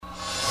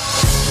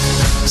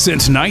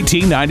Since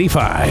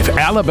 1995,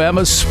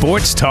 Alabama's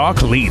sports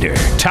talk leader,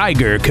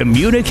 Tiger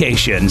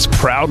Communications,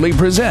 proudly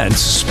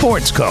presents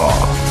Sports Call.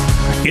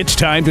 It's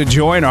time to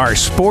join our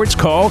Sports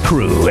Call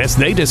crew as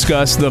they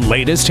discuss the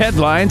latest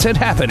headlines and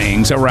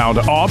happenings around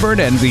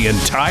Auburn and the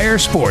entire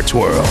sports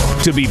world.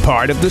 To be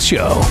part of the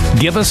show,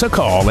 give us a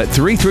call at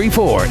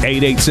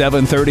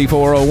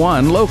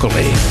 334-887-3401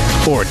 locally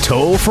or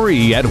toll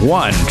free at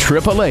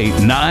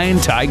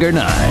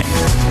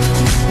 1-888-9-TIGER-9.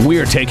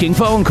 We're taking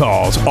phone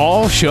calls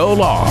all show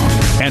long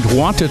and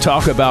want to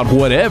talk about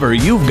whatever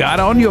you've got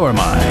on your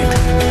mind.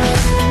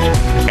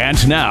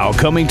 And now,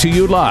 coming to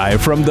you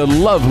live from the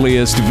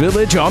loveliest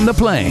village on the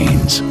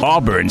plains,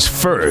 Auburn's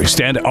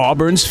first and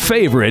Auburn's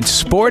favorite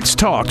sports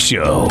talk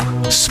show,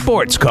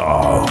 Sports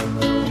Call.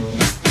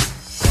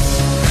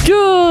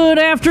 Good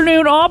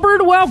afternoon,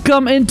 Auburn.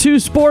 Welcome into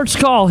Sports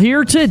Call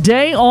here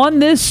today on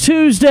this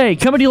Tuesday.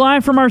 Coming to you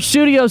live from our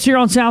studios here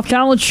on South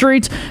College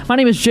Street. My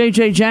name is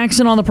JJ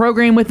Jackson. On the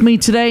program with me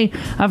today,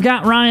 I've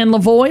got Ryan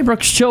Lavoie,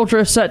 Brooks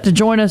Childress set to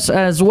join us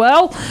as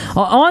well.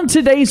 On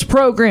today's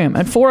program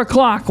at 4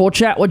 o'clock, we'll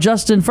chat with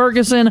Justin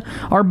Ferguson,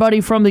 our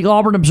buddy from the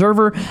Auburn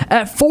Observer.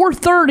 At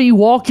 4:30,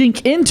 walking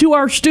into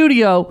our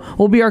studio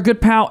will be our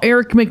good pal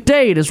Eric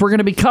McDade, as we're going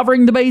to be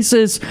covering the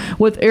bases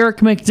with Eric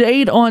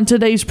McDade on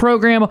today's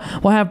program.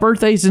 We'll have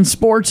birthdays in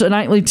sports, a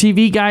nightly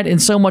TV guide,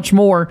 and so much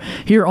more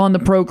here on the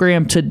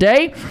program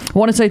today. I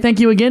want to say thank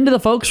you again to the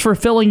folks for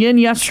filling in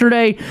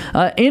yesterday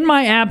in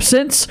my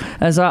absence,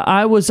 as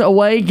I was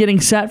away getting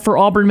set for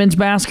Auburn men's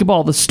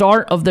basketball, the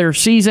start of their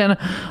season.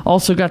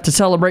 Also got to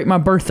celebrate my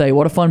birthday.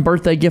 What a fun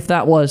birthday gift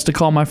that was, to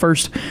call my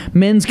first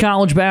men's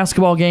college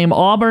basketball game.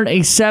 Auburn, a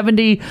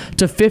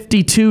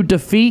 70-52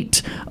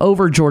 defeat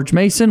over George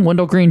Mason.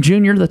 Wendell Green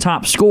Jr., the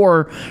top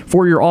scorer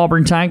for your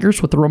Auburn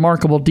Tigers, with a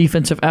remarkable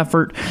defensive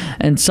effort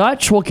and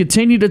such. We'll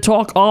continue to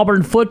talk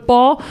Auburn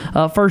football.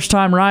 First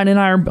time Ryan and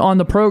I are on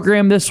the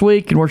program this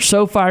week, and we're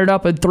so fired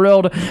up and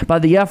thrilled by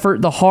the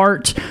effort, the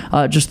heart,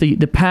 just the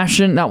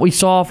passion that we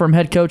saw from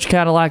head coach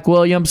Cadillac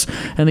Williams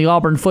and the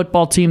Auburn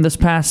football team this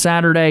past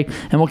Saturday.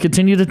 And we'll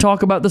continue to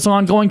talk about this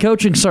ongoing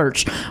coaching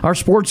search. Our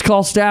Sports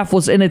Call staff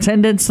was in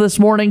attendance this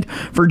morning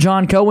for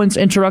John Cohen's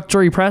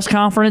introductory press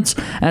conference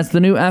as the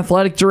new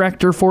athletic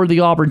director for the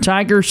Auburn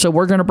Tigers. So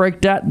we're going to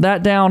break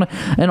that down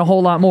and a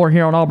whole lot more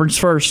here on Auburn's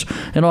first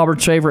and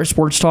Auburn's favorite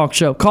sports talk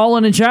show. Call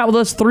in and chat with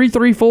us,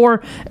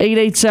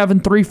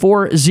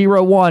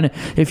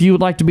 334-887-3401, if you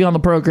would like to be on the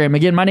program.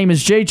 Again, my name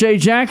is JJ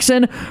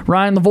Jackson.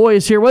 Ryan Lavoie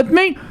is here with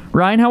me.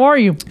 Ryan, how are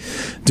you?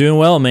 Doing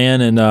well, man,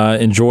 and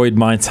enjoyed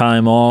my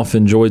time off,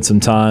 enjoyed some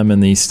time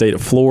in the state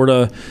of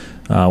Florida.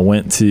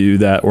 Went to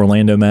that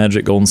Orlando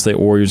Magic Golden State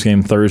Warriors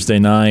game Thursday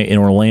night in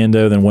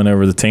Orlando, then went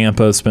over to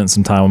Tampa, spent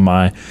some time with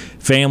my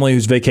family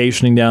who's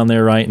vacationing down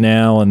there right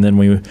now, and then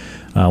we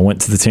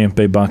went to the Tampa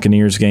Bay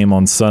Buccaneers game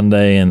on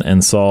Sunday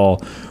and saw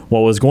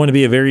what was going to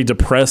be a very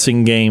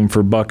depressing game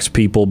for Bucs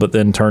people, but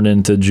then turned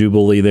into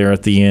jubilee there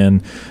at the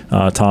end.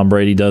 Tom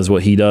Brady does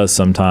what he does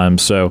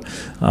sometimes. So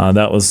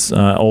that was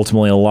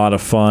ultimately a lot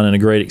of fun and a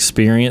great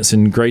experience,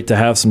 and great to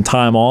have some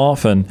time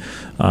off. And,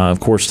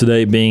 of course,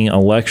 today being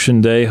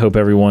Election Day, hope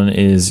everyone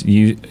is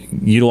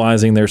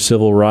utilizing their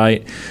civil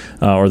right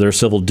or their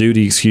civil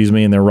duty,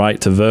 and their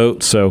right to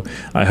vote. So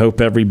I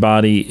hope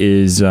everybody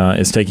is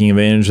taking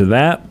advantage of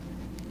that.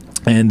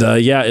 And,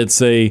 it's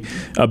a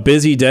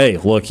busy day.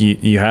 Look,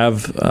 you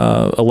have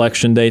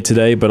Election Day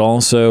today, but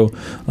also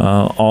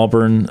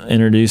Auburn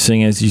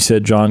introducing, as you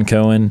said, John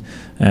Cohen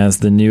as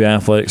the new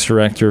athletics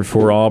director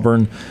for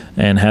Auburn,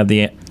 and had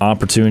the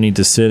opportunity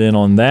to sit in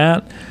on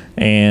that.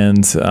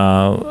 And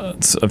a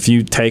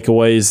few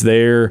takeaways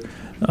there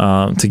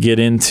to get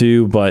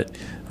into, but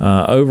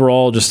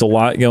overall just a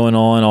lot going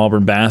on.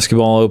 Auburn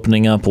basketball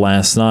opening up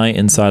last night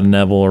inside of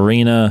Neville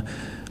Arena.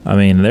 I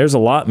mean, there's a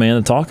lot, man,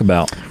 to talk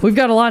about. We've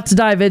got a lot to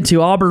dive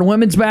into. Auburn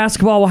women's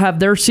basketball will have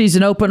their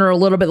season opener a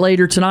little bit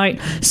later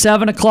tonight.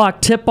 7 o'clock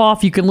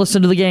tip-off. You can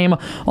listen to the game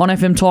on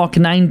FM Talk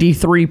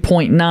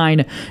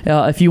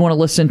 93.9 if you want to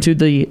listen to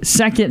the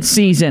second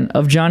season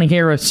of Johnny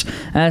Harris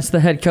as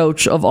the head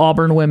coach of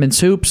Auburn women's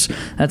hoops.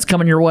 That's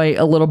coming your way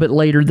a little bit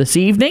later this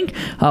evening.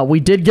 We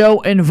did go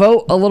and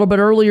vote a little bit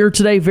earlier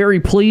today. Very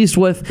pleased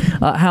with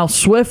how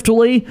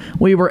swiftly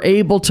we were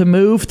able to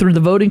move through the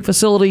voting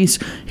facilities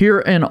here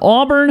in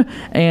Auburn.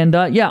 And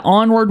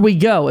onward we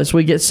go as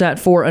we get set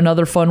for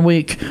another fun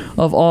week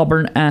of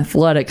Auburn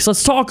athletics.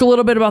 Let's talk a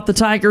little bit about the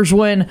Tigers'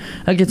 win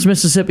against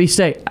Mississippi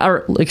State.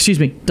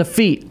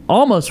 Defeat.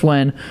 Almost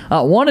win.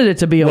 Wanted it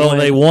to be a win. Well,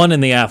 they won in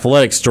the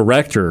athletics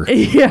director.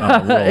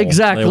 Yeah,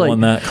 exactly. They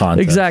won that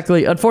contest.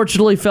 Exactly.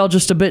 Unfortunately, fell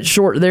just a bit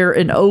short there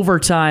in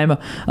overtime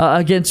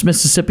against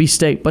Mississippi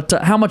State. But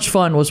how much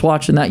fun was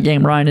watching that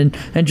game, Ryan,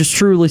 and just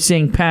truly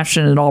seeing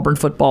passion in Auburn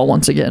football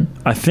once again.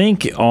 I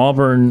think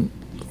Auburn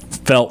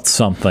felt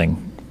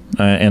something,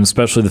 and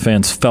especially the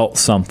fans felt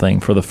something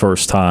for the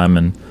first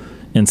time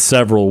in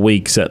several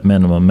weeks at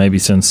minimum, maybe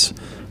since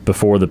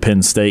before the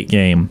Penn State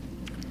game.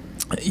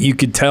 You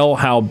could tell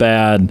how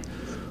bad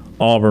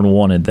Auburn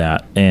wanted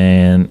that,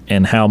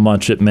 and how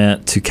much it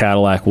meant to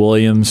Cadillac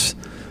Williams,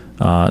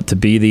 to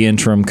be the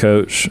interim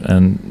coach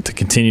and to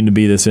continue to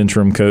be this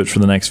interim coach for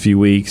the next few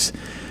weeks.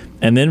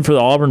 And then for the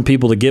Auburn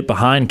people to get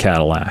behind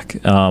Cadillac.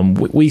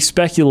 We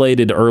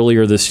speculated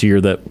earlier this year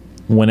that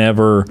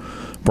whenever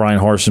Brian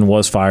Harsin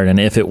was fired, and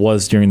if it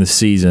was during the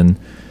season,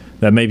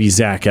 that maybe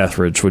Zach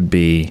Etheridge would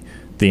be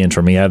the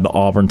interim. He had the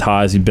Auburn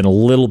ties. He'd been a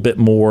little bit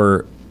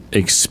more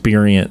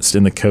experienced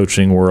in the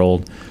coaching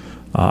world,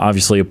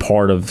 obviously a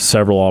part of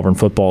several Auburn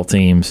football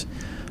teams.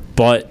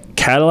 But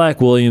Cadillac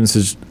Williams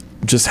has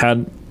just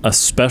had a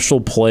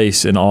special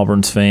place in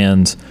Auburn's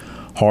fans'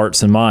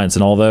 hearts and minds.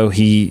 And although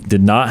he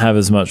did not have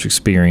as much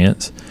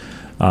experience,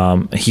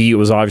 he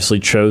was obviously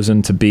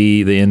chosen to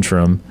be the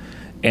interim.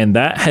 And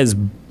that has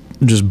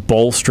just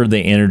bolstered the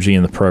energy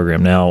in the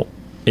program. Now,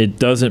 it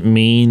doesn't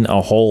mean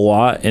a whole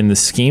lot in the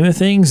scheme of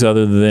things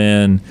other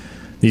than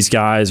these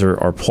guys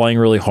are playing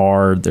really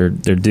hard. They're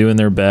doing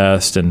their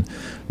best. And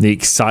the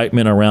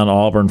excitement around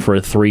Auburn for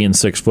a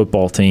 3-6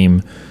 football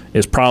team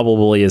is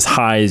probably as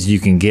high as you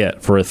can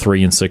get for a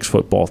 3-6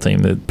 football team.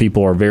 That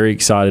people are very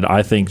excited.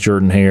 I think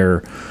Jordan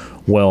Hare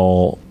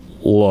will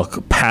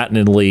look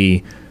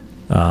patently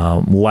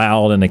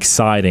loud and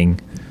exciting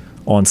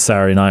on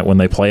Saturday night when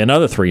they play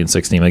another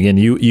 3-6 team. Again,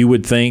 you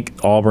would think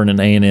Auburn and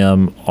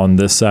A&M on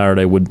this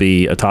Saturday would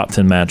be a top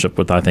 10 matchup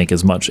with, I think,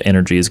 as much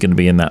energy is going to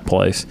be in that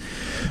place.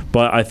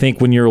 But I think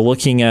when you're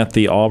looking at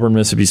the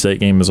Auburn-Mississippi State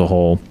game as a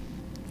whole,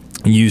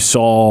 you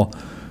saw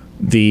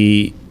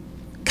the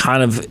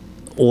kind of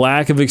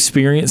lack of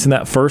experience in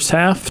that first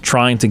half,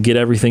 trying to get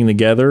everything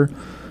together.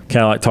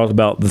 Cadillac talked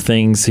about the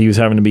things he was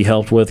having to be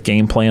helped with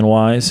game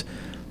plan-wise.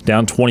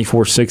 Down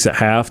 24-6 at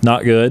half,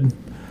 not good.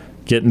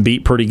 Getting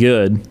beat pretty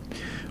good.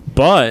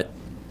 But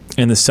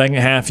in the second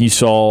half, you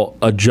saw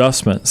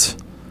adjustments,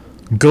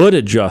 good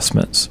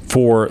adjustments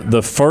for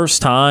the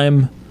first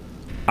time,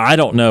 I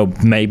don't know,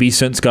 maybe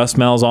since Gus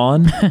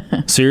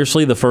Malzahn.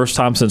 Seriously, the first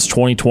time since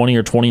 2020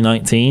 or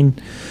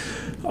 2019.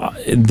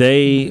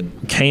 They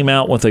came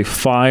out with a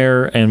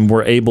fire and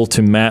were able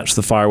to match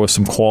the fire with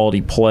some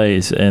quality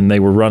plays. And they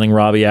were running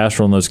Robbie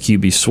Ashford on those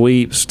QB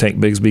sweeps. Tank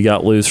Bigsby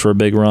got loose for a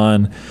big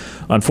run.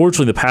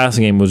 Unfortunately, the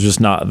passing game was just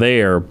not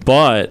there.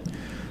 But,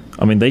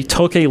 I mean, they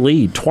took a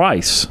lead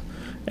twice.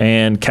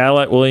 And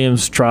Cadillac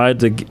Williams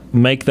tried to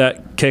make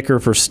that kicker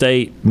for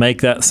State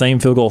make that same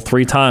field goal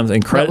 3 times.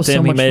 And credit to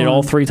him, he made it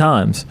all 3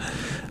 times.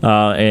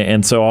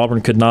 And so Auburn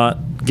could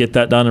not get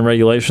that done in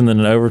regulation. Then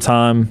in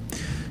overtime,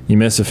 you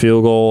miss a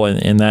field goal,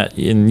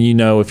 and you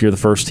know if you're the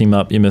first team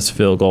up, you miss a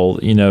field goal,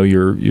 you know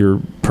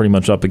you're pretty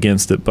much up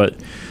against it. But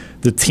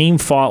the team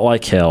fought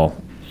like hell,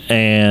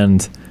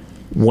 and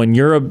when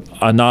you're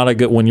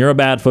when you're a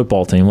bad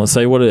football team, let's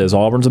say what it is,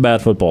 Auburn's a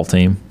bad football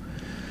team.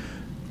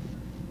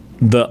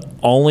 The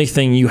only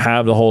thing you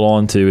have to hold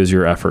on to is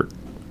your effort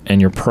and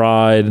your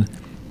pride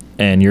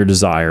and your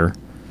desire.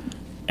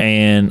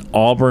 And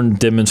Auburn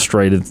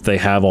demonstrated that they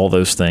have all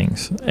those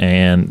things.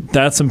 And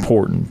that's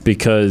important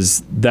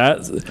because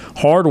that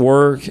hard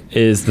work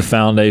is the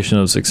foundation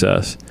of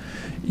success.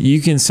 You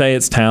can say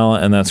it's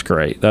talent, and that's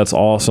great. That's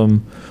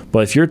awesome. But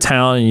if you're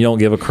talented and you don't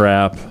give a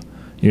crap,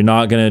 you're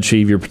not going to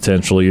achieve your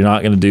potential. You're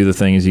not going to do the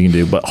things you can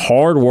do. But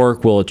hard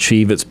work will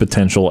achieve its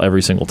potential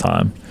every single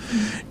time.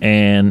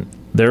 And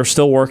they're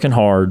still working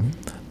hard.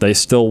 They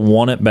still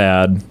want it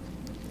bad.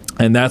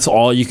 And that's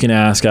all you can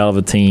ask out of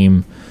a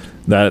team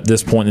that at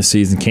this point in the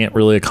season can't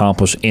really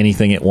accomplish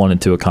anything it wanted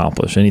to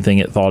accomplish, anything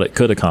it thought it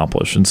could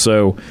accomplish. And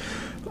so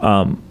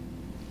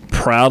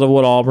proud of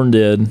what Auburn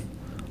did.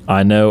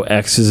 I know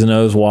X's and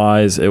O's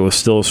wise, it was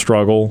still a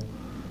struggle.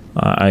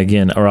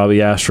 Again,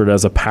 Robbie Ashford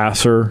as a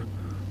passer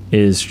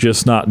is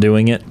just not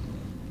doing it.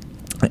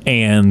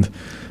 And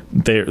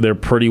they're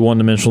pretty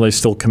one-dimensional. They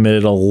still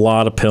committed a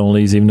lot of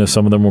penalties, even though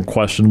some of them were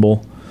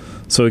questionable.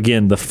 So,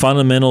 again, the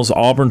fundamentals,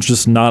 Auburn's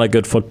just not a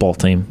good football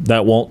team.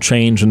 That won't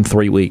change in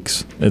 3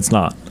 weeks. It's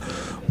not.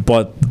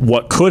 But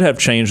what could have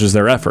changed is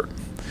their effort,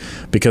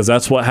 because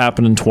that's what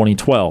happened in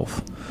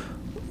 2012.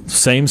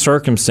 Same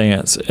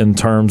circumstance in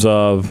terms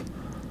of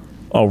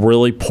a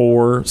really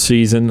poor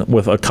season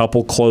with a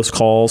couple close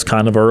calls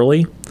kind of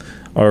early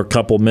or a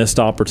couple missed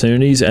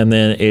opportunities, and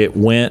then it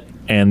went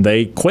and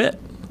they quit.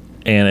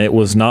 And it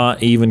was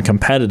not even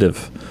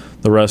competitive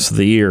the rest of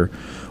the year.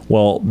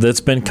 Well,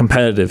 that's been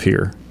competitive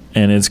here.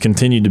 And it's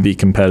continued to be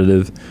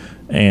competitive,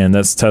 and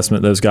that's a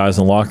testament to those guys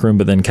in the locker room.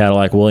 But then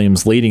Cadillac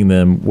Williams leading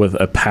them with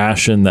a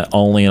passion that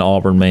only an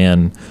Auburn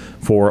man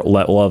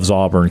that loves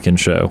Auburn can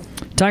show.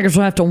 Tigers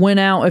will have to win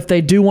out if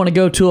they do want to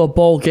go to a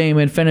bowl game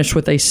and finish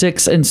with a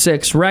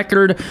 6-6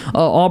 record.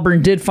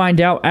 Auburn did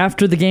find out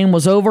after the game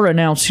was over,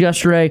 announced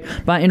yesterday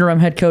by interim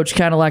head coach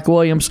Cadillac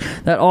Williams,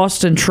 that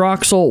Austin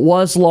Troxell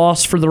was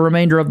lost for the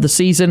remainder of the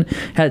season,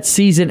 had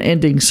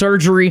season-ending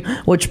surgery,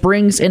 which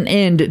brings an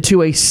end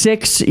to a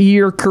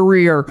 6-year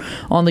career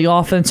on the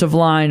offensive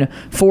line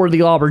for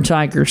the Auburn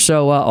Tigers.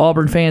 So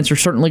Auburn fans are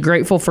certainly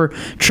grateful for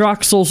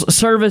Troxell's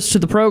service to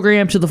the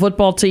program, to the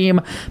football team,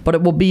 team, but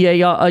it will be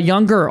a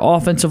younger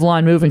offensive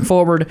line moving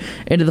forward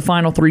into the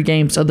final 3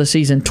 games of the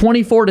season.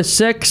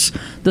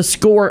 24-6, the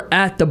score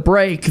at the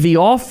break. The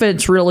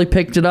offense really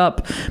picked it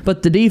up,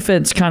 but the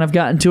defense kind of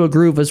got into a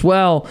groove as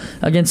well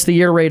against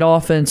the air raid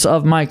offense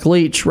of Mike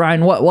Leach.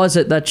 Ryan, what was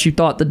it that you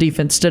thought the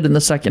defense did in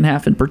the second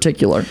half in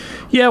particular?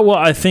 Yeah, well,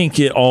 I think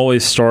it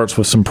always starts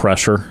with some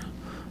pressure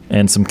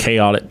and some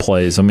chaotic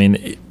plays. I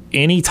mean,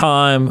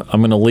 anytime,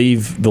 I'm going to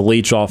leave the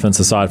Leach offense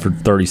aside for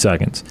 30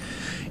 seconds.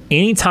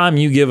 Anytime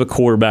you give a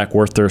quarterback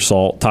worth their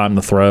salt time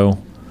to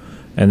throw,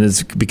 and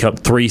it's become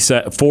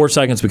 4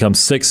 seconds becomes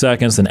 6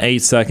 seconds and 8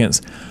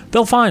 seconds,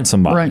 they'll find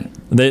somebody. Right.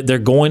 They're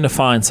going to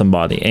find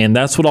somebody, and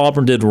that's what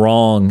Auburn did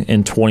wrong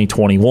in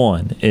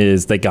 2021.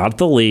 Is they got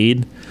the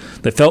lead,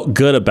 they felt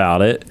good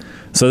about it,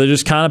 so they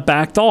just kind of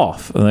backed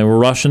off, and they were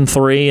rushing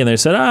 3, and they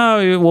said,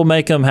 "Oh, we'll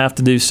make them have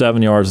to do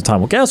 7 yards a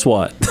time." Well, guess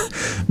what?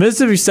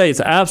 Mississippi State's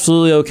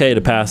absolutely okay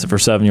to pass it for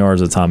 7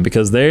 yards a time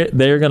because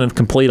they're going to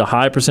complete a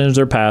high percentage of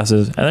their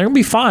passes, and they're going to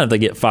be fine if they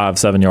get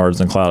 5-7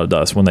 yards in a cloud of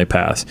dust when they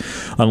pass,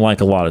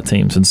 unlike a lot of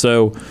teams. And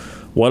so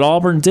what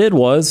Auburn did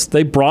was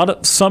they brought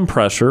up some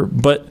pressure,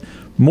 but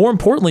more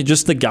importantly,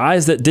 just the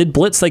guys that did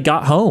blitz, they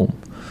got home.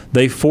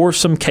 They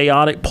forced some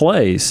chaotic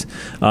plays.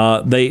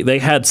 They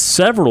had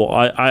several.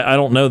 I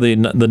don't know the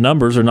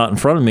numbers are not in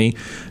front of me.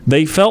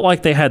 They felt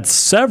like they had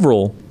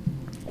several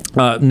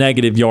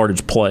negative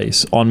yardage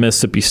plays on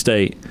Mississippi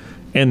State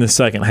in the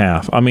second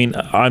half. I mean,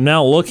 I'm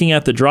now looking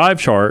at the drive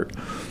chart.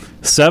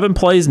 7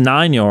 plays,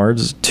 9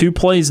 yards. 2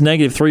 plays,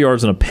 negative 3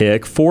 yards and a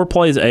pick. 4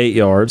 plays, 8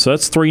 yards. So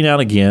that's 3 down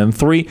again.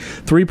 3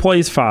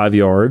 plays, 5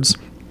 yards.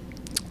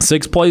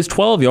 6 plays,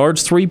 12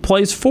 yards. 3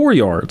 plays, 4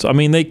 yards. I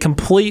mean, they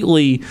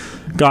completely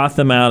got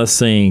them out of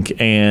sync,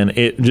 and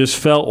it just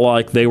felt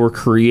like they were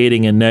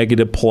creating a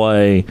negative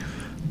play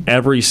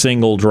every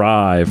single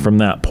drive from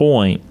that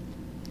point.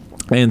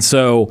 And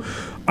so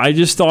I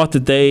just thought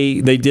that they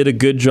did a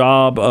good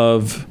job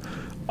of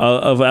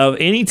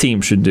any team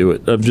should do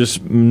it, of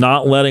just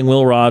not letting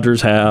Will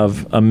Rogers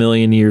have a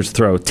million years to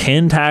throw.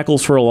 10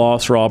 tackles for a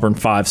loss for Auburn,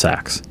 5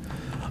 sacks.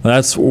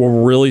 That's a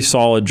really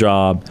solid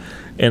job.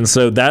 And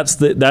so that's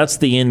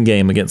the end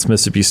game against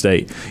Mississippi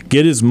State.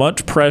 Get as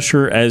much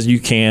pressure as you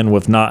can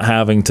with not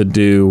having to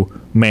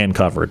do man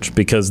coverage,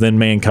 because then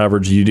man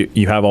coverage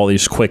you have all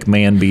these quick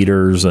man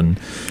beaters and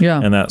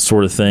that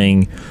sort of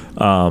thing.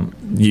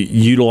 You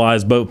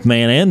utilize both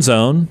man and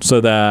zone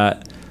so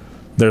that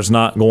there's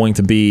not going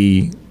to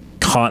be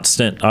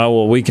constant,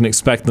 we can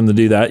expect them to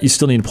do that. You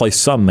still need to play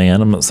some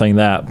man. I'm not saying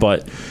that,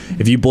 but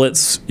if you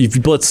blitz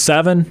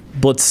 7,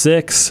 blitz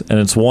 6, and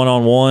it's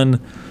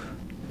 1-on-1,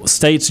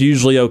 State's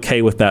usually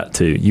okay with that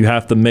too. You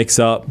have to mix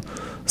up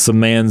some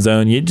man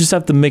zone. You just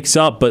have to mix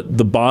up, but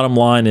the bottom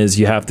line is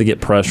you have to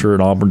get pressure,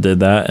 and Auburn did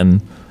that.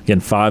 And again,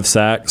 5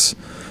 sacks.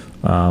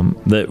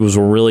 That was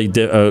a really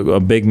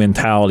a big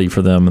mentality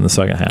for them in the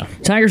second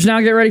half. Tigers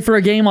now get ready for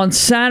a game on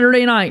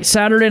Saturday night.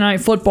 Saturday night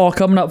football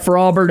coming up for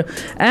Auburn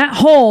at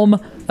home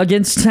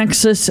against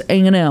Texas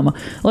A&M.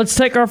 Let's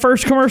take our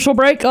first commercial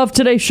break of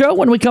today's show.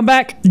 When we come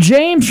back,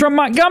 James from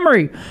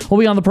Montgomery will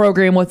be on the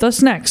program with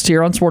us next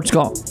here on Sports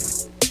Call.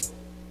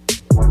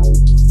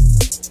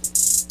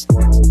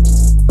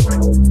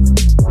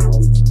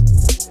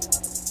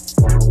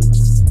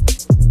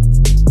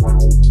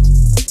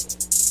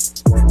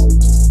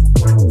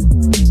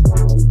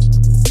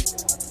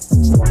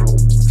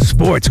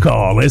 Sports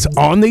Call is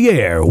on the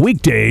air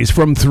weekdays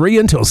from 3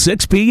 until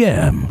 6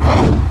 p.m.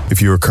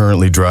 If you are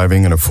currently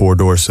driving in a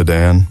 4-door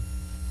sedan,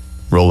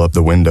 roll up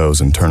the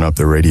windows and turn up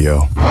the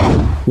radio.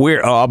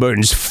 We're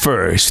Auburn's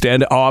first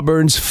and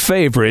Auburn's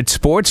favorite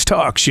sports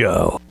talk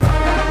show.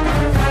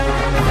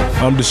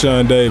 I'm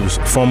Deshaun Davis,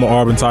 former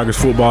Auburn Tigers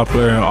football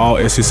player and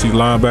all-SEC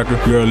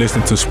linebacker. You're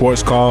listening to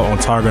Sports Call on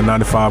Tiger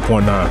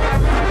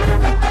 95.9.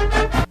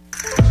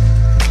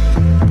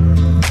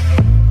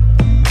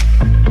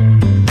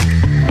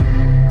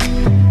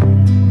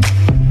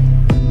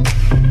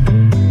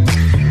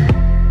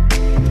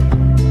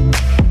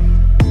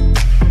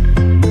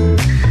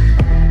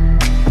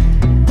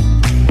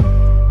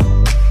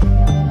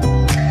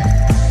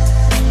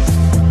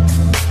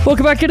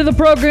 Welcome back into the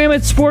program.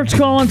 It's Sports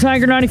Call on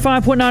Tiger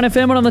 95.9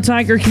 FM and on the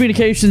Tiger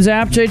Communications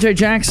app. JJ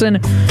Jackson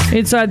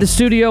inside the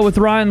studio with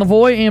Ryan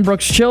Lavoie and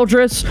Brooks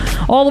Childress.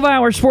 All of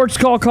our Sports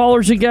Call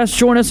callers and guests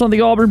join us on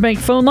the Auburn Bank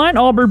phone line.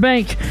 Auburn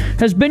Bank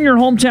has been your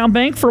hometown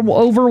bank for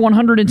over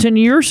 110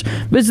 years.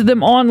 Visit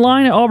them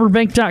online at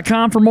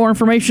auburnbank.com for more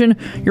information.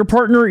 Your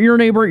partner, your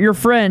neighbor, your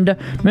friend.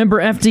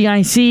 Member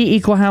FDIC,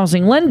 equal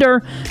housing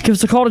lender. Give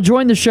us a call to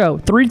join the show.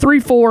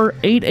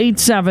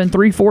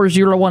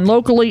 334-887-3401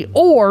 locally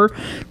or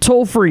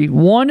toll free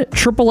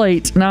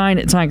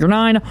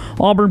 1-888-9-TIGER-9.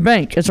 Auburn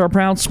Bank is our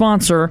proud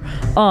sponsor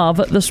of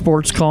the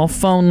Sports Call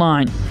phone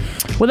line.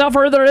 Without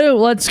further ado,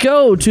 let's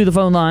go to the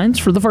phone lines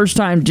for the first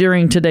time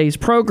during today's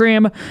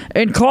program.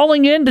 And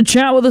calling in to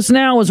chat with us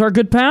now is our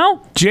good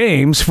pal,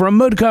 James from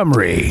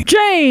Montgomery.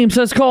 James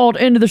has called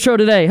into the show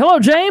today. Hello,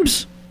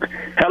 James.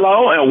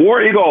 Hello, and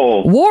War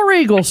Eagle. War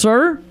Eagle,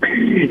 sir.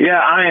 Yeah,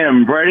 I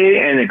am ready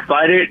and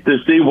excited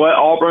to see what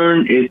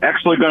Auburn is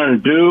actually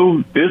going to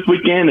do this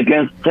weekend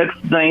against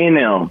Texas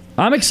A&M.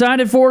 I'm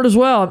excited for it as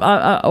well.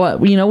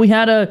 We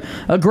had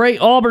a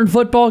great Auburn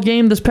football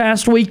game this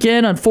past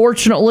weekend.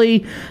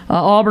 Unfortunately,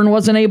 Auburn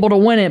wasn't able to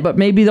win it, but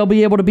maybe they'll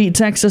be able to beat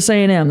Texas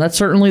A&M. That's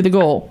certainly the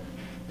goal.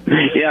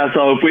 Yeah,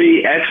 so if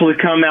we actually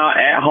come out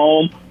at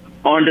home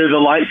under the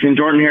lights in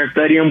Jordan-Hare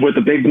Stadium with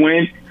a big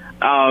win,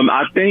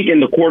 I think in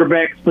the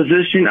quarterback's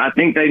position, I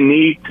think they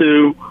need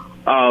to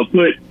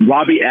put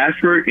Robbie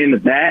Ashford in the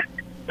back,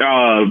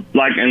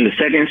 like in the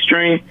second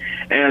string,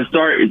 and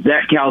start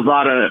Zach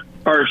Calzada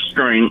first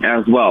string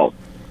as well.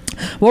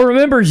 Well,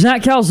 remember,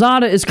 Zach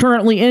Calzada is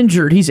currently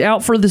injured. He's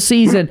out for the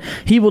season.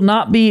 He will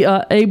not be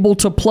able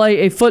to play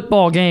a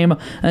football game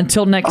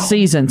until next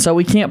season, so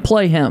we can't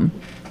play him.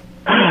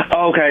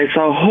 Okay,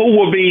 so who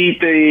will be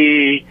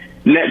the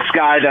next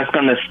guy that's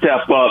going to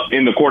step up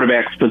in the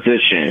quarterback's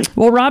position?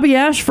 Well, Robbie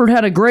Ashford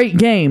had a great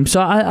game,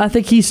 so I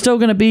think he's still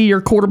going to be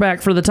your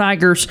quarterback for the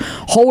Tigers.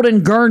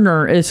 Holden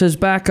Geriner is his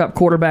backup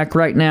quarterback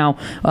right now,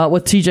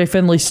 with TJ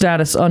Finley's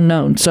status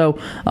unknown. So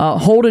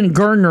Holden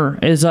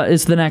Geriner is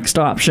the next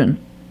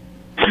option.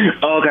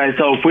 Okay,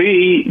 so if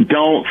we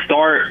don't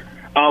start,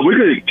 we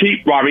could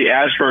keep Robbie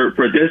Ashford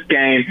for this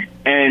game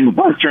and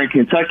Western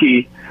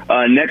Kentucky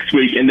next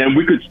week, and then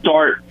we could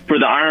start for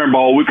the Iron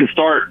Bowl. We could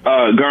start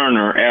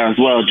Geriner as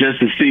well,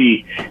 just to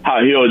see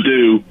how he'll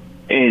do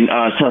in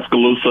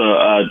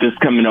Tuscaloosa this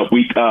coming up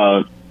week.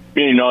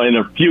 In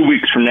a few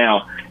weeks from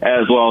now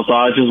as well. So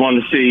I just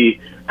want to see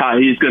how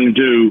he's going to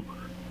do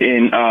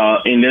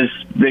in this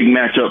big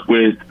matchup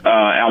with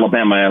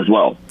Alabama as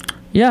well.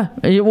 Yeah,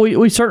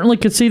 we certainly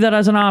could see that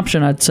as an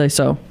option. I'd say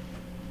so.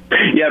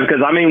 Yeah,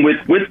 because I mean,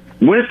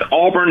 with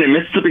Auburn and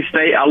Mississippi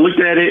State, I looked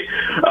at it.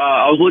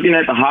 I was looking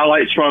at the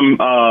highlights from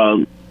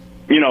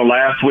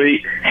last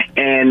week,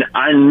 and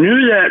I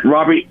knew that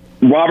Robbie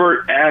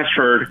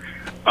Ashford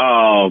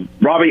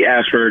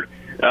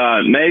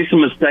made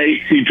some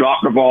mistakes. He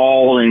dropped the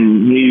ball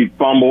and he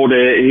fumbled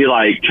it. He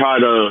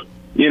trying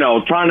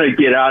to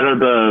get out of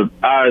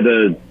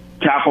the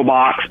tackle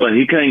box, but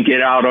he couldn't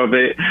get out of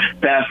it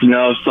fast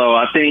enough. So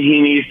I think he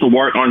needs to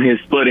work on his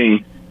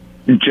footing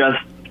just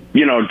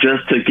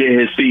to get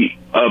his feet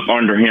up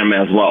under him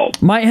as well.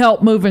 Might help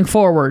him moving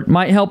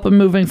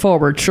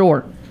forward,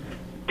 sure.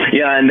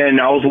 Yeah, and then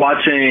over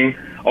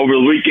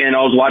the weekend,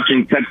 I was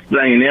watching Texas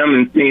A&M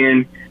and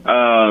seeing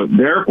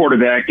their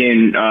quarterback,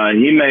 and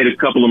he made a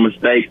couple of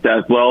mistakes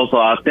as well. So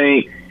I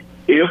think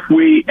if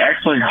we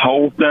actually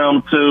hold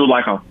them to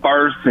like a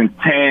 1st and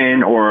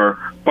 10 or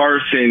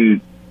 1st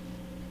and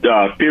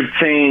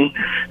 15,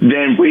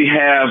 then we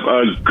have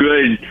a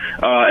good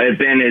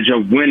advantage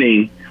of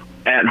winning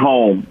at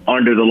home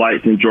under the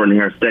lights in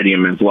Jordan-Hare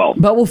Stadium as well.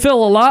 But we'll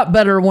feel a lot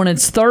better when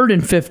it's 3rd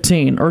and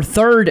 15 or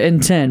 3rd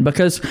and 10,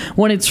 because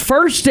when it's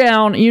first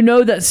down, you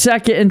know that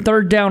 2nd and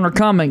 3rd down are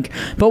coming.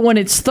 But when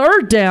it's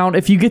 3rd down,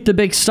 if you get the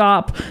big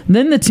stop,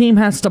 then the team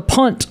has to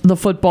punt the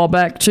football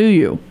back to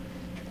you.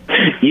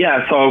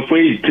 Yeah, so if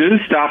we do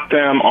stop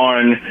them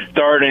on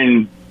 3rd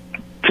and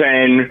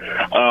 10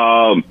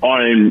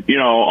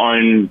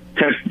 on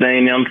Texas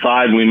A&M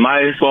side, we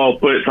might as well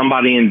put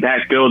somebody in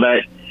backfield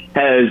that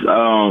has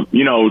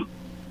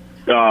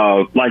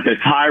like the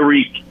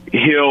Tyreek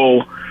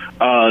Hill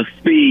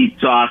speed.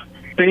 So I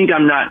think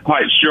I'm not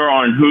quite sure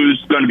on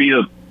who's going to be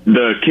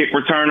the kick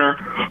returner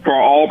for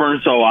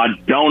Auburn. So I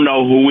don't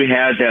know who we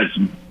have that's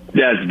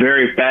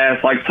very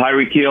fast like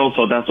Tyreek Hill.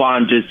 So that's why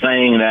I'm just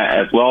saying that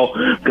as well,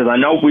 because I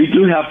know we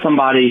do have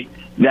somebody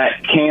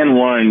that can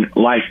run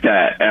like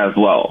that as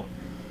well.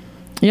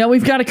 Yeah,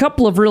 we've got a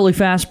couple of really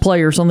fast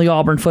players on the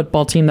Auburn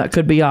football team that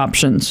could be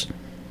options.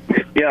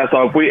 Yeah,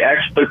 so if we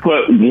actually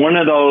put one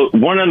of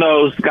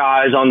those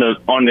guys on the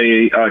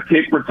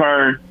kick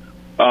return,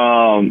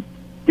 in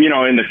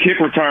the kick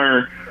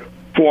return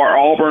for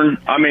Auburn,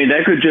 I mean,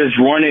 they could just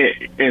run it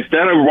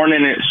instead of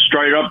running it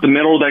straight up the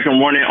middle. They can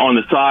run it on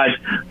the side,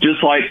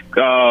 just like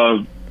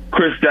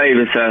Chris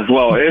Davis as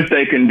well, if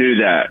they can do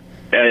that,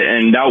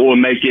 and that will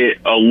make it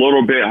a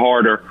little bit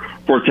harder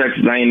for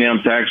Texas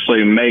A&M to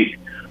actually make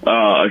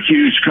a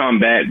huge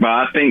comeback. But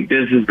I think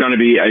this is going to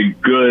be a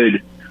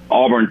good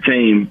Auburn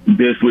team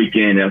this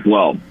weekend as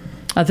well.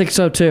 I think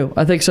so too.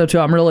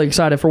 I'm really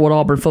excited for what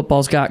Auburn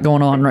football's got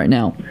going on right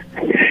now.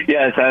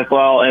 Yes, as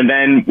well. And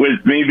then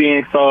with me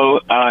being so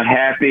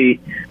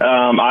happy,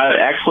 I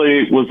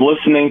actually was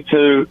listening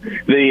to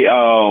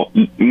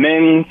the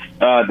men's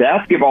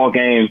basketball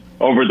game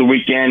over the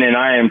weekend, and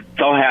I am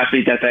so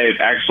happy that they've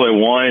actually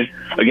won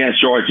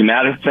against George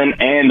Madison,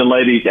 and the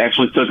ladies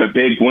actually took a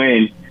big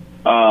win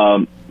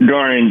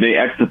during the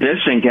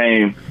exhibition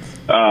game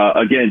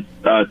against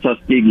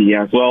Tuskegee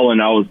as well.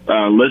 And I was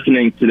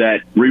listening to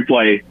that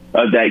replay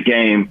of that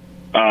game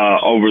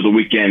over the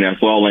weekend as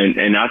well.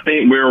 And I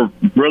think we're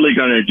really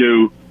going to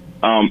do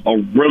a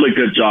really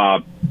good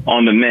job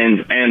on the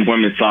men's and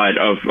women's side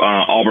of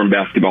Auburn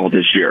basketball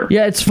this year.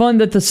 Yeah, it's fun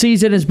that the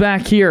season is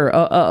back here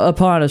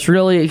upon us.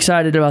 Really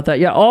excited about that.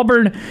 Yeah,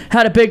 Auburn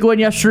had a big win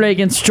yesterday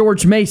against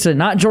George Mason,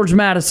 not George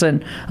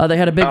Madison. They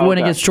had a big win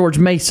against George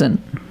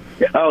Mason.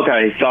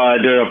 Okay, so I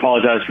do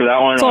apologize for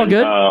that one. It's all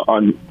good.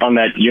 On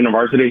that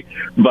university.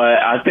 But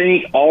I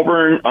think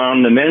Auburn,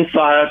 on the men's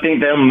side, I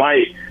think they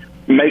might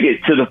make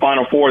it to the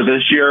Final Four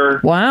this year.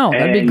 Wow,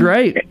 that'd be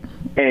great.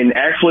 And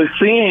actually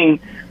seeing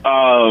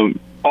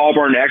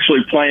Auburn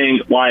actually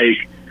playing like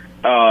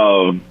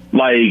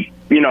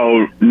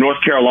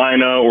North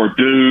Carolina or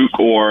Duke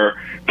or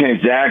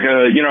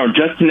Gonzaga,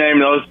 just to name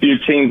those few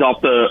teams off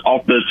the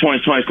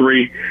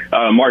 2023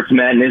 March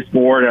Madness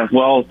board as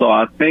well. So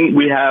I think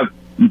we have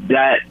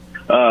that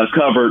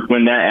covered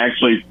when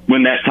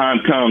that time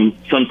comes,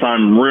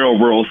 sometime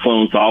real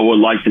soon. So I would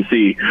like to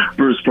see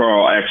Bruce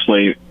Pearl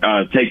actually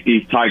take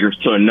these Tigers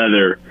to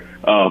another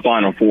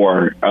Final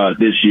Four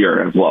this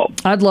year as well.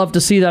 I'd love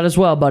to see that as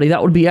well, buddy.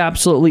 That would be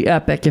absolutely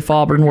epic if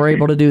Auburn were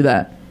able to do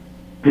that.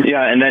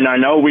 Yeah, and then I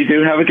know we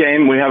do have a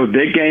game. We have a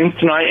big game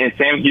tonight in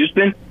Sam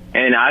Houston,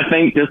 and I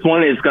think this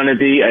one is going to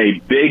be a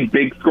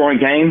big scoring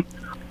game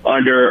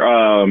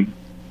under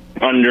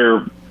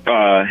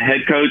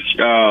head coach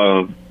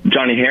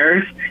Johnny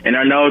Harris. And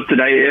I know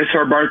today is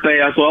her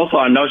birthday as well, so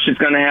I know she's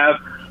going to have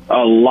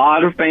a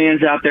lot of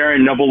fans out there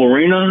in Noble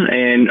Arena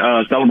and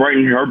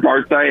celebrating her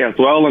birthday as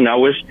well. And I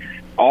wish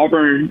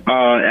Auburn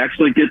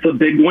actually gets a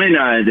big win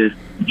out of this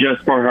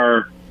just for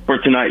her for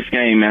tonight's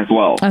game as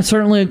well. I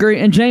certainly agree.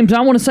 And James,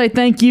 I want to say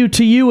thank you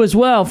to you as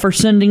well for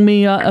sending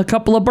me a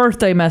couple of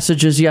birthday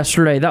messages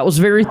yesterday. That was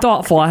very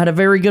thoughtful. I had a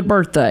very good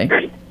birthday.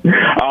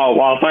 Oh,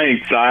 well,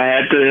 thanks. I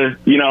had to,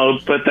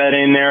 put that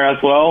in there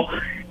as well.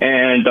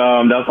 And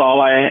that's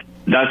all I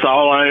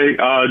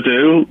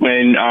do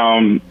when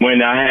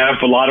I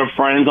have a lot of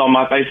friends on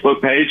my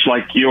Facebook page,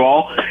 like you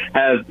all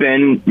have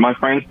been my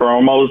friends for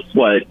almost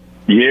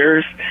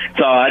years.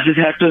 So I just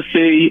have to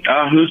see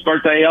whose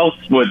birthday else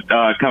would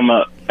come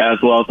up as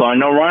well. So I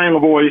know Ryan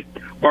Lavoie's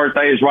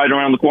birthday is right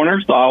around the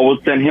corner, so I will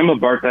send him a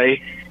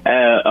birthday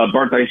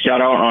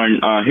shout out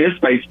on his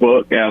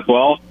Facebook as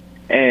well.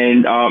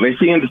 And is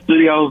he in the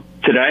studio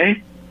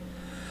today?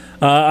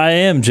 I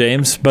am,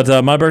 James,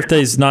 but my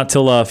birthday's not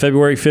till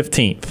February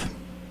 15th.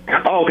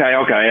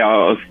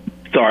 Okay.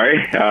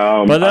 Sorry.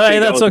 But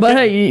that's okay. But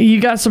hey,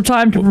 you got some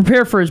time to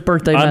prepare for his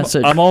birthday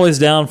message. I'm always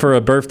down for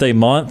a birthday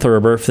month or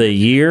a birthday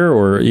year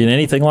or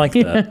anything like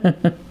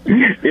that.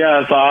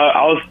 Yeah, so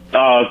I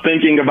was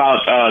thinking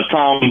about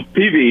Tom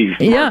Peavy's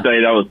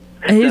birthday.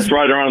 That's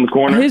right around the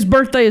corner. His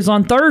birthday is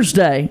on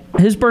Thursday.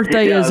 His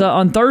birthday is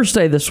on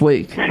Thursday this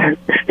week.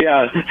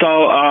 Yeah,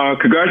 so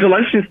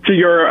congratulations to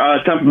your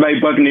Tampa Bay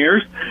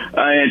Buccaneers.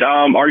 And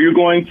are you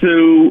going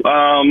to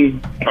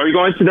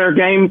their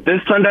game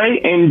this Sunday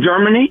in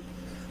Germany?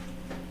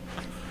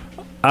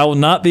 I will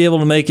not be able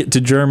to make it to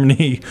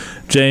Germany,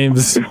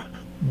 James,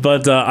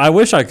 but I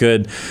wish I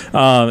could.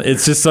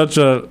 It's just such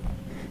a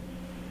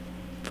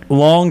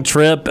long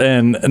trip,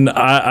 and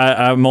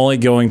I'm only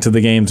going to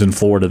the games in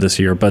Florida this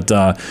year, but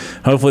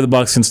hopefully the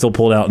Bucs can still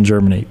pull it out in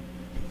Germany.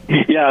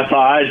 Yeah, so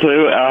I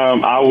too.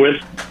 I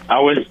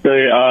wish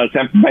the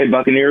Tampa Bay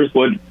Buccaneers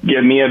would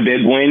give me a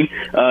big win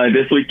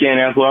this weekend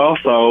as well.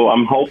 So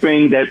I'm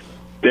hoping that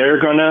they're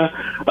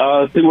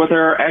gonna see what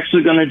they're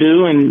actually gonna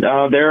do, and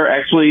they're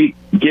actually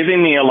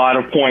giving me a lot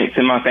of points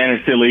in my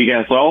fantasy league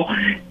as well.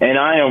 And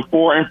I am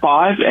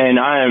 4-5, and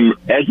I am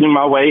edging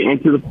my way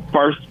into the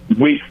first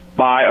week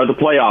of the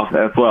playoffs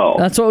as well.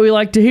 That's what we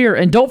like to hear.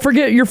 And don't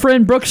forget your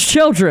friend Brooks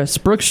Childress.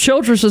 Brooks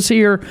Childress is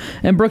here,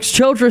 and Brooks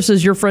Childress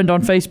is your friend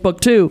on Facebook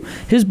too.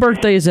 His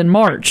birthday is in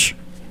March.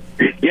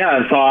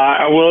 Yeah, so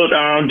I will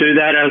do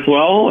that as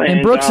well.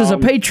 And Brooks is a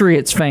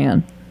Patriots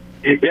fan.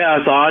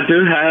 Yeah, so I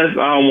do have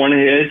one of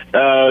his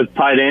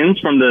tight ends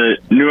from the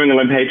New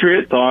England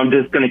Patriots, so I'm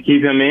just going to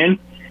keep him in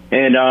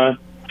and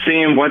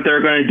seeing what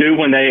they're going to do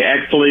when they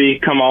actually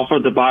come off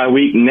of the bye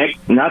week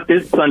not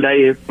this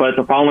Sunday, but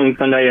the following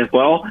Sunday as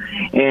well,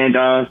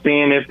 and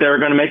seeing if they're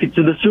going to make it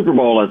to the Super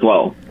Bowl as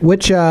well.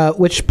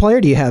 Which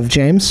player do you have,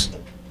 James?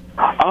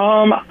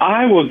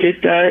 I will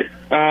get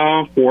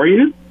that for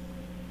you.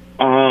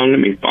 Let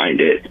me find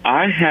it.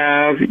 I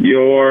have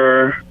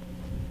your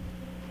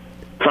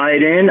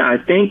tight end. I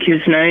think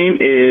his name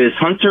is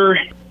Hunter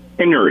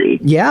Henry.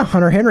 Yeah,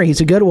 Hunter Henry.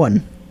 He's a good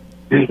one.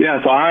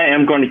 Yeah, so I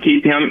am going to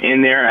keep him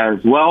in there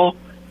as well,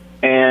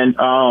 and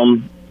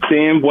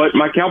seeing what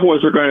my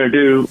Cowboys are going to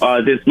do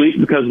this week,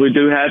 because we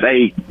do have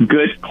a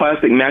good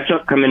classic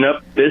matchup coming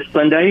up this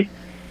Sunday.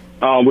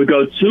 We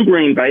go to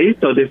Green Bay,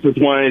 so this is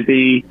one of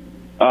the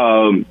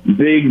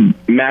big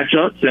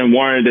matchups and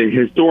one of the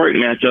historic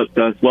matchups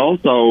as well.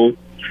 So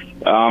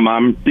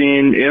I'm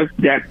seeing if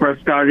Dak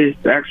Prescott is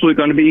actually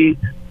going to be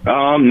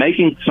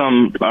making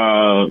some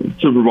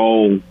Super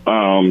Bowl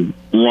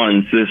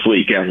runs this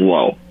week as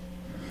well.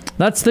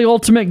 That's the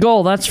ultimate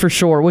goal, that's for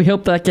sure. We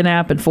hope that can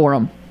happen for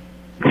them.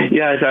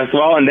 Yes, as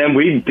well. And then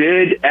we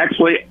did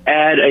actually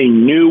add a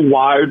new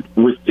wide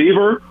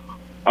receiver.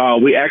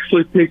 We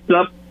actually picked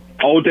up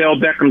Odell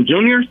Beckham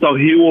Jr., so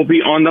he will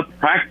be on the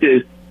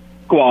practice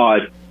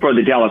squad for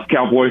the Dallas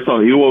Cowboys. So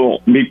he will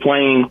be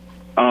playing.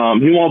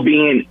 He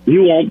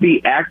won't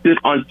be active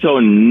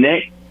until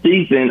next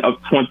season of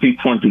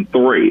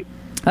 2023.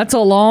 That's a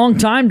long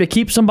time to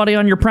keep somebody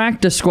on your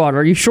practice squad.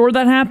 Are you sure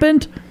that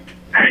happened?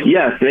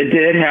 Yes, it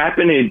did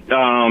happen. It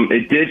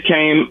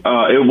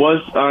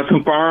was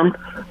confirmed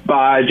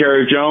by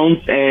Jerry Jones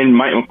and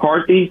Mike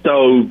McCarthy.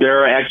 So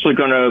they're actually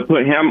going to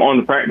put him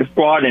on the practice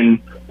squad and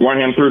run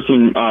him through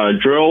some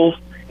drills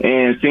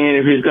and seeing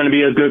if he's going to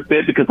be a good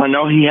fit, because I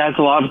know he has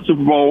a lot of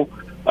Super Bowl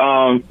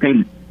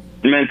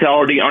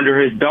mentality under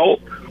his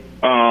belt.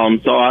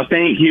 So I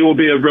think he will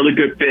be a really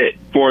good fit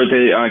for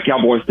the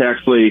Cowboys to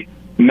actually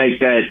make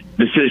that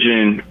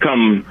decision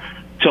come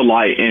to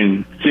light,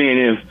 and seeing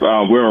if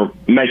we're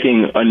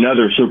making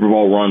another Super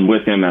Bowl run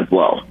with him as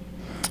well.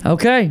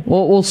 Okay,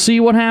 well, we'll see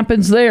what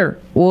happens there.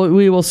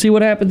 We will see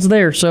what happens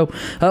there. So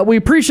we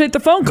appreciate the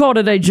phone call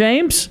today,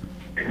 James.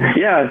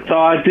 Yeah, so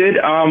I did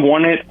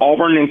wanted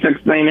Auburn and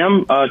Texas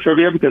A&M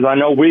trivia, because I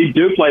know we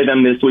do play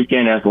them this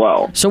weekend as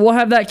well. So we'll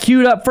have that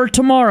queued up for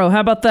tomorrow. How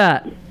about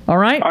that? All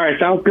right? All right,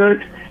 sounds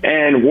good.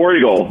 And War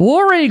Eagle.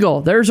 War Eagle.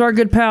 There's our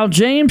good pal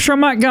James from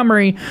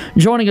Montgomery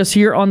joining us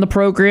here on the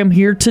program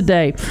here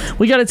today.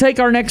 We got to take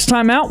our next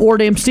time out. War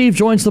Dame Steve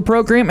joins the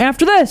program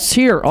after this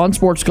here on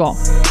Sports Call.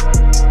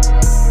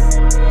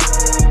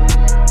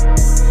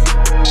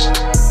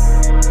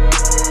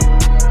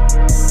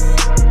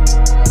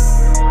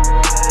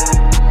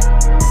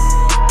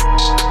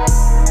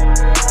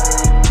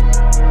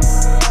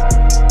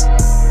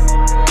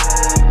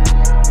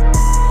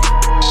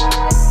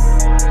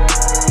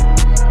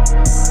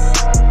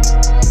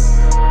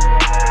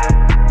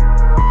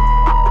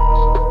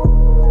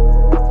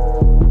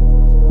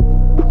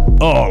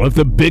 All of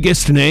the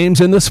biggest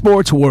names in the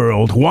sports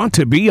world want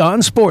to be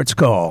on Sports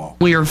Call.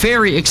 We are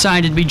very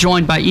excited to be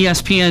joined by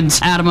ESPN's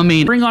Adam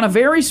Amin. Bring on a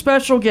very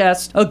special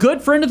guest, a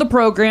good friend of the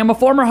program, a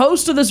former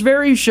host of this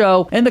very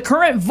show, and the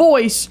current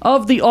voice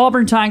of the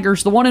Auburn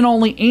Tigers, the one and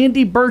only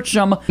Andy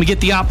Burcham. We get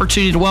the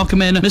opportunity to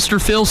welcome in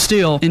Mr. Phil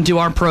Steele into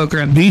our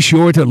program. Be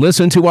sure to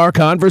listen to our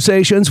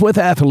conversations with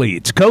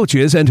athletes,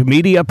 coaches, and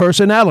media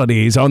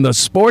personalities on the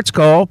Sports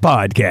Call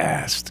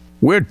podcast.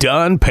 We're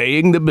done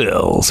paying the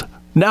bills.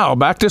 Now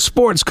back to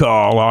Sports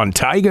Call on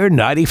Tiger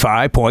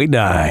 95.9.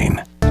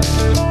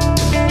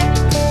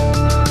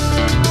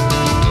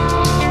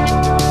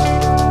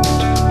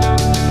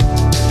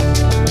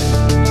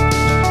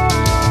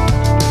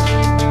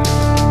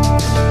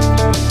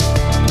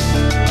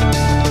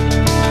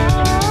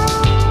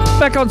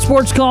 Back on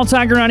Sports Call,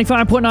 Tiger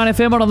 95.9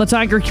 FM and on the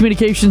Tiger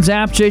Communications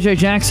app. JJ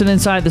Jackson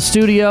inside the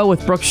studio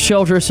with Brooks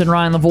Childress and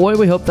Ryan Lavoie.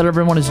 We hope that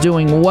everyone is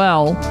doing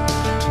well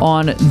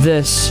on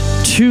this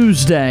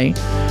Tuesday.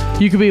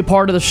 You can be a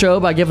part of the show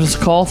by giving us a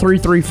call,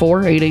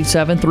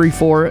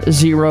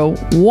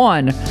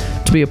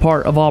 334-887-3401, to be a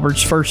part of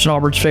Auburn's first and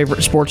Auburn's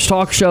favorite sports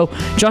talk show.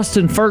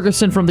 Justin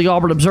Ferguson from the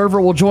Auburn Observer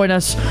will join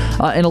us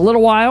in a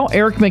little while.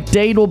 Eric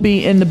McDade will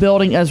be in the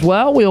building as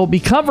well. We will be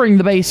covering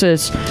the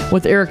bases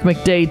with Eric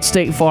McDade,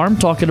 State Farm,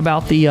 talking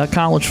about the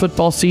college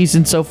football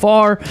season so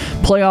far,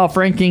 playoff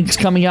rankings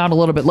coming out a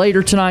little bit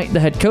later tonight,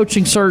 the head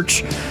coaching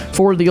search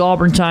for the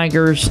Auburn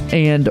Tigers,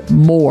 and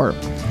more.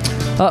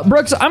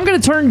 Brooks, I'm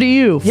going to turn to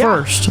you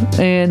first,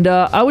 and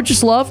I would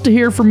just love to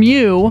hear from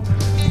you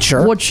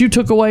what you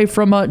took away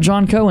from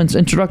John Cohen's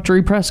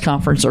introductory press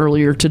conference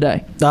earlier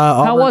today.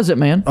 How was it,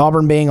 man?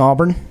 Auburn being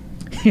Auburn.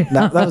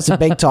 That was a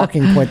big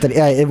talking point that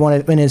it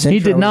wanted in his intro. He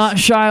did not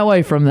shy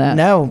away from that.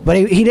 No, but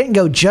he didn't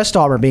go just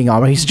Auburn being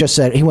Auburn. He just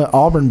said he went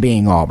Auburn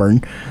being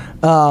Auburn.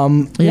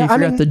 You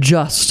forgot the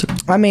just.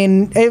 I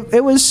mean,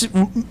 it was,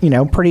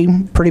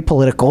 pretty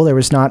political. There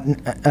was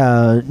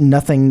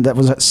nothing that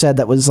was said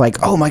that was like,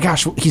 oh my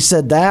gosh, he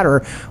said that,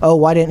 or oh,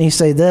 why didn't he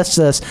say this?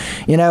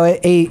 He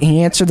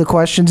answered the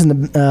questions in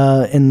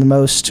the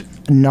most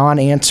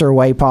non-answer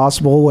way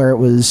possible, where it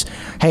was,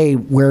 hey,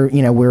 we're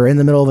in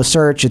the middle of a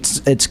search.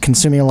 It's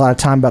consuming a lot of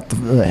time about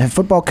the head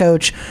football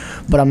coach,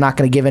 but I'm not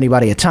going to give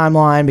anybody a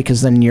timeline,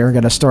 because then you're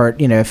going to start,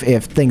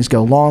 if things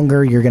go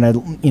longer, you're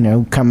going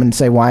to, come and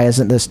say, why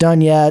isn't this done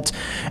yet?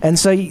 And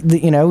so, he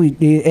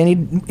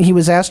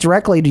was asked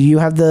directly,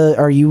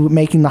 are you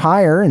making the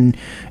hire, and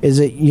is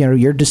it,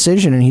 your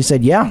decision? And he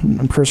said, yeah,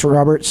 Chris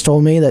Roberts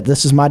told me that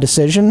this is my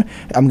decision.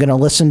 I'm going to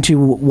listen to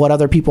what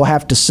other people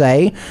have to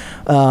say.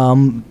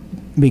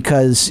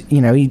 Because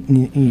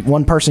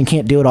one person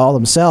can't do it all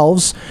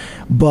themselves,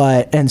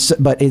 but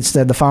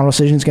instead the final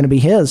decision is going to be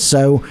his.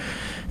 So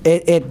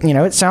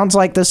it sounds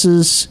like this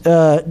is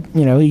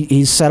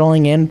he's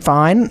settling in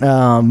fine.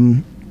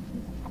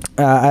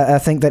 I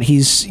think that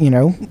he's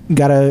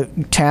got a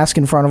task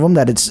in front of him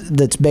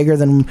that's bigger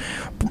than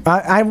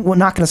I'm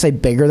not going to say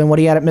bigger than what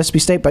he had at Mississippi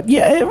State, but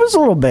yeah, it was a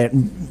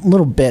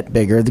little bit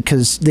bigger,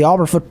 because the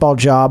Auburn football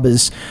job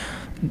is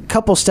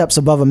couple steps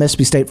above a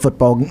Mississippi State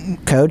football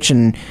coach,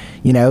 and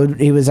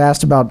he was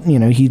asked about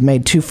he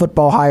made 2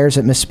 football hires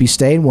at Mississippi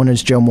State. One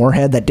is Joe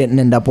Moorhead that didn't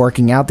end up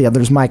working out. The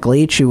other is Mike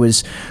Leach, who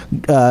was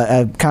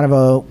kind of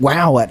a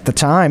wow at the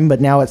time,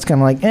 but now it's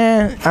kind of like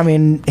I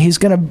mean, he's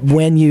going to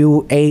win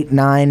you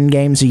 8-9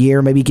 games a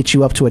year, maybe get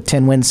you up to a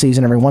 10-win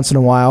season every once in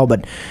a while,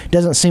 but it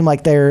doesn't seem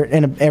like they're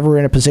ever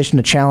in a position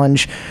to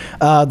challenge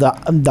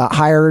the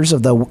hires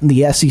of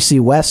the SEC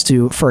West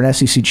for an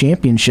SEC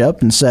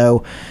championship. And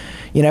so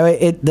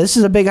this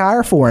is a big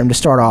hire for him to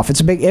start off.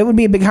 It would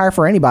be a big hire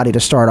for anybody to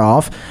start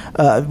off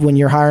when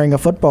you're hiring a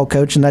football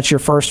coach, and that's your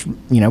first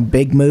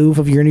big move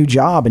of your new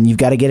job, and you've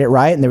got to get it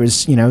right. And there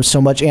was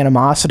so much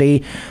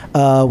animosity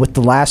with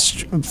the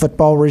last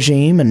football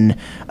regime, and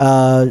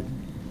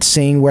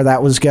seeing where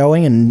that was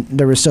going, and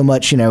there was so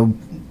much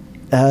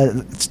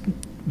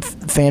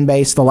fan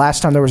base. The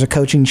last time there was a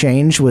coaching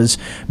change was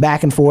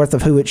back and forth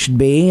of who it should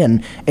be,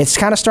 and it's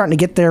kind of starting to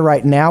get there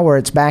right now where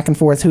it's back and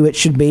forth who it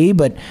should be.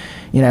 But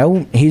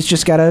he's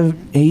just got to.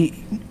 He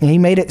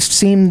made it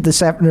seem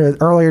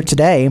earlier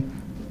today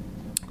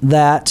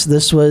that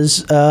this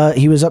was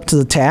he was up to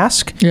the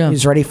task. Yeah.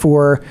 He's ready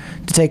to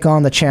take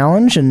on the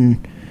challenge,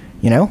 and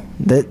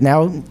that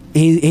now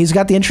he's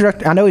got the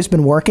introductory. I know he's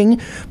been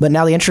working, but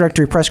now the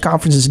introductory press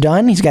conference is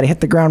done. He's got to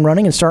hit the ground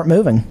running and start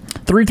moving.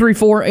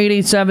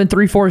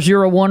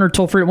 334-887-3401 or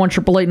toll free at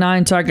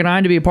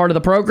 1-888-9-TIGER-9 to be a part of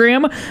the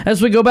program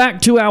as we go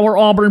back to our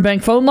Auburn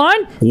Bank phone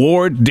line.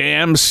 Ward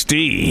Dam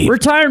Steve.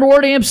 Retired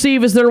Ward Dam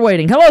Steve is there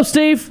waiting. Hello,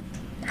 Steve.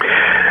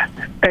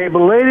 A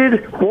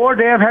belated Ward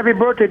Dam happy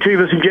birthday to you,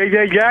 Mr.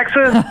 J.J.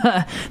 Jackson.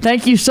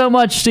 Thank you so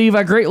much, Steve.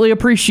 I greatly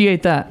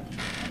appreciate that.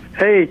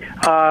 Hey,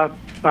 I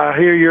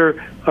hear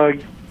you're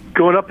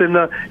going up in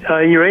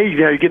your age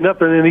now. You're getting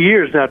up in the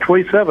years now.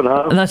 27,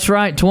 huh? That's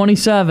right,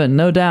 27.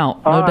 No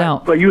doubt, no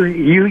doubt. But you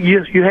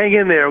hang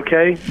in there,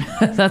 okay?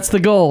 That's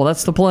the goal.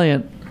 That's the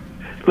plan.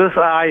 Listen,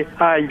 I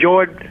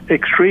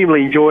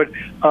extremely enjoyed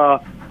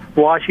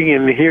watching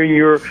and hearing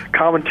your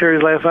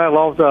commentaries last night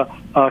along with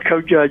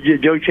Coach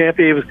Joe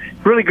Champion. It was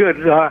really good.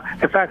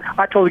 In fact,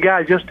 I told the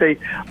guys yesterday,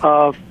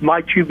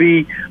 might you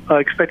be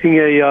expecting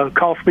a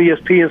call from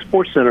ESPN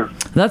Sports Center?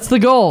 That's the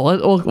goal.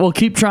 We'll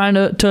keep trying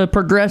to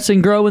progress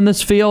and grow in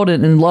this field,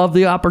 and love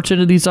the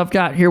opportunities I've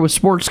got here with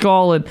Sports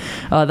Call and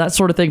that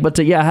sort of thing. But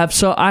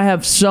I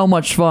have so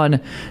much fun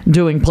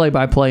doing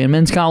play-by-play. And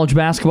men's college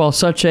basketball is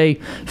such a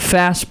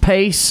fast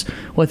pace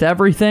with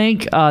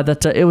everything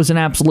that it was an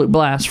absolute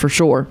blast for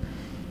sure.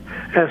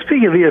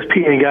 Speaking of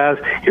ESPN, guys,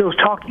 those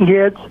talking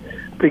heads,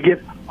 they get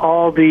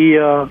all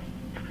the,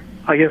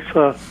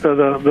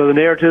 the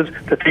narratives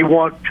that they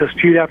want to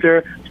spew out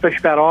there, especially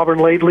about Auburn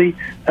lately,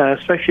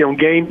 especially on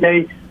game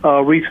day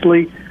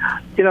recently.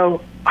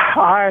 I'm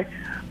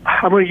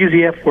going to use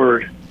the F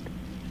word.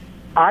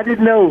 I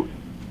didn't know,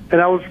 and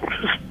I was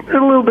a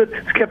little bit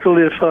skeptical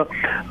if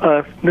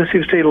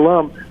Mississippi State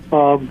alum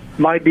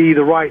might be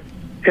the right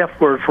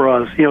F word for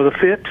us, the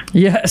fit.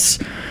 Yes.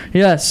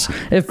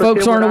 If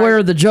folks aren't aware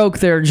of the joke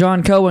there,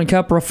 John Cohen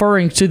kept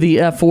referring to the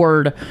F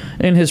word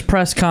in his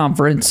press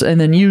conference and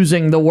then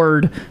using the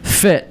word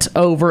fit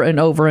over and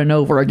over and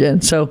over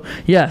again. So,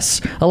 yes,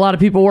 a lot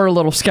of people were a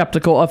little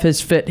skeptical of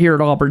his fit here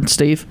at Auburn,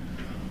 Steve.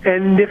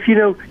 And if you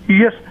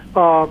just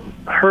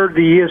heard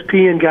the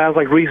ESPN guys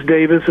like Reese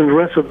Davis and the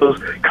rest of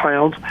those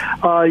clowns,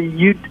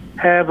 you'd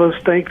have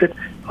us think that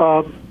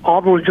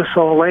Auburn was just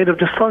a land of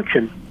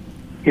dysfunction.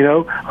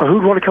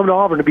 Who'd want to come to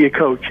Auburn to be a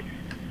coach?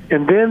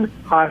 And then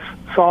I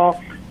saw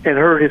and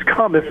heard his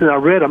comments, and I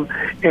read them.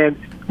 And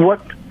what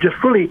just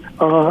really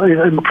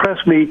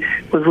impressed me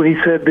was when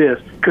he said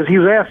this, because he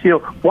was asked,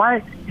 why?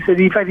 He said,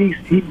 in fact,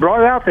 he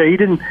brought it out there. He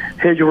didn't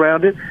hedge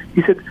around it.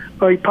 He said,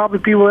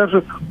 people asked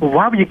him, well,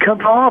 why would you come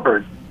to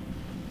Auburn?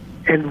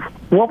 And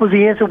what was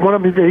the answer? One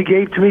of them that he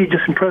gave to me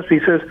just impressed me.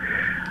 He says,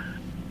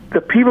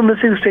 the people in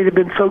Mississippi State have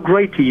been so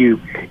great to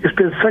you. It's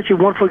been such a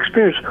wonderful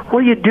experience.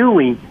 What are you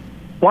doing?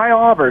 Why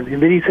Auburn?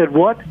 And then he said,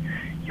 what?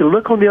 You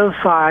look on the other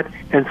side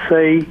and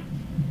say,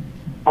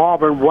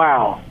 Auburn,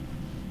 wow.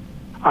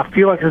 I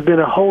feel like there's been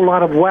a whole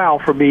lot of wow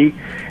for me,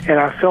 and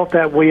I felt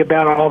that way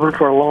about Auburn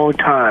for a long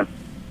time.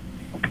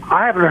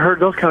 I haven't heard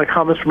those kind of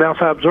comments from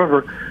outside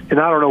observer, and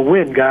I don't know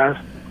when,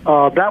 guys.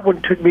 That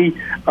one took me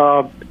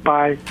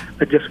by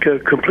just a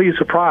complete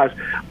surprise.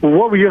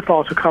 What were your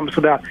thoughts or comments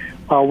about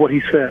what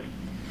he said?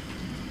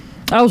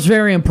 I was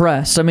very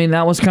impressed. I mean,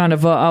 that was kind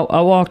of,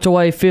 I walked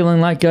away feeling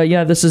like,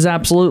 this is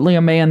absolutely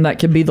a man that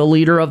can be the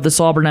leader of this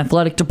Auburn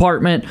athletic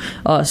department,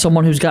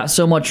 someone who's got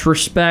so much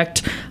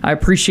respect. I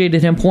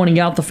appreciated him pointing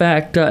out the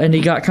fact, and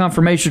he got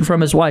confirmation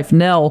from his wife,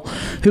 Nell,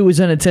 who was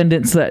in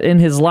attendance, that in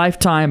his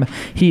lifetime,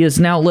 he has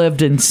now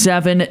lived in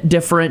 7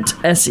 different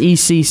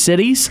SEC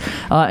cities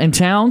and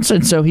towns,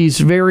 and so he's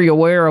very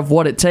aware of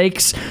what it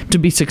takes to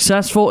be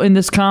successful in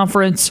this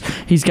conference.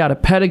 He's got a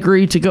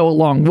pedigree to go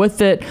along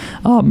with it,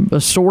 a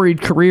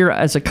storied career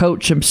as a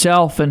coach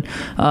himself, and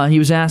he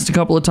was asked a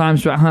couple of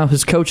times about how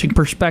his coaching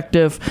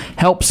perspective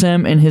helps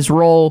him in his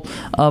role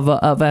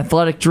of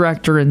athletic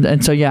director,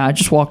 and so I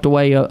just walked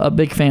away a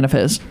big fan of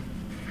his.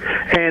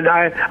 And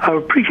I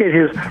appreciate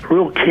his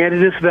real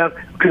candidness about,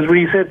 because when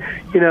he said,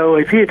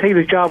 if he had taken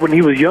the job when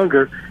he was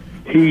younger,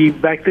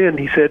 back then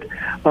he said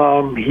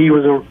he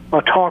was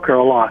a talker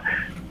a lot.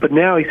 But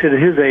now he said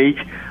at his age,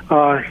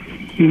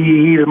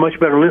 he's a much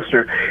better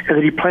listener, and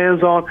that he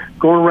plans on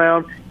going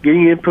around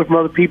getting input from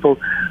other people.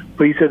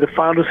 But he said the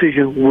final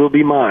decision will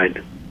be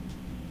mine.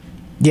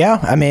 Yeah,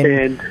 I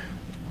mean,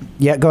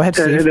 yeah, go ahead,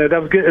 Steve. And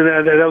that was good.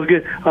 That was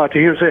good to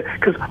hear him say,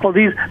 because on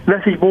these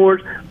message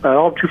boards,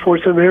 all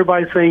 247,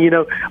 everybody's saying,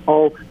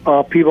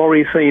 people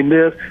already saying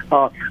this.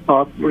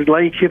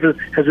 Lane Kiffin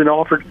has been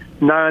offered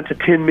 $9 to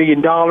 $10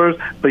 million,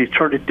 but he's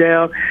turned it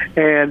down.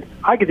 And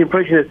I get the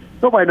impression that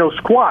nobody knows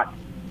squat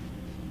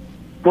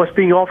what's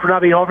being offered,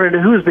 not being offered,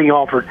 and who's being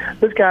offered.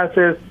 This guy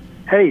says,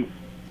 "Hey,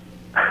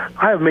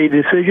 I have made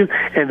a decision,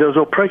 and there's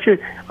no pressure."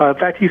 In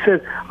fact, he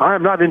said, "I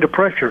am not into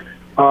pressure.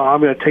 I'm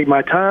going to take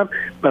my time,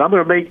 but I'm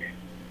going to make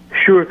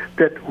sure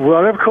that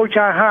whatever coach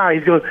I hire,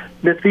 he's going to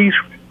meet these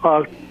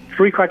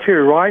 3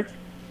 criteria, right?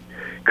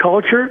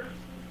 Culture,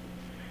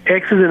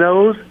 X's and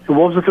O's, and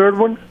what was the third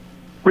one?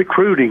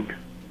 Recruiting."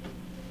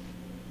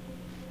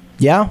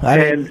 Yeah,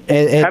 haven't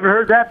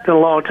heard that in a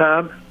long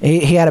time.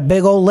 He had a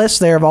big old list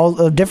there of all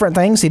of different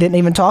things he didn't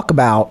even talk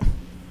about.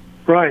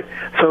 Right.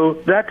 So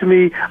that, to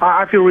me,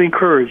 I feel really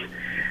encouraged.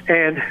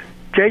 And,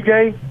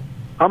 JJ,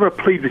 I'm going to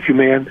plead with you,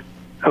 man.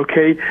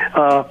 Okay?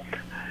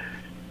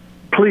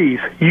 Please,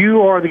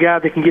 you are the guy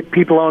that can get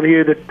people on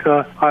here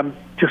that I'm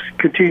just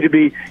continue to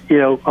be,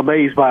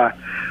 amazed by.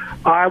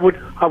 I would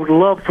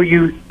love for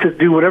you to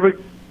do whatever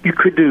you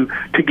could do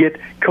to get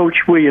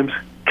Coach Williams,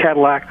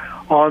 Cadillac,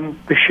 on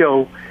the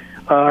show,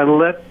 and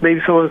let maybe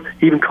someone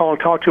even call and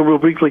talk to him real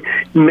briefly.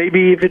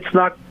 Maybe if it's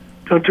not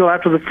until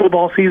after the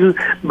football season,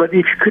 but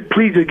if you could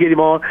please just get him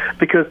on,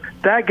 because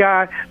that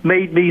guy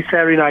made me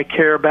Saturday night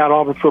care about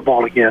Auburn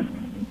football again.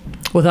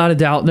 Without a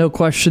doubt, no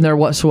question there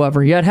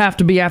whatsoever. It'd have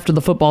to be after the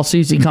football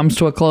season comes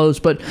to a close,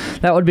 but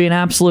that would be an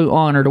absolute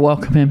honor to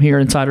welcome him here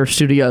inside our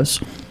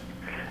studios.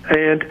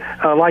 And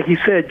like he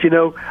said,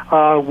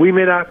 we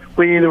may not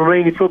win any of the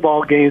remaining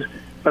football games,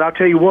 but I'll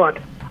tell you what,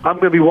 I'm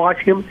going to be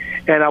watching him,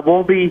 and I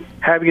won't be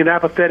having an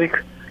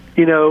apathetic,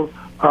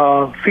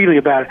 feeling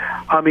about it.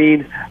 I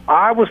mean,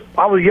 I was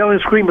yelling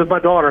and screaming with my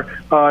daughter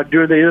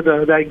during the end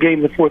of that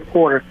game in the fourth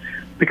quarter,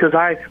 because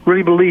I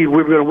really believed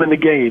we were going to win the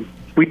game.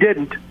 We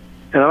didn't,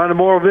 and I'm on the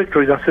moral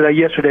victories. I said that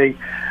yesterday,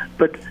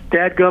 but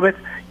dadgummit,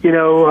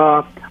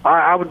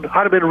 I'd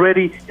have been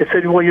ready at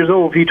 71 years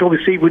old if he told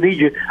me, "Steve, we need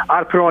you." I'd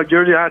have put on a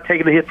jersey. I'd have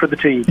taken a hit for the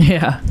team.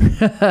 Yeah,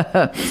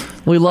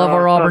 we love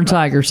our Auburn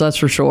Tigers, that's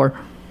for sure.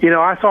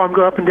 I saw him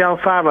go up and down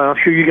the sideline. I'm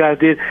sure you guys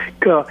did.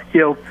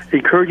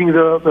 Encouraging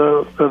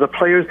the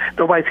players.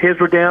 Nobody's heads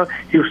were down.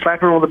 He was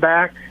slapping them on the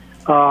back,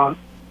 and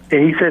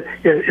he said,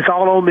 "It's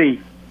all on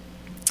me."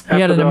 He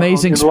had an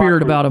amazing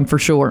spirit about him, for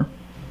sure.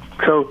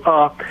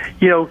 So,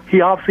 he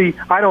obviously,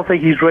 I don't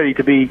think he's ready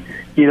to be,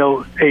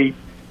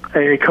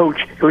 a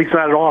coach, at least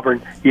not at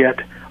Auburn yet.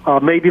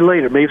 Maybe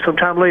later, maybe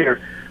sometime later.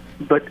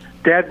 But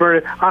Dad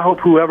Burnett, I hope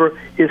whoever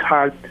is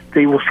hired,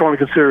 they will strongly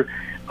consider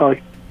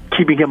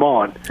keeping him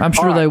on. I'm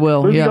sure they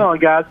will. Moving on,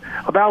 guys.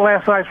 About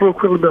last night's real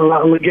quickly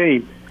the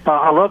game.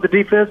 I love the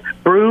defense.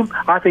 Broom,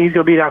 I think he's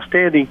going to be an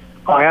outstanding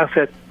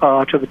asset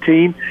to the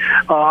team.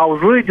 I was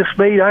really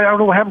dismayed. I don't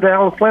know what happened to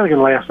Alan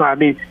Flanagan last night. I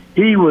mean,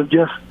 he was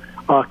just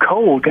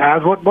cold,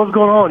 guys. What's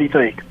going on, do you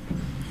think?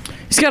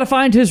 He's got to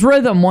find his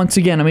rhythm once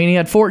again. I mean, he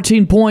had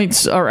 14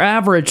 points, or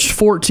averaged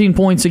 14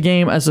 points a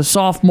game as a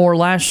sophomore.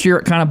 Last year,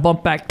 it kind of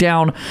bumped back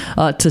down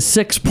to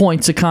 6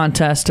 points a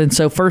contest. And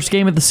so first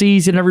game of the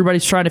season,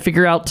 everybody's trying to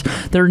figure out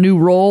their new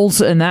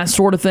roles and that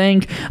sort of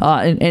thing.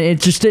 And it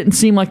just didn't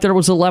seem like there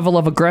was a level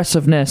of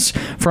aggressiveness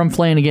from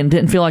Flanagan.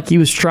 Didn't feel like he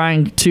was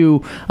trying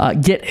to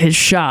get his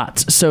shot,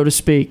 so to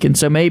speak. And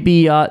so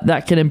maybe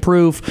that can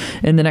improve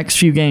in the next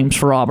few games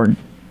for Auburn.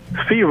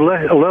 Speaking of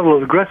a level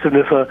of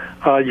aggressiveness,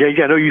 I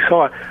know you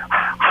saw it.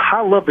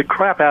 I love the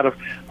crap out of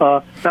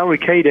not only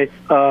Cade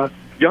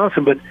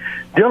Johnson, but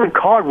Dylan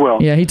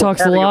Cardwell. Yeah, he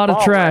talks a lot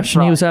of trash,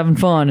 and he was having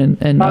fun.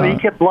 And he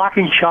kept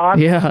blocking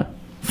shots. Yeah,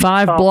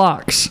 5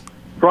 blocks.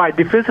 Right.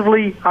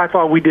 Defensively, I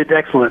thought we did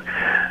excellent.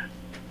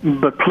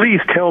 But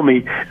please tell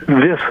me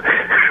this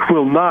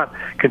will not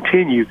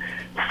continue.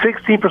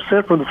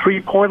 16% from the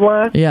three-point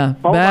line? Yeah,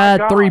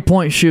 bad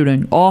three-point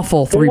shooting.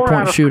 Awful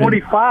three-point shooting.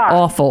 25.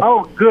 Awful.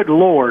 Oh, good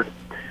Lord.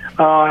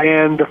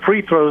 And the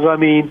free throws,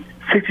 62%.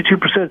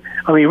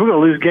 We're going to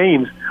lose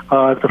games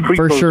if the free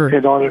throws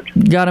depend on it.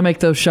 Got to make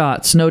those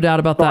shots. No doubt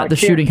about that. The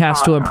shooting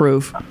has to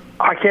improve.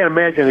 I can't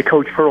imagine that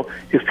Coach Pearl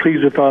is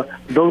pleased with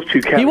those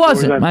two categories. He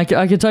wasn't. I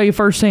can tell you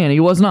firsthand,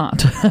 he was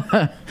not.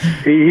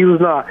 he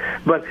was not.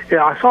 But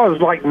I saw it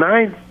was like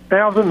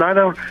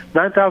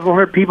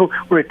 9,100 people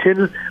were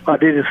attending.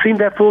 Did it seem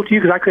that full to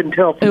you? Because I couldn't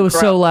tell. It was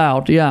so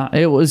loud. Yeah,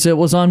 it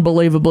was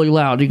unbelievably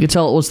loud. You could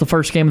tell it was the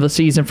first game of the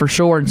season for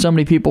sure, and so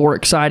many people were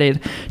excited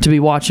to be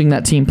watching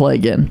that team play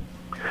again.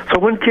 So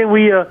when can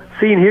we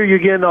see and hear you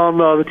again on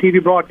the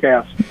TV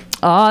broadcast?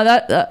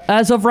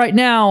 As of right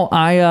now,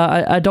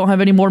 I don't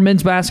have any more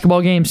men's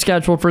basketball games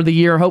scheduled for the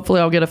year.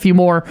 Hopefully, I'll get a few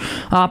more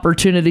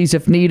opportunities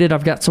if needed.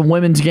 I've got some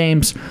women's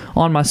games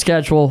on my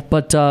schedule,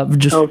 but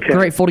just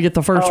grateful to get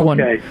the first one.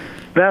 Okay,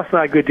 that's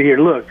not good to hear.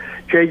 Look,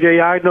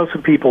 JJ, I know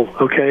some people.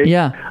 Okay.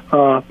 Yeah.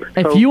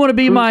 If you want to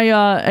be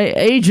my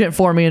agent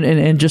for me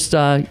and just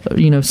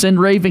send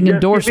raving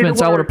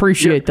endorsements, I would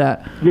appreciate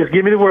that. Just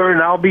give me the word,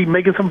 and I'll be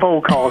making some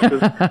phone calls.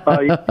 'Cause,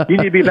 you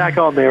need to be back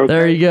on there. Okay?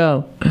 There you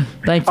go.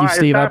 Thank you,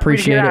 Steve. I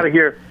appreciate it. Get out of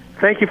here.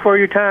 Thank you for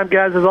your time,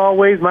 guys. As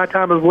always, my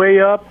time is way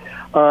up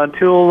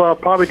until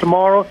probably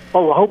tomorrow.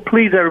 Oh, I hope,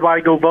 please,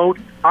 everybody go vote.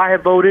 I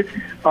have voted.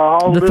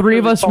 The three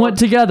of us went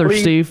together,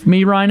 Steve.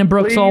 Me, Ryan, and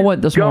Brooks all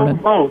went this morning.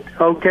 Go vote,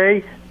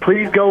 okay?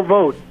 Please go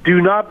vote.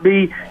 Do not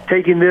be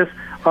taking this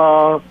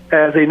as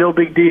a no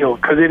big deal,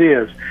 because it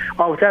is.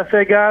 With that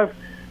said, guys.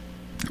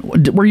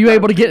 Were you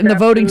able to get in the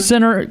voting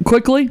center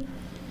quickly?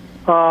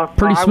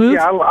 Pretty smooth?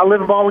 Yeah, I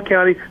live in Baldwin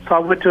County, so I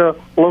went to a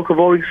local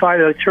voting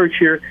site at a church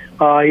here in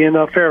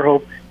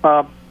Fairhope.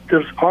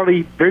 There's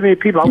hardly very many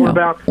people.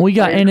 We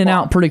got in and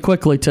out pretty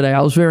quickly today.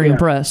 I was very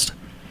impressed.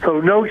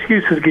 So no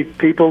excuses,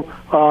 people.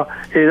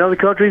 In other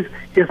countries,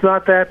 it's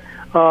not that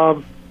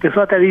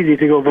easy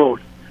to go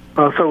vote.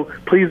 So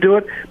please do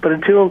it. But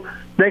until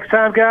next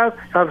time, guys,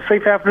 have a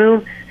safe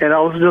afternoon, and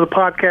I'll listen to the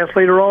podcast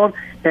later on.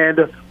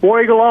 And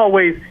War Eagle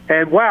always.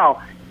 And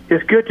wow,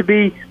 it's good to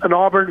be an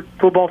Auburn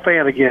football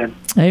fan again.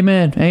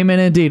 Amen. Amen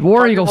indeed.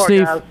 War Eagle,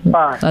 Steve.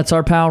 Bye. That's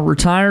our pal,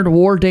 retired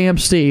War Dam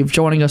Steve,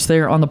 joining us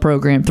there on the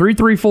program.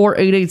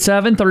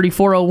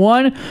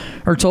 334-887-3401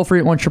 or toll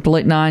free at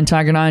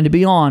 1-888-9-TIGER-9 to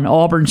be on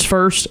Auburn's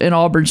first and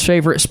Auburn's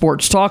favorite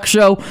sports talk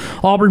show.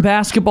 Auburn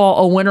basketball,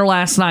 a winner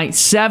last night,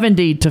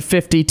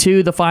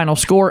 70-52. The final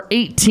score,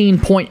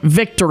 18-point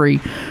victory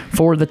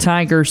for the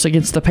Tigers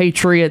against the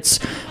Patriots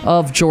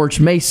of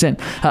George Mason.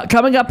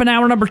 Coming up in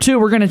hour number 2,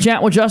 we're going to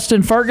chat with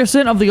Justin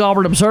Ferguson of the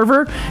Auburn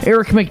Observer.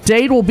 Eric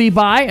McDade will be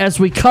by as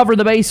we cover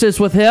the bases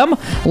with him.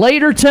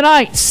 Later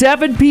tonight,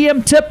 7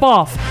 p.m.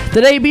 tip-off,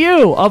 the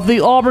debut of the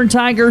Auburn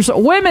Tigers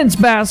women's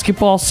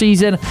basketball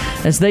season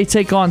as they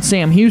take on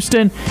Sam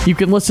Houston. You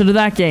can listen to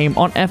that game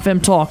on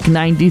FM Talk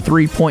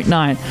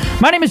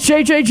 93.9. My name is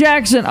JJ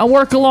Jackson. I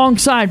work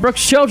alongside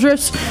Brooks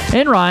Childress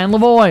and Ryan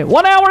Lavoie.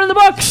 1 hour in the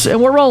books,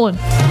 and we're rolling.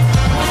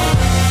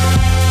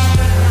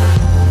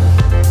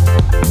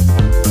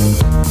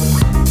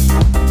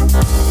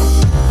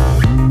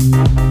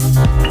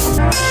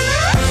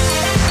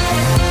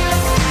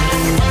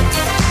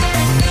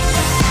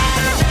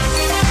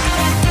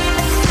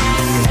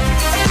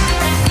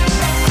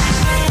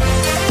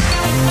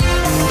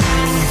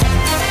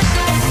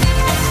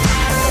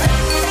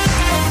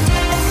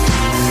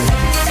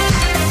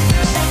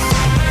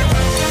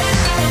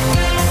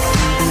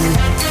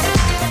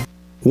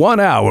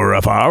 One hour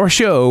of our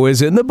show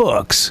is in the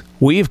books.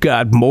 We've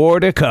got more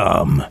to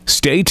come.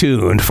 Stay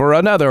tuned for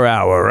another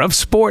hour of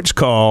Sports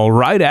Call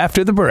right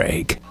after the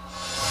break.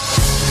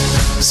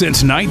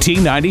 Since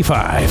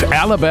 1995,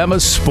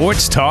 Alabama's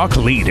sports talk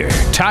leader,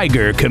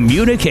 Tiger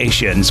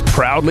Communications,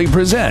 proudly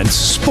presents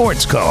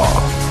Sports Call.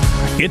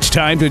 It's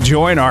time to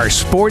join our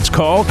Sports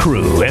Call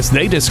crew as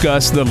they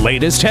discuss the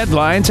latest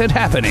headlines and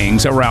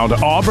happenings around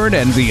Auburn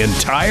and the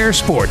entire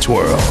sports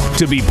world.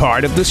 To be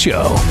part of the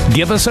show,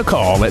 give us a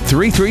call at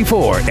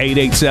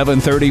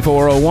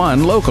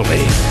 334-887-3401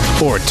 locally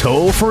or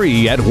toll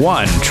free at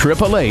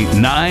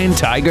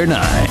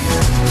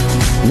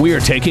 1-888-9-TIGER-9. We're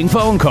taking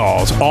phone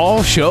calls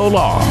all show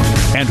long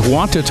and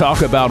want to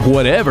talk about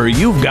whatever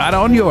you've got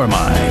on your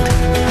mind.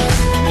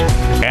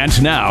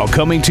 And now,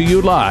 coming to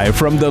you live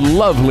from the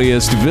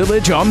loveliest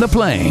village on the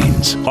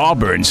plains,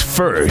 Auburn's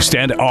first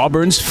and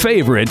Auburn's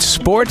favorite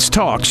sports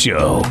talk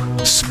show,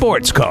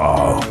 Sports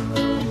Call.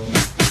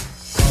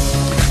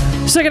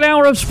 Second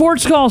hour of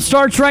Sports Call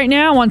starts right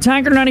now on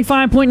Tiger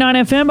 95.9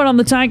 FM, but on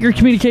the Tiger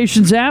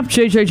Communications app.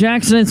 JJ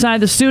Jackson inside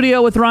the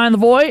studio with Ryan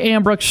Lavoie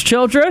and Brooks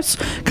Childress.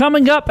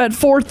 Coming up at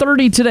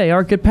 4:30 today,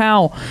 our good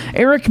pal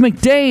Eric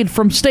McDade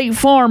from State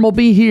Farm will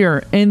be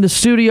here in the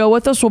studio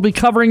with us. We'll be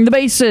covering the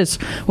bases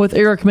with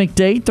Eric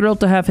McDade. Thrilled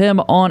to have him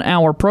on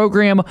our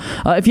program.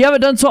 If you haven't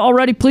done so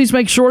already, please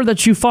make sure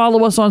that you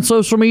follow us on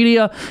social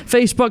media,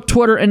 Facebook,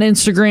 Twitter, and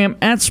Instagram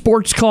at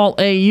Sports Call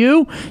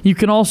AU. You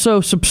can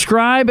also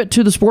subscribe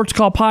to the Sports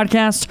Call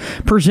podcast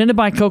presented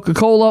by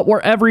Coca-Cola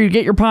wherever you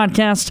get your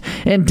podcast,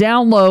 and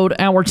download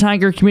our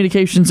Tiger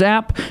Communications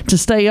app to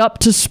stay up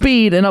to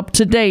speed and up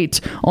to date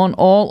on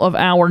all of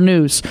our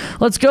news.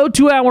 Let's go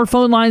to our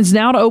phone lines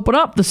now to open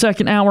up the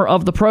second hour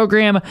of the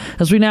program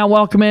as we now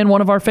welcome in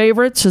one of our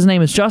favorites. His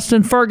name is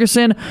Justin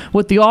Ferguson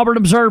with the Auburn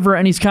Observer,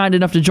 and he's kind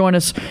enough to join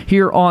us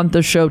here on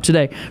the show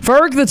today.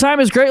 Ferg, the time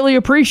is greatly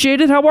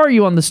appreciated. How are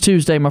you on this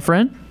Tuesday, my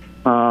friend?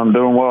 I'm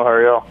doing well. How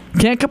are y'all?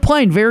 Can't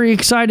complain. Very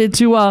excited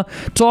to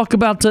talk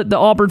about the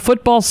Auburn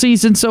football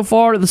season so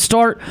far, the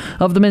start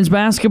of the men's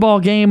basketball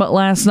game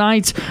last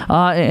night,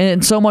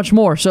 and so much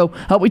more. So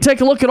we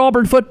take a look at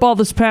Auburn football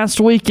this past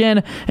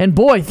weekend, and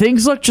boy,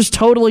 things look just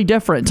totally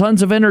different.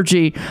 Tons of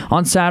energy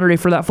on Saturday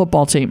for that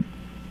football team.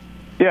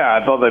 Yeah,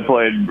 I thought they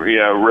played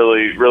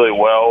really, really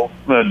well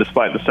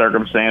despite the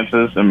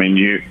circumstances. I mean,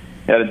 you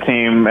had a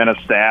team and a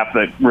staff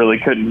that really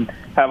couldn't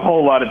have a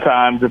whole lot of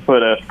time to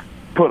put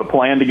a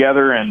plan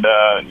together, and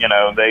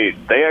they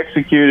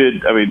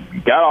executed. I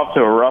mean, got off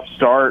to a rough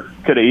start,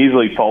 could have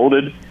easily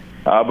folded,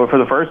 but for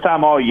the first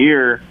time all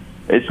year,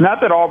 it's not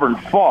that Auburn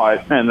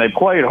fought and they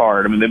played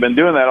hard. I mean, they've been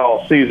doing that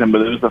all season,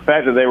 but it was the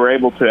fact that they were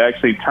able to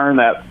actually turn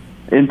that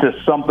into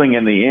something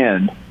in the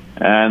end.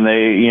 And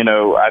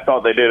I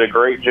thought they did a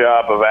great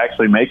job of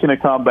actually making a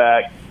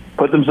comeback,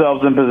 put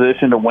themselves in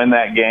position to win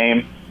that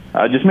game.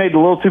 Just made a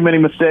little too many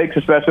mistakes,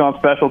 especially on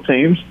special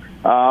teams.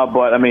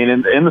 But I mean,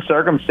 in the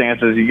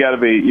circumstances, you got to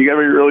be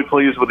really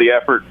pleased with the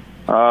effort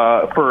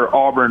for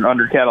Auburn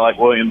under Cadillac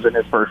Williams in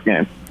his first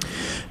game.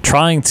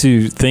 Trying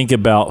to think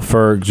about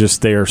Ferg,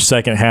 just their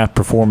second half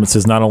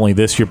performances, not only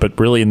this year but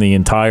really in the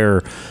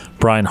entire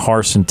Brian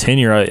Harsin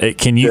tenure.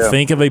 Can you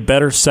think of a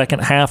better second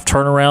half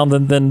turnaround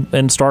than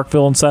in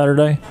Starkville on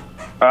Saturday?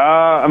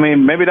 I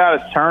mean, maybe not a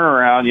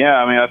turnaround. Yeah,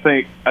 I mean,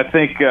 I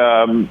think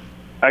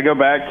I go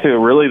back to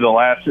really the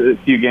last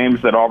few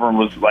games that Auburn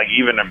was like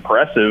even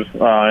impressive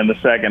in the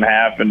second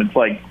half, and it's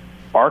like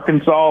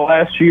Arkansas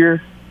last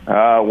year,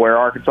 where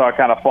Arkansas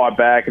kind of fought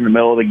back in the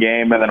middle of the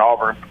game, and then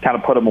Auburn kind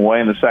of put them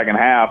away in the second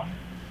half.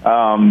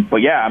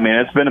 But yeah, I mean,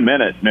 it's been a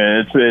minute.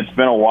 It's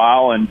been a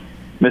while, and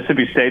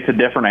Mississippi State's a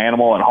different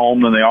animal at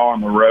home than they are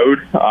on the road.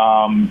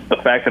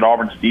 The fact that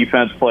Auburn's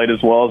defense played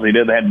as well as they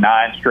did, they had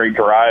 9 straight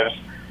drives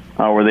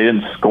where they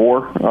didn't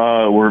score,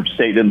 where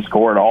State didn't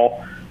score at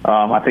all.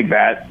 I think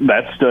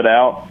that stood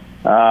out.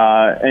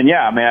 And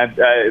yeah, I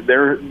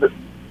mean,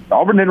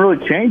 Auburn didn't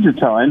really change a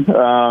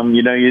ton.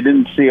 You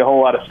didn't see a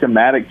whole lot of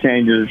schematic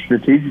changes,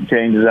 strategic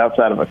changes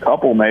outside of a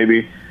couple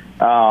maybe.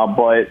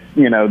 But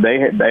they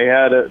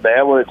had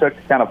what it took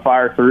to kind of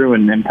fire through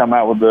and come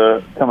out with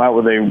a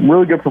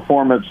really good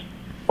performance.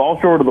 Fall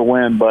short of the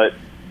win, but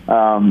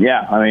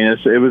yeah, I mean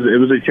it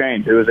was a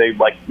change. It was a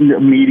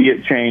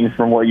immediate change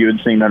from what you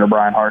had seen under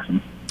Brian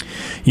Harsin.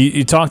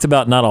 You talked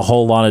about not a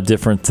whole lot of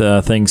different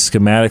things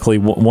schematically.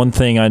 One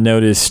thing I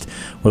noticed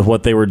with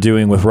what they were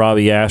doing with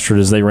Robbie Ashford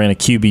is they ran a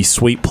QB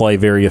sweep play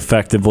very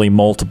effectively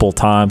multiple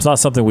times. Not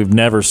something we've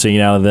never seen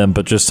out of them,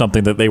 but just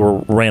something that they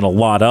ran a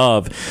lot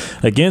of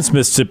against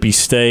Mississippi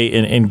State.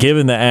 And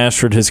given that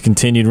Ashford has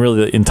continued,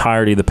 really the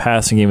entirety of the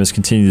passing game has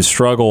continued to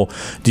struggle,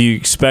 do you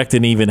expect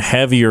an even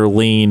heavier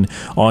lean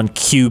on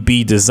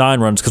QB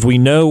design runs? Because we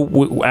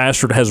know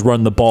Ashford has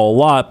run the ball a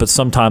lot, but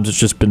sometimes it's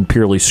just been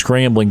purely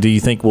scrambling. Do you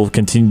think we'll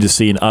continue to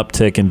see an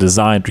uptick in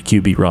design for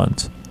QB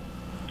runs?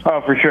 Oh,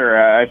 for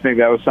sure. I think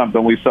that was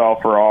something we saw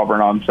for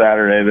Auburn on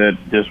Saturday that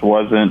just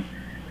wasn't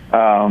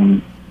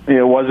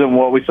it wasn't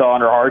what we saw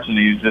under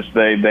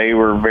Harsin. They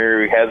were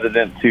very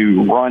hesitant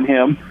to run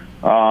him.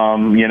 As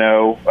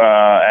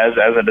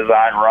a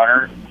design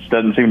runner, this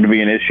doesn't seem to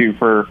be an issue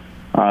for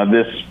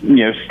this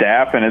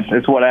staff, and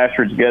it's what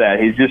Ashford's good at.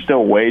 He's just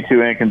still way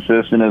too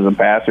inconsistent as a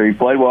passer. He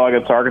played well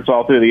against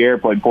Arkansas through the air,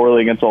 played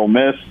poorly against Ole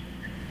Miss.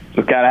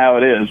 It's kind of how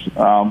it is.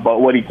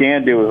 But what he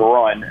can do is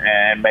run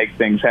and make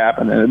things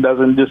happen. And it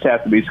doesn't just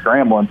have to be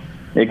scrambling.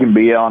 It can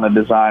be on a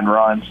design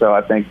run. So I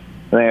think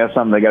that's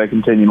something they got to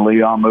continue to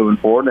lead on moving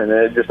forward. And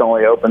it just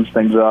only opens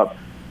things up,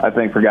 I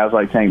think, for guys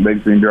like Tank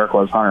Bigsby and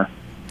Jarquez Hunter.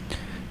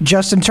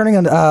 Justin,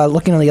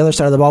 looking on the other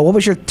side of the ball, what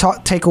was your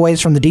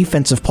takeaways from the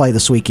defensive play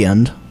this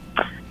weekend?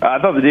 I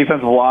thought the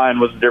defensive line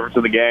was the difference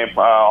in the game.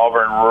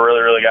 Auburn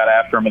really, really got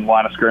after him in the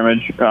line of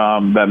scrimmage.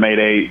 That made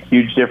a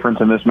huge difference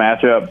in this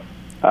matchup.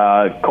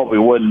 Colby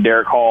Wooden,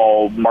 Derek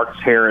Hall,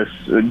 Marcus Harris,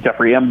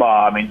 Jeffrey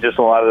Embaugh. I mean, just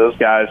a lot of those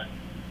guys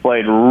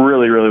played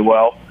really, really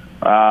well,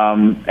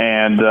 and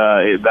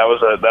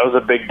that was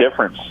a big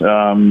difference.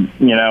 And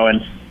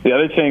the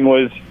other thing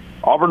was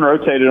Auburn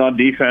rotated on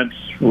defense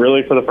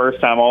really for the first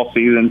time all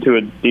season to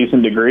a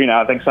decent degree.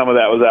 Now I think some of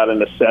that was out of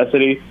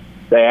necessity.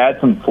 They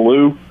had some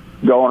flu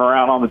going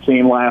around on the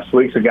team last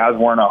week, so guys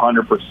weren't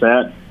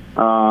 100%.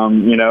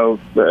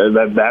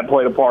 That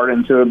played a part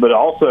into it, but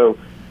also.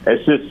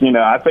 It's just,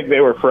 I think they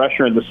were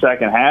fresher in the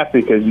second half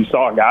because you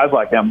saw guys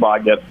like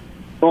Embaugh get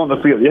on the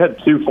field. You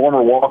had 2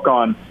 former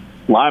walk-on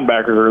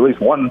linebackers, or at least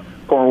 1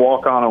 former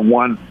walk-on and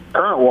 1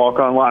 current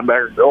walk-on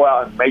linebacker go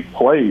out and make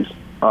plays.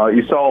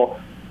 You saw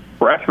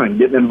freshmen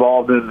getting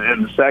involved in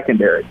the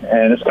secondary.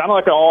 And it's kind of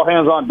like an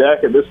all-hands-on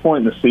deck at this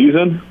point in the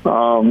season.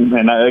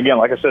 And again,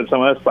 like I said,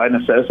 some of that's by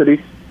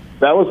necessity.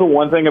 That was the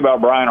one thing about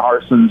Brian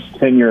Harsin's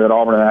tenure at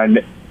Auburn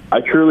that I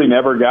truly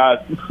never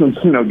got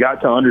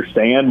to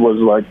understand was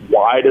like,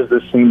 why does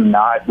this team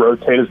not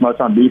rotate as much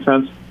on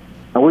defense?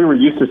 And we were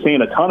used to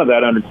seeing a ton of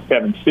that under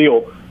Kevin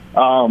Steele.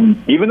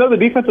 Even though the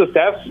defensive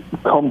staff's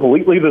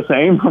completely the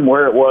same from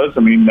where it was. I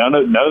mean, none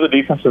of the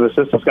defensive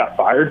assistants got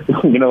fired.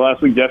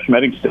 Last week Jeff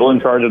Schmetting's still in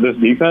charge of this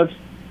defense.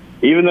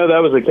 Even though that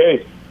was the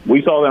case,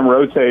 we saw them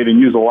rotate and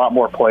use a lot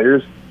more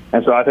players.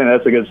 And so I think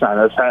that's a good sign.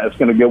 It's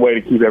going to be a good way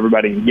to keep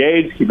everybody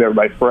engaged, keep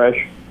everybody fresh.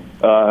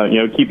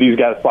 Keep these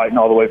guys fighting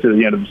all the way through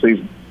the end of the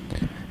season.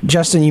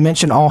 Justin, you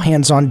mentioned all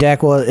hands on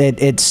deck. Well,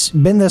 it's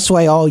been this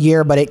way all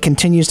year, but it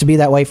continues to be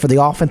that way for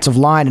the offensive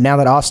line. And now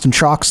that Austin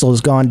Troxell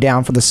has gone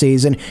down for the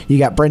season, you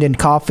got Brendan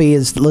Coffey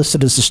is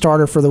listed as the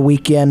starter for the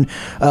weekend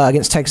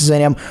against Texas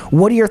A&M.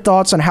 What are your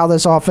thoughts on how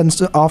this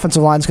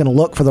offensive line is going to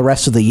look for the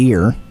rest of the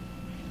year?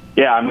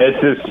 Yeah, I mean, it's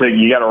just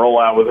you got to roll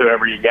out with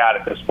whoever you got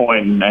at this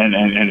point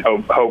and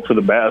hope for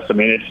the best. I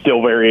mean, it's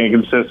still very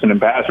inconsistent in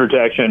pass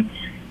protection.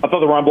 I thought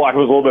the run block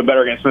was a little bit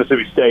better against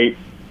Mississippi State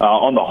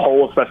on the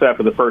whole, especially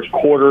after the first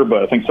quarter,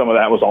 but I think some of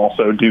that was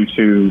also due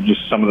to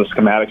just some of the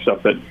schematic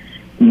stuff that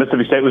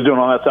Mississippi State was doing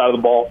on that side of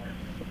the ball.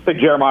 I think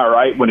Jeremiah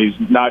Wright, when he's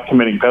not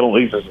committing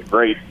penalties, is a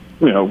great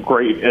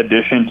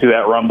addition to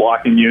that run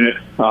blocking unit.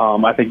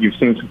 I think you've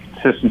seen some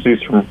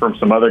consistencies from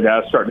some other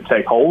guys starting to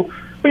take hold.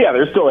 But, yeah,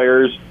 there's still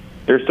errors.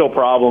 There's still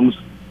problems.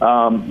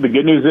 The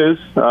good news is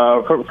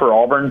for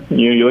Auburn,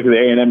 you look at the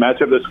A&M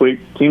matchup this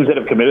week, teams that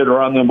have committed to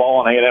run the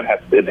ball on A&M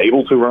have been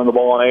able to run the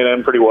ball on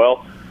A&M pretty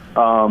well.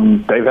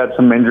 They've had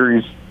some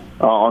injuries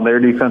on their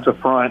defensive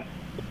front.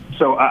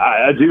 So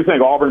I do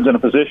think Auburn's in a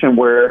position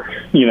where,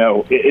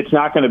 it's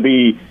not going to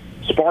be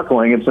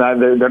sparkling.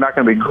 They're not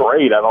going to be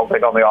great, I don't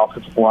think, on the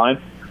offensive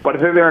line. But I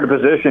think they're in a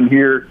position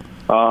here,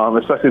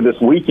 especially this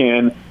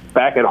weekend,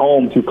 back at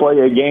home, to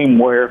play a game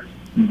where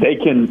they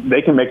can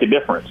make a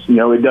difference.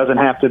 It doesn't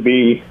have to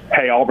be,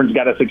 hey, Auburn's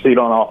got to succeed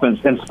on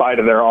offense in spite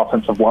of their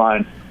offensive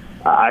line.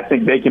 I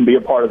think they can be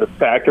a part of the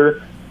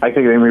factor. I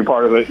think they can be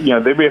part of it.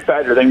 They'd be a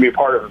factor. They can be a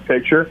part of the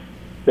picture.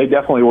 They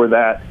definitely were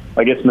that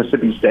against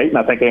Mississippi State, and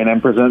I think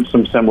A&M presents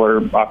some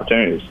similar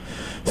opportunities.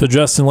 So,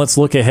 Justin, let's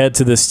look ahead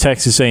to this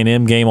Texas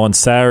A&M game on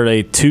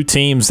Saturday. Two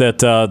teams that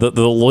the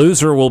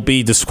loser will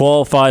be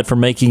disqualified from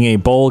making a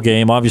bowl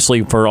game.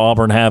 Obviously, for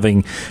Auburn,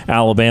 having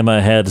Alabama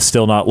ahead is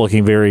still not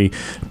looking very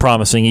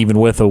promising, even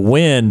with a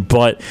win.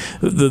 But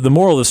the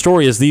moral of the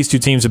story is these two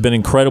teams have been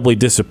incredibly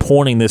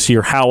disappointing this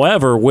year.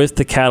 However, with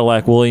the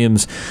Cadillac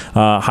Williams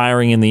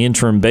hiring in the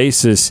interim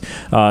basis,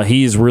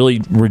 he's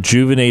really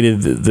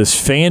rejuvenated this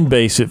fan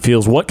base, it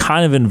feels. What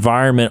kind of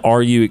environment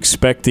are you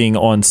expecting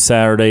on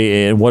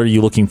Saturday, and what are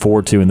you looking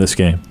forward to in this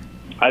game?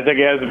 I think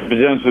it has the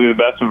potential to be the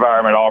best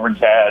environment Auburn's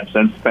had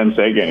since the Penn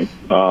State game.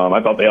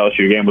 I thought the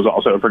LSU game was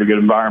also a pretty good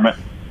environment.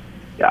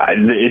 Yeah,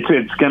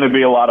 it's going to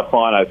be a lot of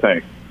fun, I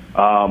think.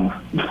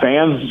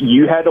 Fans,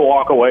 you had to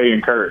walk away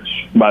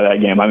encouraged by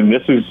that game.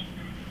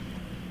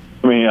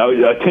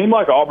 A team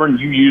like Auburn,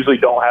 you usually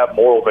don't have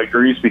moral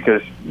victories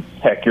because,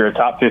 heck, you're a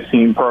top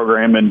 15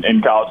 program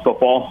in college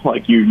football.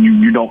 Like,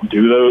 you don't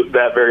do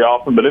that very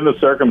often. But in the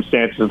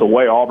circumstances, the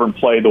way Auburn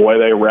played, the way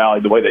they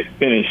rallied, the way they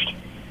finished,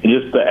 and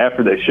just the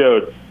effort they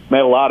showed, made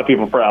a lot of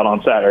people proud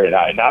on Saturday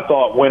night. And I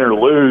thought, win or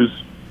lose,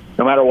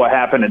 no matter what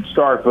happened in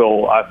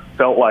Starkville, I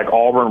felt like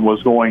Auburn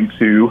was going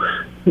to,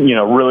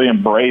 really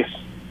embrace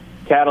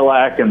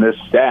Cadillac and this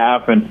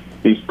staff and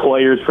these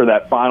players for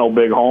that final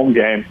big home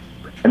game.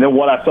 And then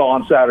what I saw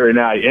on Saturday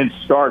night in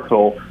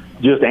Starkville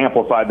just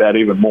amplified that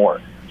even more.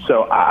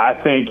 So I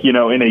think, in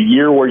a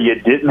year where you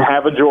didn't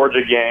have a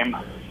Georgia game,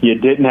 you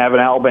didn't have an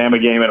Alabama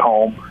game at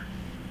home,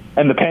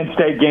 and the Penn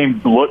State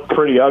game looked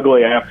pretty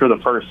ugly after the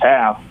first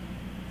half,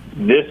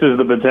 this is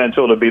the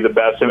potential to be the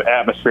best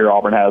atmosphere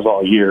Auburn has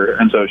all year,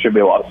 and so it should be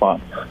a lot of fun.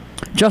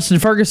 Justin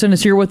Ferguson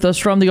is here with us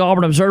from the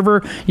Auburn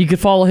Observer. You can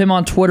follow him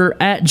on Twitter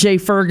at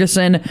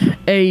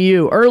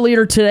JFergusonAU.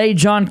 Earlier today,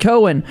 John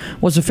Cohen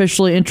was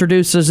officially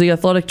introduced as the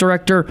athletic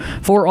director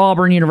for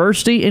Auburn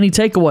University. Any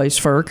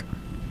takeaways, Ferg?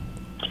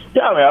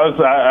 Yeah,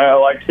 I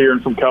liked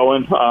hearing from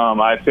Cohen.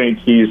 I think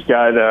he's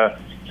got a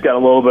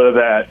little bit of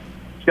that.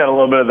 He's got a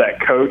little bit of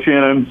that coach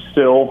in him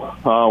still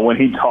when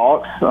he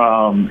talks.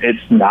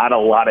 It's not a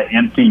lot of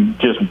empty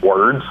just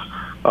words.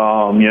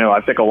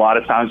 I think a lot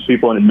of times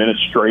people in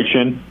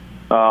administration,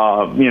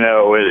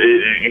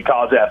 in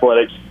college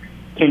athletics,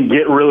 can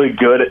get really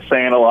good at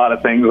saying a lot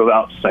of things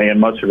without saying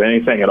much of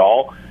anything at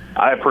all.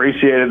 I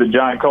appreciated that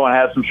John Cohen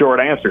had some short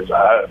answers.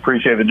 I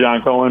appreciate that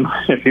John Cohen,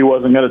 if he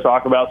wasn't going to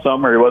talk about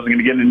something or he wasn't going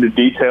to get into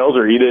details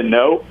or he didn't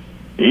know,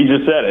 he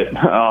just said it.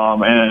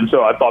 And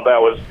so I thought that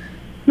was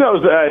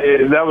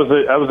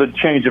a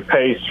change of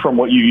pace from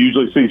what you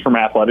usually see from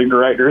athletic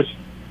directors.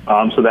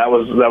 So that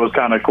was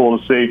kind of cool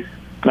to see.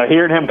 Now,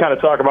 hearing him kind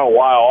of talk about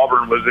why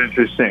Auburn was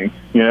interesting,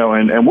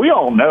 and we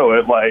all know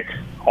it, like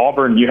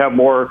Auburn, you have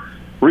more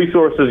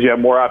resources, you have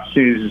more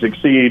opportunities to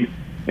succeed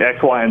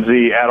X, Y, and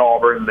Z at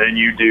Auburn than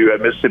you do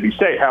at Mississippi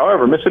State.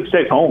 However, Mississippi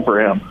State's home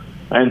for him.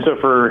 And so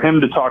for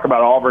him to talk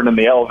about Auburn in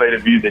the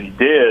elevated view that he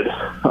did,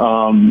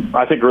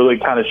 I think really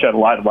kind of shed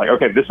light of like,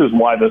 okay, this is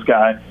why this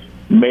guy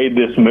made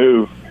this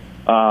move,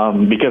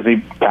 because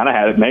he kind of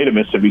had it made at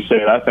Mississippi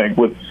State, I think,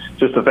 with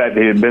just the fact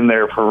that he had been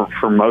there for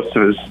most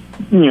of his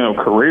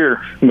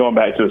career going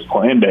back to his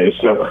playing days.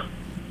 So,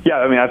 yeah,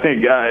 I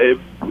think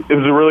it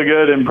was a really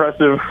good,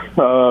 impressive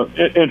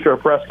intro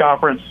press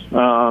conference.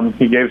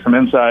 He gave some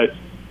insight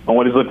on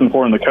what he's looking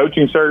for in the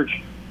coaching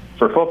search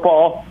for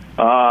football.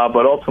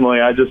 But ultimately,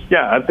 I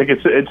think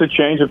it's a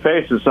change of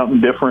pace. It's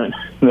something different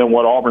than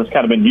what Auburn's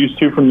kind of been used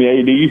to from the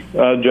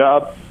AD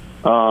job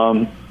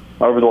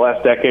over the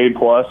last decade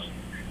plus.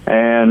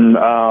 and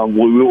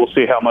we will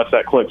see how much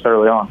that clicks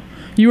early on.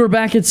 You were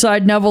back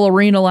inside Neville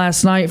Arena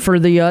last night for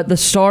the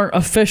start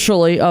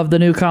officially of the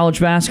new college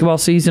basketball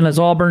season as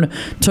Auburn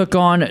took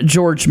on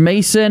George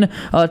Mason.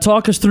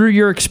 Talk us through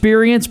your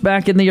experience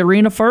back in the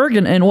arena, Ferg,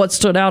 and what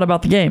stood out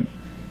about the game.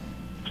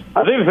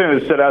 I think the thing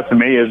that stood out to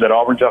me is that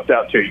Auburn jumped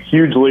out to a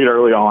huge lead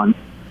early on,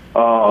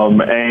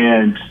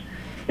 and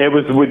it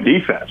was with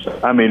defense.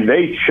 I mean,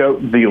 they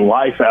choked the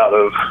life out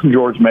of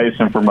George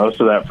Mason for most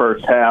of that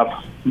first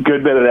half,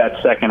 good bit of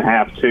that second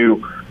half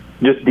too,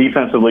 just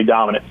defensively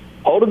dominant.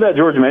 Holding that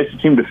George Mason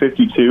team to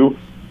 52,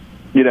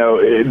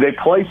 they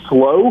play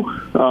slow,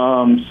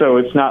 so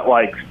it's not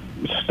like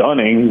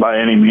stunning by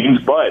any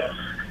means, but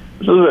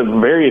this is a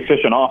very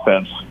efficient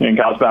offense in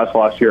college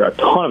basketball last year. A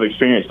ton of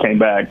experience came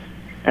back,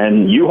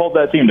 and you hold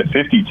that team to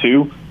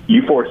 52,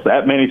 you force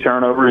that many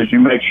turnovers,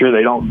 you make sure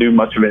they don't do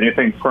much of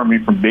anything from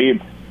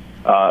deep.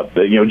 Josh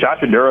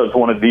Aduro is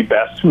one of the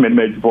best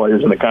mid-major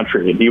players in the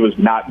country, and he was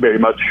not very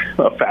much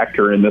a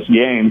factor in this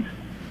game.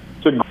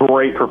 It's a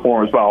great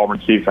performance by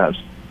Auburn's defense.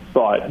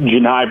 Thought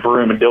Janai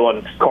Broome and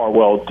Dylan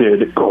Carwell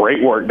did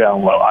great work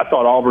down low. I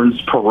thought Auburn's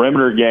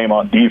perimeter game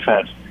on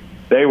defense,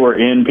 they were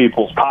in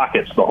people's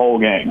pockets the whole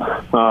game.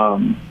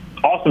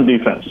 Awesome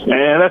defense.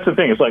 And that's the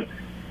thing. It's like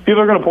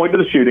people are going to point to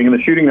the shooting, and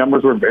the shooting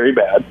numbers were very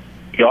bad.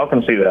 Y'all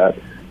can see that.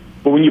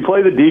 But when you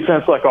play the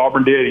defense like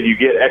Auburn did, and you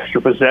get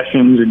extra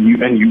possessions, and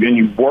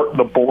you work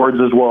the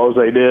boards as well as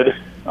they did,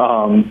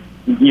 and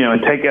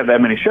take out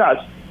that many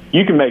shots,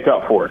 you can make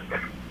up for it.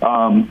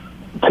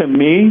 To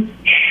me,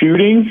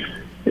 shooting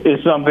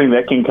is something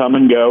that can come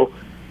and go.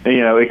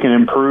 It can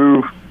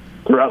improve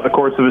throughout the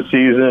course of a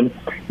season.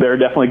 There are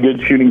definitely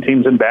good shooting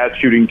teams and bad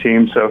shooting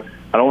teams, so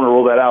I don't want to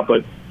rule that out.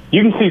 But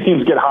you can see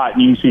teams get hot,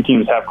 and you can see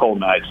teams have cold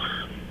nights.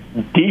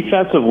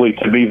 Defensively,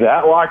 to be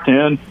that locked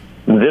in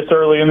this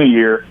early in the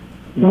year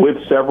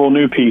with several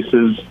new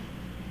pieces,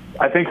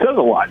 I think says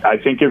a lot. I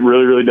think it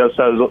really, really does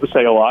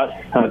say a lot.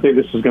 I think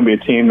this is going to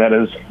be a team that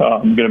is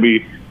going to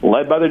be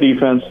led by their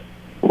defense,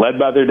 led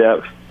by their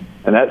depth.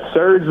 And that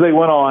surge they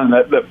went on,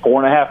 that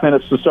 4.5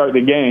 minutes to start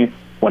the game,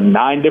 when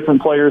 9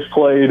 different players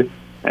played,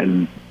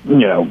 and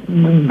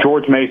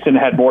George Mason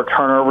had more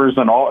turnovers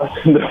than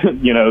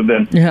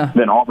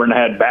than Auburn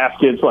had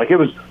baskets. Like, it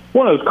was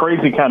one of those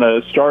crazy kind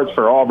of starts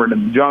for Auburn,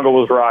 and the jungle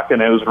was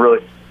rocking. It was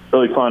really,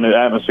 really fun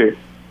atmosphere.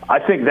 I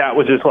think that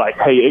was just like,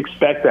 hey,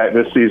 expect that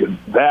this season.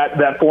 That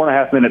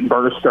 4.5 minute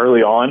burst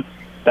early on,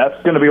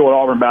 that's going to be what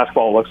Auburn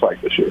basketball looks like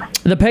this year.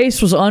 The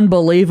pace was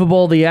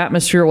unbelievable. The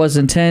atmosphere was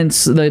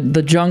intense.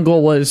 The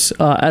jungle was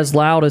as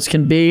loud as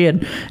can be,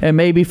 and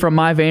maybe from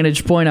my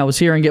vantage point, I was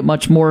hearing it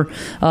much more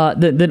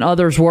than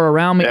others were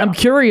around me. Yeah. I'm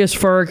curious,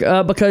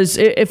 Ferg, because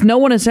if no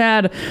one has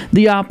had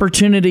the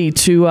opportunity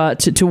to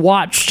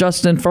watch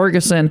Justin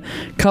Ferguson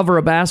cover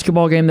a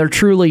basketball game, they're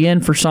truly in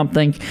for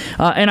something.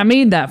 And I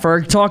mean that,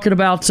 Ferg, talking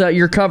about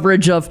your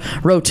coverage of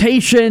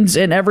rotations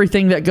and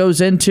everything that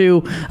goes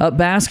into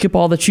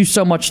basketball that you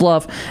so much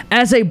love.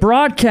 As a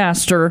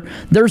broadcaster,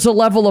 there's a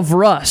level of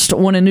rust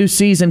when a new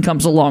season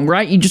comes along,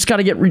 right? You just got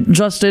to get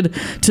adjusted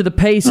to the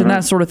pace and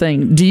that sort of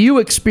thing. Do you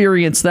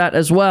experience that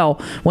as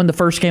well when the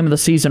first game of the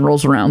season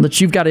rolls around,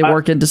 that you've got to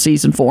work into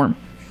season form?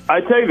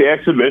 I tell you, the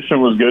exhibition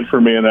was good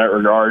for me in that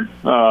regard.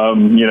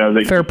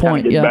 Fair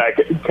point.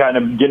 Kind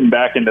of getting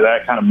back into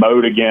that kind of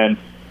mode again.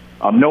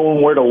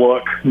 Knowing where to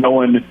look,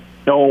 knowing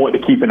what to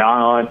keep an eye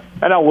on.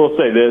 And I will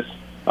say this.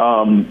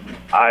 I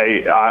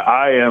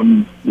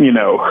am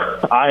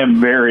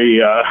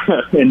very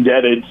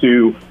indebted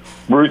to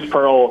Bruce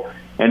Pearl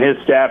and his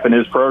staff and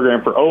his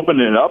program for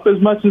opening it up as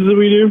much as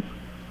we do.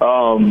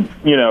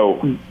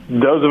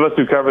 Those of us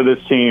who cover this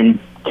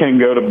team can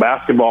go to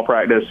basketball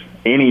practice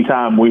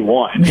anytime we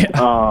want. This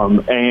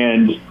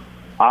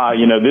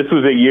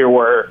was a year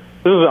where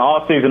this was an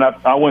off season.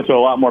 I went to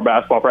a lot more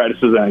basketball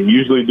practices than I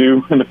usually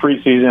do in the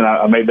preseason.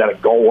 I made that a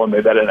goal. I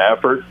made that an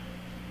effort.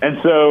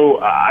 And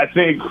so I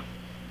think,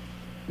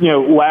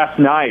 last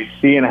night,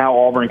 seeing how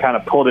Auburn kind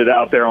of pulled it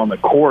out there on the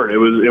court, it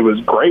was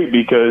great,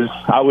 because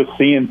I was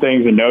seeing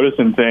things and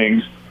noticing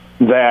things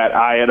that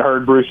I had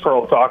heard Bruce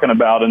Pearl talking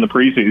about in the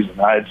preseason.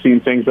 I had seen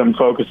things I'm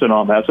focusing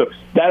on that. So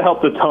that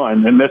helped a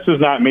ton. And this is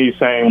not me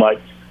saying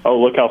like, oh,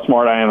 look how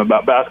smart I am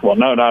about basketball.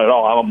 No, not at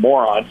all. I'm a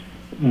moron.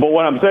 But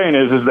what I'm saying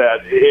is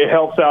that it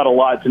helps out a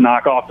lot to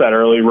knock off that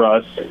early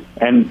rust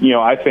and,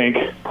 I think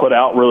put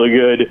out really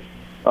good,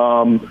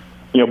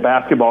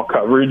 basketball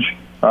coverage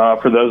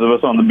for those of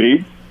us on the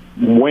beat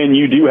when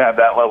you do have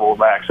that level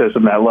of access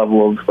and that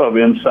level of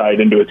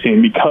insight into a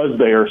team, because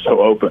they are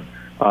so open.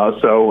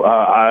 So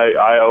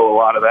I owe a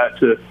lot of that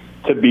to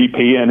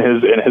BP and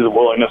his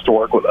willingness to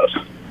work with us.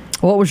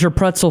 What was your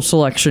pretzel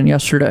selection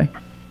yesterday?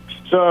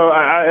 So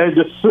I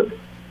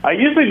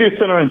usually do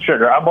cinnamon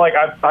sugar. I've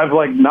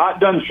not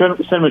done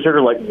cinnamon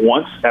sugar like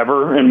once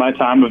ever in my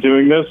time of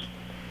doing this.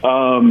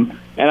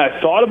 And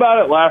I thought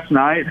about it last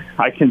night.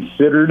 I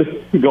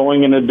considered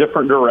going in a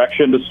different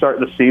direction to start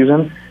the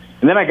season.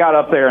 And then I got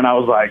up there and I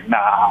was like,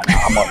 nah,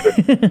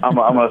 I'm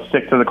gonna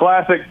stick to the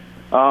classic.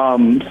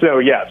 So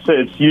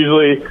it's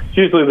usually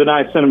the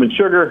nice cinnamon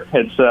sugar.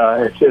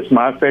 It's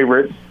my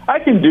favorite. I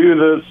can do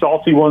the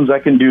salty ones. I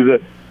can do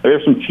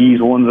there's some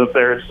cheese ones up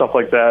there and stuff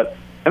like that,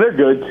 and they're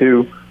good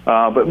too.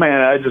 But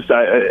man, I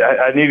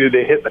needed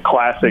to hit the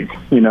classic,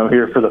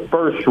 here for the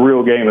first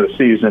real game of the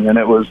season, and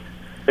it was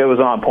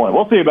on point.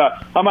 We'll see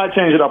I might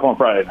change it up on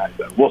Friday night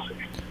though. We'll see.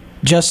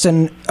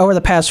 Justin, over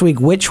the past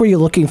week, which were you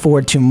looking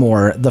forward to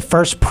more? The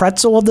first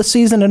pretzel of the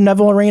season in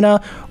Neville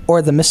Arena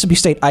or the Mississippi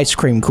State ice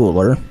cream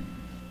cooler?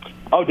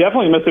 Oh,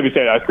 definitely Mississippi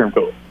State ice cream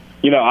cooler.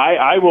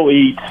 I will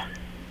eat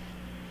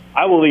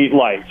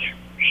like,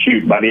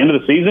 by the end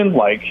of the season,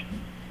 like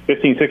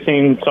 15,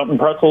 16 something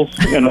pretzels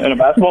in a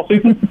basketball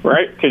season,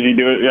 right? Because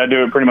I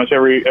do it pretty much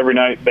every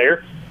night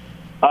there.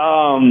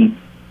 You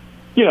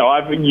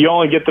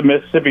only get the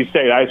Mississippi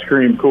State ice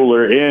cream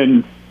cooler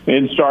in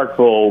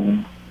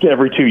Starkville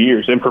every 2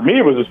 years. And for me,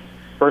 it was the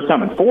first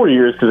time in 4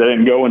 years because I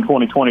didn't go in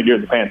 2020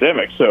 during the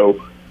pandemic.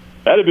 So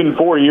that had been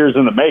 4 years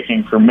in the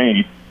making for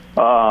me.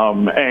 Top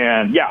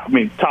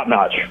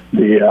notch.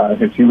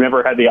 If you've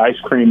ever had the ice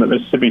cream at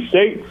Mississippi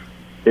State,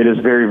 it is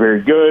very,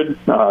 very good.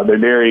 Their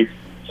dairy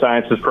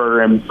sciences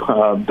program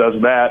does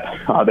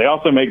that. They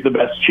also make the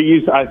best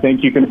cheese I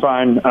think you can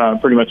find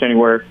pretty much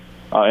anywhere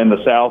in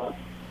the South.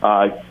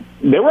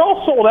 They were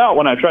all sold out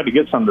when I tried to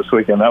get some this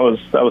weekend. That was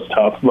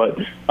tough, but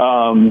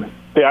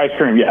the ice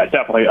cream,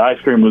 definitely. Ice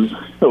cream was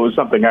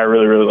something I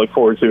really, really look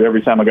forward to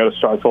every time I go to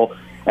Starkville.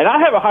 And I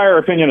have a higher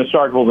opinion of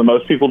Starkville than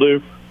most people do.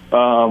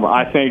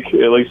 I think,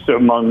 at least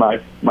among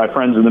my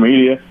friends in the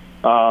media.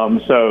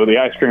 So the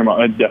ice cream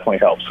definitely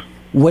helps.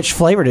 Which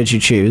flavor did you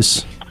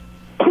choose?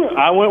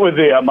 I went with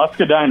the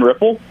muscadine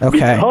ripple.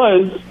 Okay.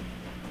 Because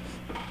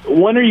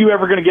when are you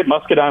ever going to get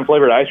muscadine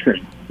flavored ice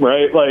cream,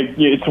 right? Like,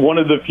 it's one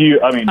of the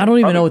few. I don't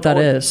even know what that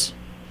is.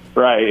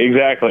 Right,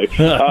 exactly.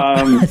 So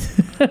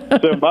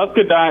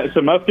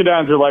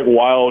muscadines are like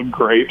wild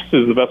grapes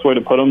is the best way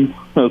to put them.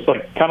 It's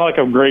like kind of like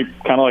a grape,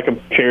 kind of like a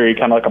cherry,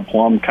 kind of like a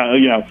plum,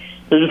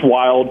 they're just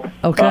wild.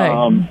 Okay.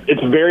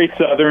 It's very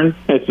southern.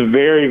 It's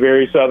very,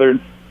 very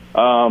southern.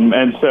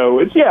 And so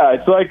it's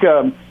like,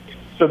 so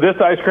this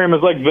ice cream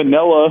is like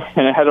vanilla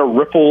and it has a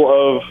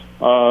ripple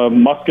of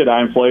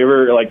muscadine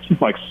flavor, like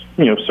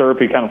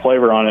syrupy kind of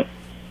flavor on it.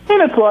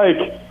 And it's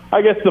like,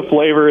 I guess the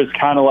flavor is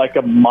kind of like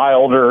a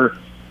milder,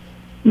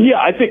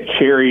 I think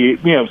cherry,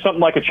 something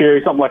like a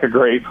cherry, something like a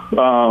grape.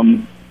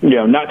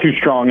 Not too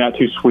strong, not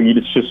too sweet.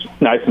 It's just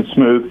nice and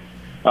smooth.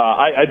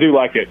 I do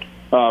like it.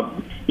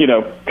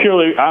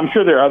 Purely, I'm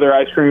sure there are other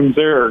ice creams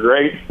there are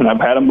great, and I've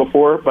had them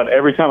before, but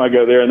every time I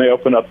go there and they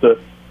open up the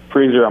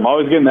freezer, I'm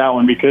always getting that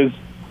one because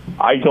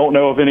I don't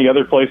know of any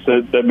other place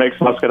that makes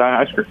muscadine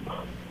ice cream.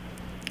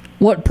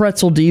 What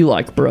pretzel do you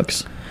like,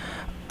 Brooks?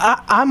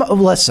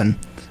 Listen.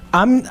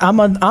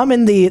 I'm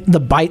in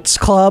the Bites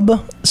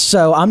Club,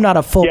 so I'm not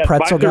a full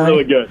pretzel guy. Bites are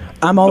really good.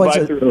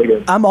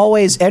 I'm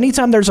always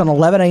anytime there's an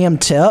 11 a.m.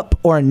 tip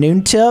or a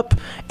noon tip,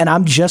 and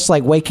I'm just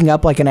like waking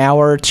up like an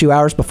hour or 2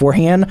 hours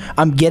beforehand,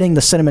 I'm getting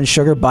the cinnamon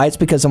sugar bites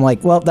because I'm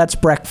like, well, that's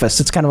breakfast.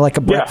 It's kind of like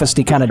a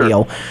breakfasty kind of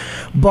deal.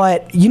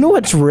 But you know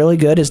what's really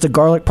good is the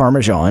garlic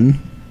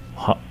parmesan.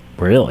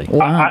 Really?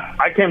 Wow.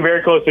 I came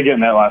very close to getting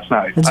that last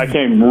night. I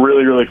came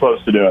really, really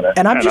close to doing it.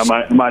 And I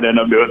might end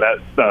up doing that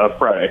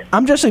Friday.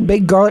 I'm just a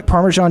big garlic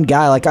parmesan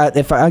guy. Like,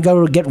 if I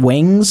go to get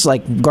wings,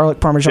 like garlic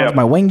parmesan is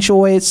my wing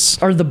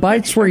choice. Are the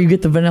bites where you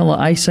get the vanilla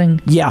icing?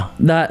 Yeah.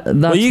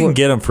 That's you can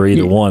get them for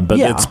either one, but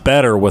it's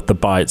better with the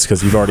bites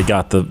because you've already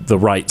got the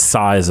right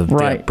size of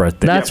dip right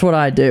there. That's what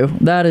I do.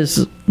 That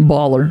is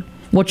baller.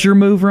 What's your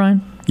move,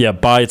 Ryan? Yeah,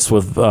 bites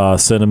with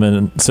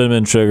cinnamon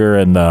sugar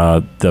and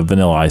the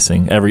vanilla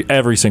icing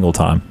every single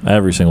time.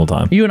 Every single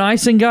time. You an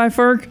icing guy,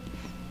 Ferg?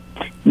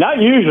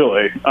 Not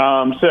usually.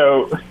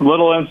 So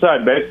little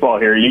inside baseball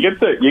here. You get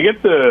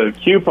the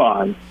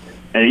coupon,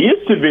 and it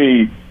used to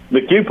be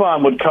the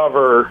coupon would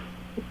cover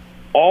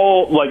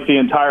all like the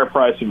entire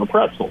price of a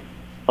pretzel,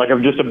 like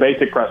of just a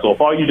basic pretzel. If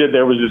all you did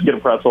there was just get a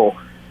pretzel,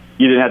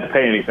 you didn't have to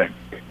pay anything.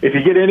 If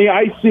you get any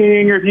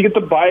icing, or if you get the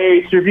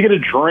bites, or if you get a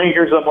drink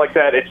or something like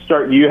that,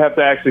 you have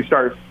to actually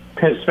start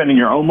spending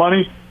your own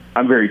money.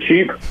 I'm very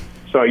cheap,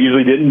 so I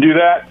usually didn't do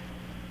that.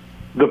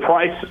 The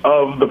price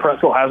of the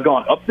pretzel has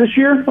gone up this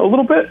year a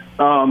little bit.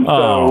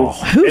 So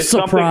who's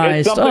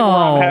surprised?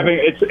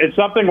 It's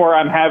something where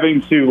I'm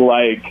having to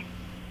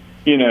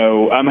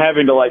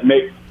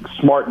make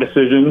smart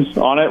decisions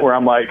on it. Where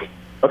I'm like,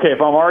 okay, if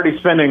I'm already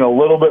spending a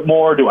little bit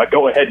more, do I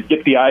go ahead and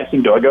get the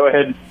icing? Do I go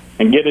ahead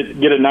and get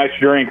a nice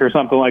drink or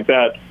something like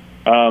that?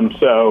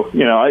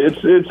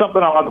 It's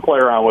something I'll have to play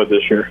around with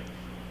this year.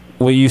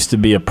 We used to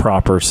be a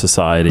proper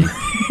society.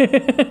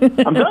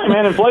 I'm telling you,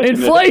 man,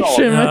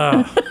 inflation.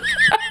 Man.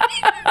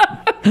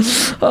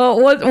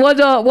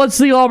 What's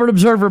the Auburn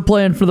Observer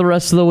plan for the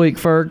rest of the week,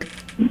 Ferg?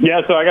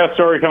 Yeah, so I got a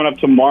story coming up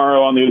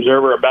tomorrow on the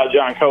Observer about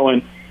John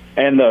Cohen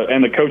and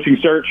the coaching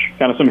search,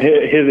 kind of some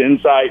his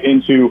insight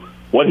into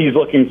what he's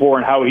looking for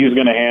and how he's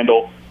going to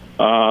handle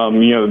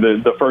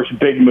the first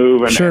big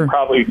move and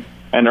probably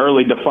an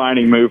early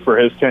defining move for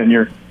his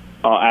tenure.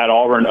 at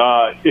Auburn.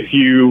 If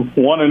you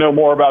want to know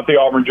more about the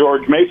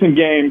Auburn-George Mason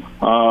game,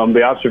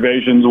 the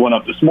observations went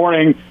up this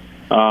morning.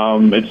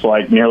 It's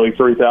like nearly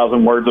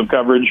 3,000 words of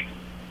coverage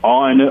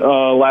on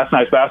last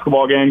night's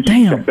basketball game.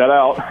 Damn. Check that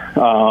out.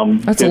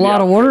 That's a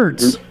lot of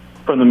words.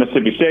 From the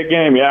Mississippi State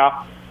game,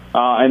 yeah.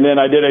 And then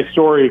I did a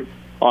story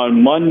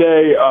on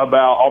Monday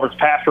about Auburn's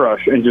pass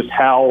rush and just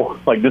how,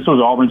 like, this was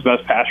Auburn's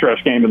best pass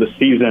rush game of the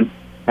season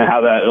and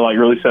how that, like,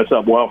 really sets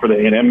up well for the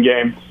A&M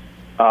game.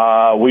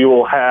 We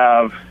will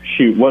have,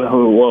 what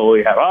will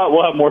we have?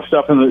 We'll have more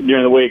stuff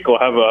during the week. We'll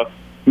have a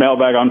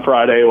mailbag on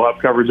Friday. We'll have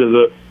coverage of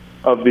the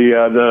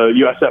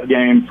USF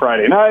game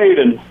Friday night,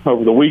 and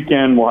over the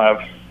weekend we'll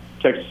have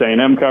Texas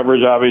A&M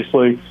coverage,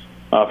 obviously,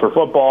 for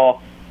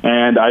football.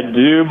 And I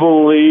do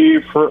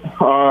believe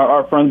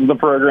our Friends of the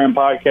Program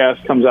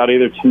podcast comes out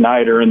either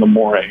tonight or in the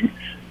morning.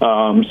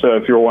 So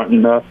if you're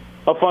wanting a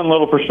fun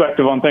little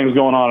perspective on things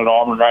going on at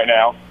Auburn right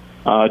now,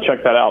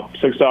 check that out.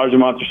 $6 a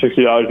month or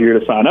 $60 a year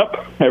to sign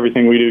up.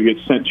 Everything we do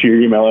gets sent to your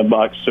email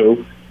inbox,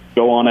 so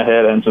go on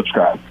ahead and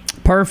subscribe.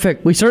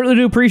 Perfect. We certainly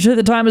do appreciate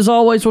the time as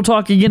always. We'll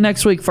talk again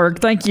next week, Ferg.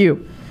 Thank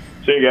you.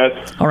 See you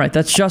guys. All right,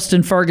 that's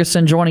Justin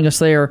Ferguson joining us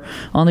there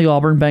on the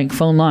Auburn Bank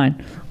phone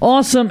line.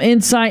 Awesome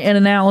insight and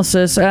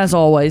analysis, as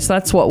always.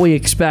 That's what we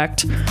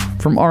expect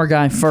from our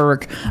guy,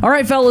 Ferg. All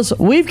right, fellas,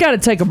 we've got to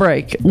take a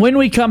break. When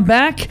we come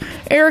back,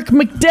 Eric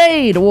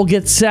McDade will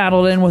get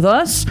saddled in with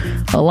us.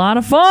 A lot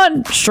of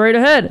fun straight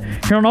ahead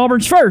here on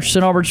Auburn's first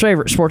and Auburn's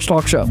favorite sports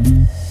talk show.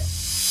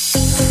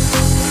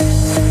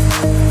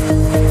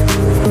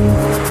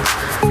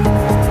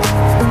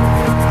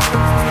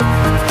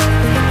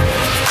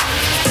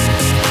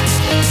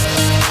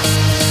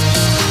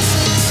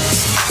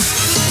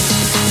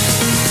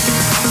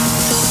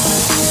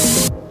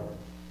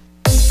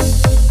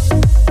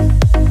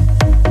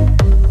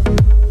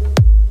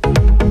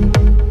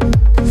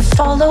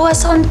 Follow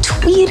us on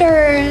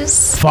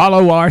Tweeters.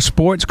 Follow our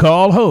Sports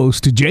Call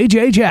host,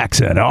 JJ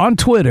Jackson, on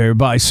Twitter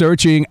by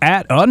searching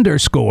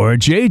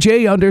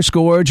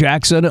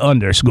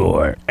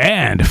 @JJ_Jackson_.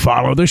 And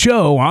follow the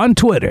show on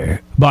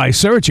Twitter by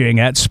searching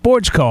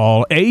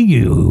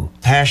 @SportsCallAU.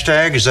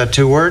 Hashtag, is that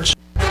 2 words?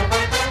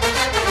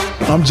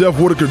 I'm Jeff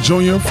Whitaker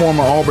Jr.,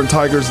 former Auburn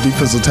Tigers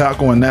defensive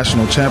tackle and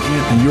national champion,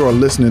 and you are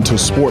listening to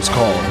Sports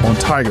Call on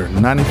Tiger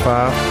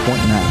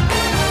 95.9.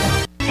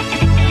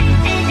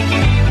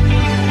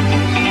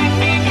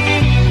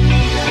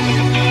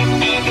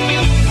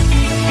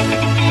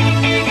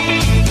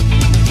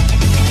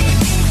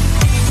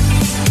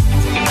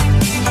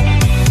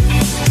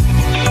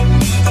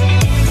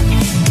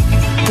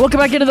 Welcome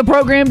back into the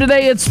program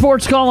today. It's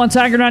Sports Call on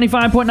Tiger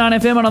 95.9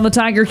 FM and on the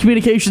Tiger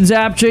Communications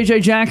app.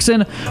 JJ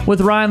Jackson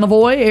with Ryan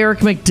Lavoie. Eric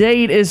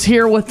McDade is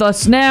here with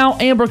us now.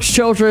 And Brooks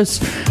Childress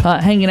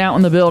hanging out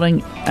in the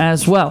building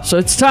as well. So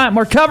it's time.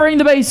 We're covering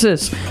the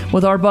bases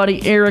with our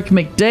buddy Eric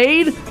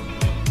McDade.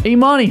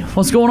 E-Money,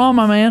 what's going on,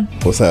 my man?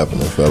 What's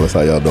happening, fellas? How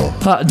y'all doing?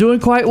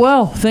 Doing quite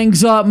well.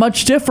 Things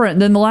much different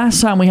than the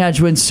last time we had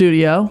you in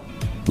studio.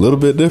 A little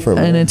bit different,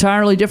 man. An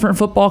entirely different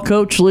football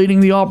coach leading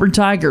the Auburn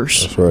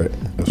Tigers. That's right.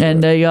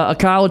 And a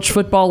college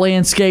football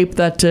landscape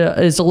that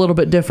is a little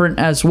bit different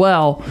as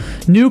well.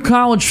 New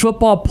college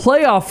football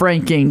playoff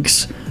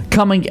rankings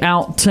coming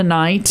out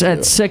tonight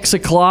at 6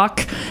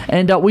 o'clock.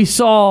 And we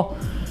saw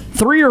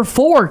 3 or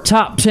 4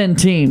 top 10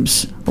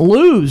 teams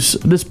lose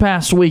this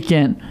past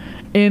weekend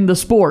in the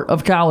sport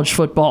of college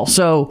football.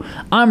 So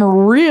I'm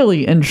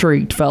really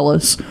intrigued,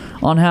 fellas,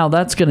 on how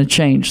that's going to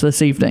change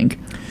this evening.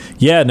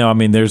 Yeah, no, I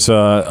mean, there's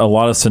a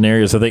lot of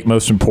scenarios. I think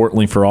most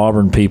importantly for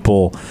Auburn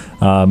people,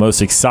 most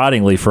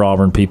excitingly for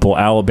Auburn people,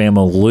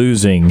 Alabama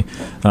losing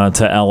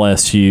to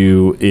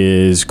LSU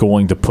is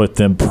going to put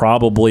them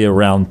probably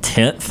around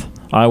 10th,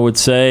 I would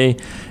say.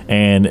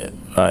 And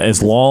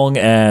as long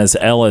as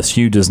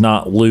LSU does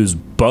not lose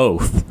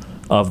both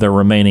of their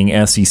remaining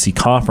SEC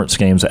conference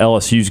games,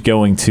 LSU's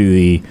going to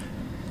the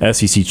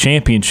SEC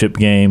championship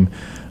game.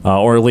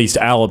 Or at least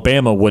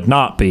Alabama would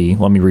not be.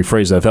 Let me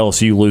rephrase that. If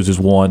LSU loses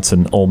once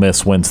and Ole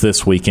Miss wins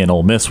this weekend,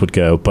 Ole Miss would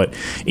go. But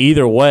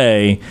either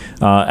way,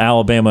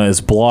 Alabama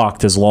is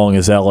blocked as long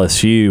as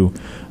LSU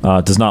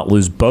does not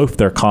lose both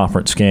their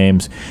conference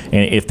games.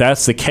 And if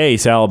that's the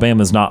case,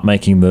 Alabama is not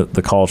making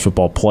the college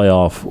football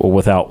playoff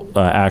without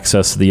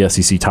access to the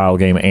SEC title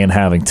game and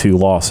having 2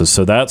 losses.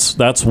 So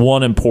that's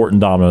one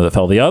important domino that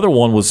fell. The other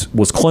one was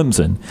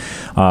Clemson.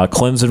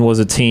 Clemson was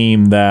a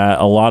team that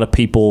a lot of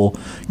people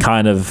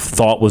kind of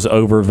thought was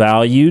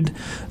overvalued.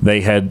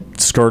 They had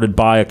skirted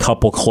by a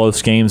couple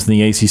close games in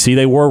the ACC.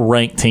 They were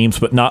ranked teams,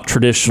 but not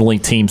traditionally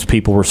teams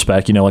people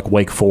respect, like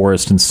Wake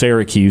Forest and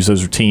Syracuse.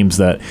 Those are teams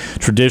that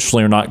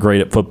traditionally are not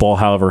great at football,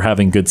 however,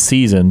 having good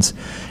seasons.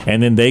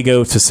 And then they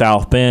go to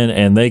South Bend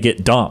and they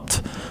get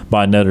dumped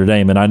by Notre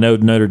Dame. And I know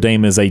Notre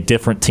Dame is a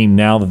different team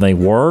now than they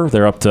were.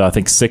 They're up to, I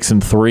think,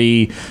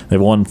 6-3.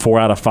 They've won 4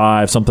 out of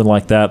 5, something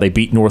like that. They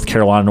beat North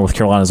Carolina. North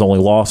Carolina's only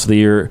loss of the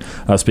year,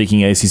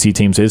 speaking ACC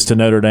teams, is to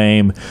Notre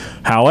Dame.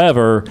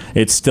 However,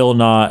 it's still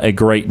not a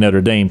great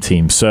Notre Dame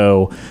team.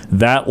 So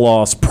that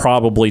loss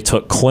probably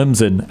took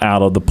Clemson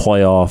out of the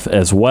playoff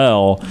as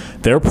well.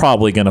 They're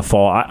probably going to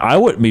fall. I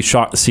wouldn't be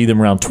shocked to see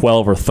them around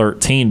 12 or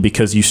 13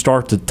 because you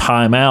start to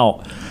time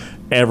out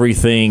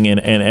everything in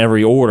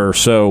every order.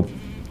 So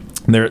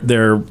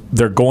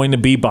they're going to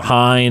be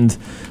behind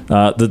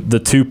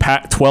the two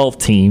Pac-12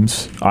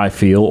 teams, I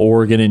feel,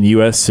 Oregon and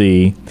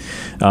USC.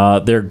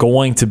 They're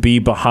going to be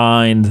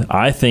behind,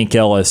 I think,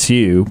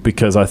 LSU,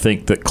 because I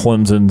think that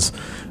Clemson's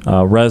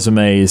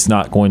resume is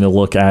not going to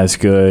look as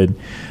good.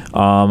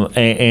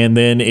 And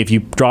then if you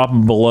drop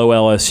them below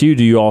LSU,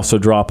 do you also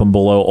drop them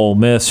below Ole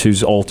Miss,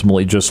 who's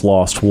ultimately just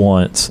lost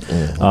once?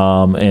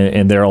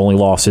 And their only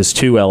loss is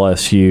to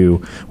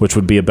LSU, which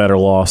would be a better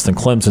loss than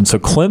Clemson. So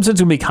Clemson's going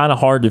to be kind of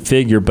hard to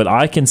figure, but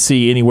I can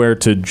see anywhere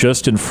to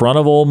just in front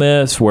of Ole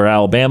Miss, where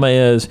Alabama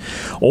is,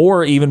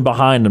 or even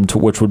behind them,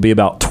 which would be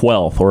about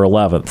 12th or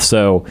 11th.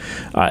 So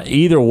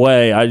either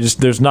way,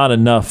 there's not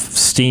enough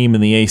steam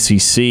in the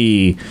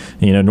ACC.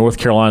 North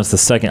Carolina's the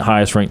second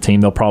highest ranked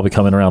team. They'll probably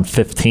come in around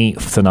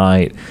 15th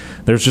tonight.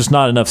 There's just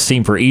not enough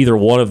steam for either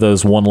one of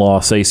those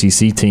one-loss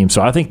ACC teams.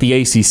 So I think the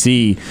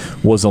ACC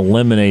was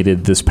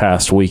eliminated this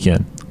past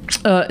weekend.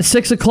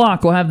 6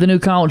 o'clock, we'll have the new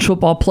college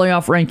football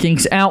playoff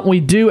rankings out. We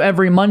do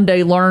every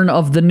Monday learn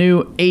of the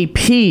new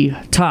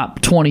AP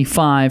top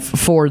 25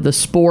 for the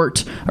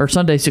sport, or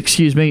Sundays,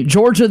 excuse me.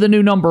 Georgia, the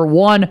new number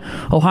 1,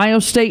 Ohio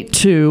State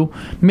 2,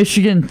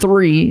 Michigan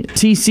 3,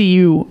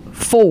 TCU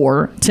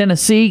 4,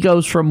 Tennessee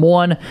goes from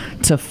 1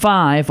 to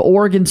 5,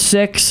 Oregon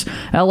 6,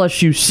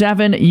 LSU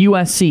 7,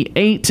 USC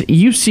 8,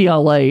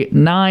 UCLA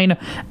 9,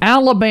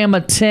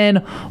 Alabama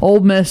 10,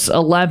 Ole Miss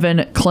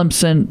 11,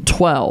 Clemson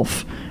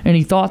 12.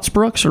 Any thoughts,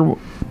 Brooks? Or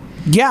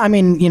yeah, I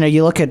mean,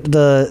 you look at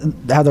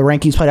how the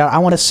rankings played out. I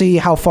want to see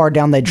how far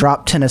down they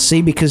dropped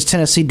Tennessee, because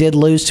Tennessee did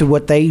lose to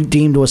what they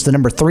deemed was the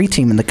number 3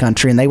 team in the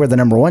country, and they were the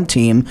number 1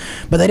 team,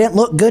 but they didn't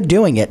look good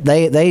doing it.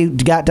 They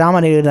got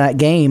dominated in that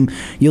game.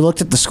 You looked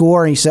at the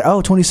score and you said,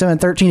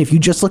 27-13. If you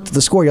just looked at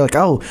the score, you're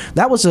like,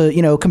 that was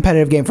a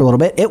competitive game for a little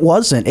bit. It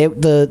wasn't.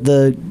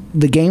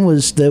 The game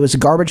was a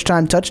garbage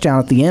time touchdown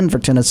at the end for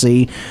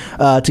Tennessee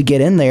to get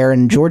in there,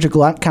 and Georgia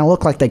kind of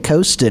looked like they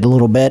coasted a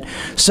little bit.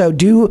 So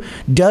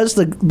does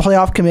the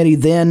playoff committee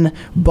then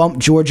bump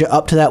Georgia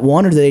up to that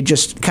 1, or do they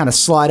just kind of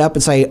slide up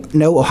and say,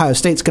 no, Ohio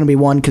State's going to be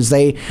 1 because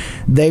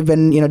they've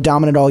been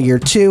dominant all year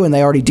too, and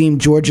they already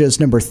deemed Georgia as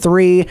number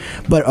 3,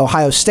 but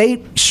Ohio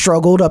State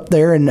struggled up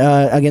there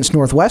against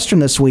Northwestern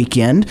this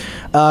weekend.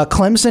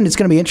 Clemson, it's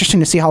going to be interesting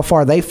to see how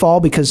far they fall,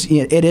 because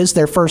it is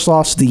their first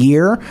loss of the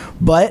year,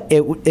 but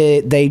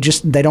they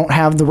don't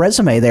have the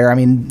resume there. I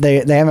mean,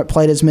 they haven't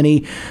played as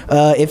many,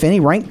 if any,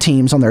 ranked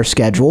teams on their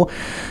schedule.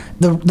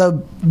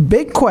 The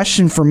big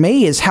question for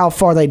me is how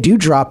far they do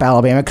drop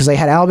Alabama, because they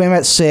had Alabama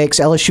at 6,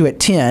 LSU at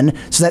 10,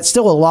 so that's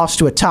still a loss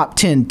to a top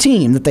 10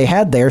 team that they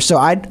had there. So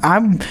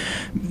I'm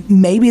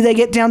maybe they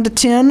get down to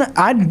 10.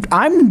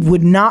 I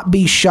would not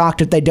be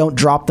shocked if they don't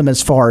drop them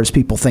as far as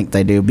people think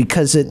they do,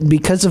 because of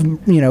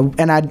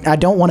and I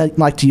don't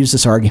want to use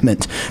this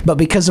argument, but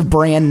because of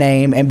brand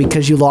name and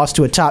because you lost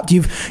to a top,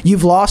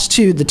 you've lost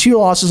to the 2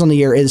 losses on the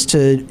year is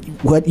to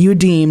what you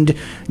deemed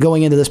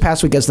going into this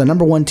past week as the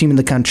number 1 team in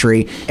the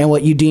country, and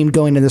what you deemed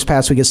going into this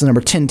past week as the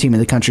number 10 team in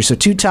the country. So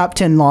 2 top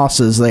 10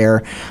 losses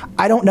there.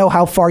 I don't know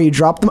how far you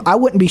drop them. I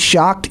wouldn't be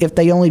shocked if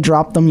they only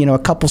dropped them, a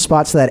couple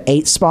spots to that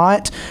 8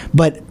 spot,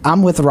 but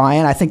I'm with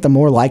Ryan. I think the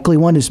more likely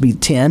one is to be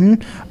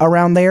 10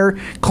 around there.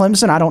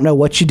 Clemson, I don't know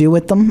what you do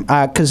with them,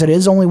 because it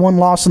is only 1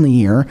 loss in the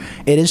year.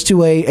 It is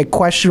to a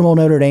questionable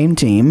Notre Dame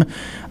team.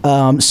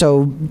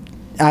 So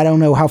I don't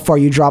know how far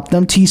you drop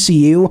them.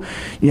 TCU,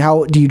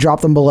 how do you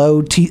drop them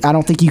below? I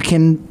don't think you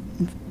can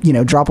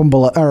drop them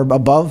below or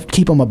above,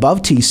 keep them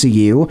above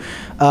TCU.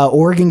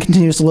 Oregon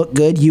continues to look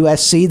good.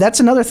 USC, that's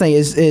another thing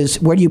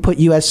is where do you put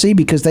USC,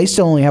 because they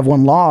still only have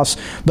 1 loss,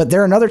 but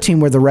they're another team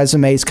where the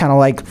resume is kind of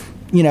like,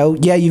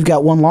 you've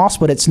got 1 loss,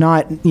 but it's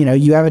not,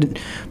 you haven't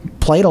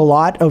played a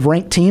lot of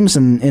ranked teams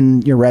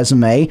in your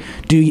resume.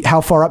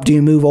 How far up do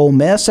you move Ole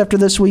Miss after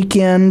this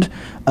weekend?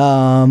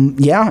 And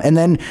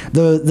then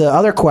the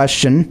other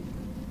question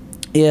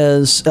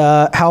is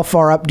how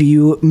far up do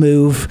you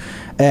move?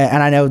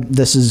 And I know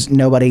this is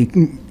nobody,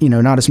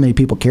 not as many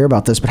people care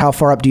about this, but how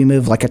far up do you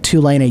move like a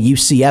Tulane, a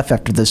UCF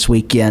after this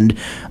weekend,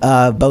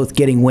 both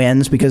getting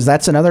wins? Because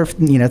that's another,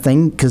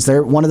 thing, because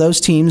they're one of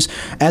those teams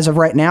as of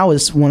right now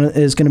is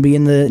going to be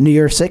in the New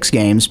Year's 6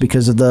 games,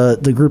 because of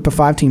the group of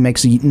 5 team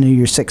makes a New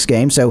Year's 6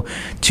 game. So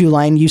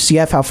Tulane,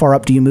 UCF, how far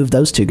up do you move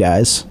those 2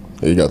 guys?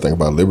 Yeah, you got to think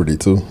about Liberty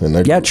too.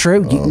 And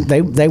true.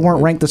 They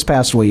weren't ranked this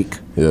past week.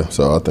 Yeah,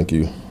 so I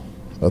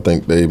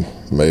think they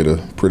made a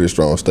pretty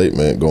strong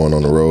statement going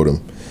on the road and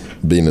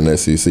beating an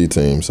SEC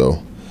team.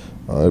 So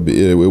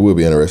it will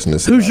be interesting to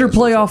see. Who's your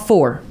playoff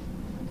 4?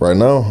 Right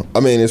now, I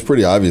mean, it's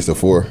pretty obvious the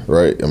 4,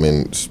 right? I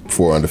mean, it's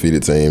 4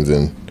 undefeated teams,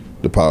 and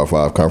the Power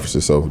 5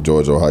 conferences, so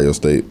Georgia, Ohio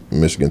State,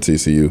 Michigan,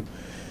 TCU.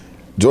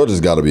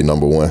 Georgia's got to be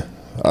number one.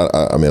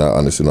 I mean, I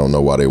honestly don't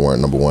know why they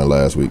weren't number one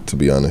last week, to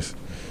be honest.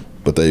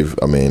 But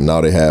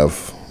now they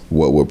have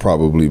what would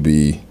probably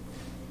be,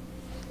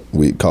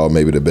 we call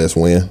maybe the best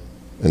win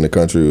in the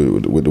country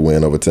with the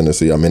win over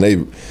Tennessee. I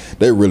mean,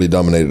 they really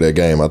dominated that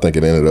game. I think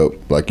it ended up,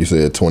 like you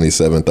said,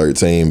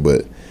 27-13.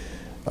 But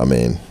I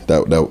mean,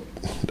 that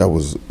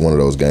was one of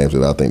those games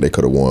that I think they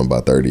could have won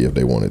by 30 if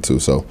they wanted to.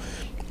 So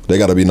they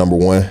got to be number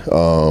one.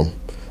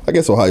 I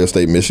guess Ohio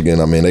State,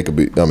 Michigan. I mean, they could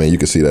be. I mean, you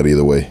could see that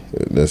either way.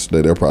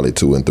 They're probably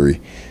 2 and 3.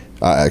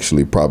 I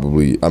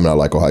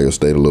like Ohio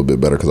State a little bit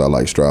better because I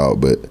like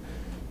Stroud, but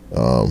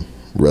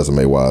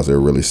resume-wise, they're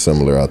really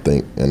similar, I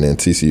think. And then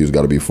TCU's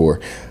got to be 4.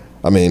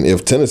 I mean,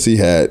 if Tennessee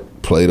had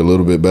played a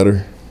little bit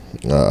better,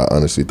 I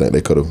honestly think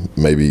they could have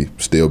maybe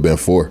still been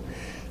 4.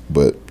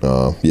 But,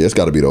 it's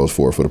got to be those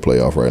 4 for the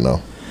playoff right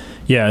now.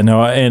 Yeah,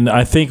 no, and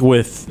I think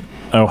with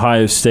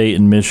Ohio State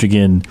and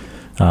Michigan,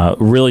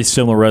 really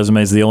similar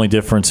resumes. The only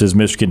difference is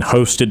Michigan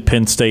hosted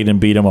Penn State and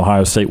beat them.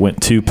 Ohio State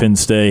went to Penn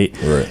State.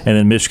 Right. And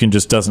then Michigan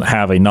just doesn't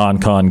have a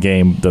non-con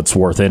game that's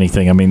worth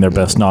anything. I mean, their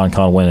best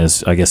non-con win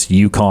is, I guess,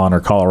 UConn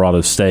or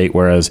Colorado State,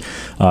 whereas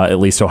at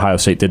least Ohio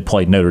State did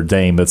play Notre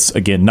Dame. That's,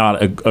 again,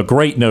 not a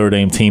great Notre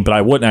Dame team, but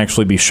I wouldn't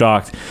actually be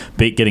shocked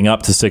getting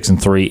up to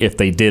 6-3 if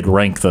they did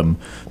rank them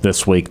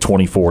this week,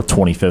 24th,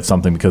 25th,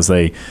 something, because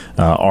they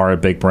are a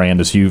big brand,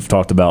 as you've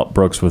talked about,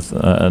 Brooks, with some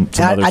other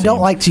I don't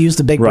teams. like to use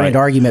the big brand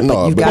argument,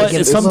 but you've got to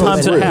get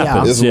sometimes it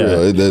happens. It's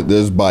real.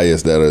 There's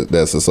bias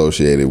that's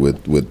associated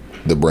with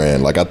the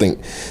brand. Like, I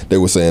think they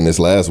were saying this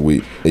last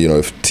week. You know,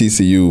 if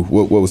TCU,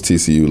 what was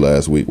TCU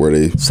last week? Were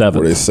they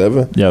 7? Were they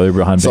 7? Yeah, they were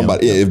behind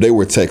somebody. If they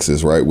were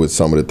Texas, right, with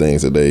some of the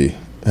things that they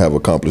have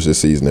accomplished this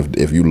season,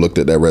 if you looked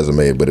at that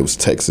resume, but it was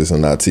Texas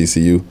and not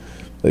TCU,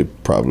 they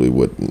probably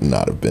would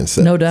not have been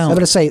set. No doubt. I'm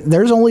going to say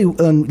there's only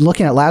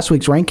looking at last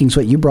week's rankings.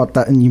 What you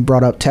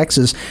brought up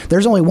Texas.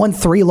 There's only one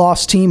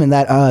 3-loss team in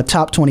that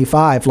top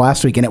 25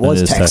 last week, and it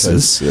was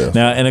Texas. Yeah.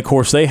 Now, and of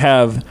course they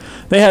have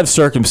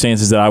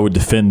circumstances that I would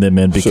defend them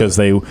in because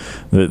they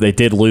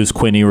did lose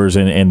Quinn Ewers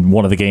in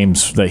one of the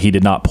games that he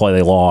did not play.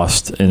 They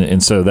lost,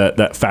 and so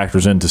that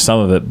factors into some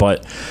of it.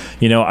 But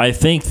I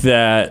think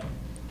that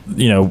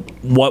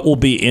what will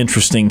be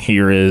interesting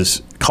here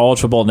is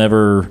college football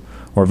never,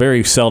 or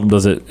very seldom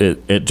does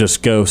it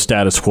just go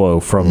status quo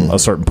from a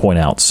certain point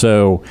out.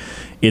 So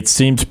it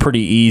seems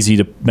pretty easy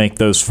to make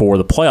those 4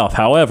 the playoff.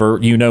 However,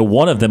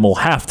 one of them will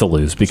have to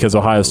lose because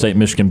Ohio State and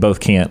Michigan both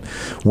can't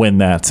win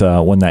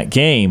that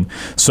game.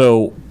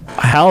 So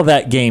how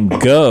that game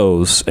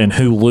goes and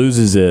who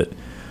loses it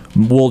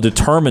will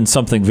determine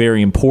something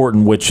very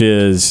important, which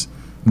is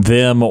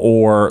them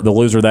or the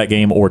loser of that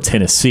game or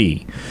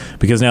Tennessee.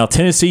 Because now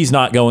Tennessee's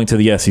not going to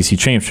the SEC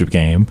championship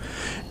game,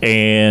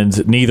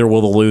 and neither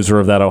will the loser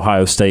of that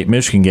Ohio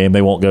State-Michigan game.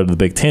 They won't go to the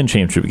Big Ten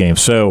championship game.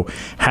 So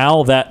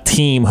how that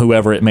team,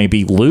 whoever it may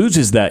be,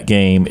 loses that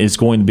game is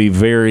going to be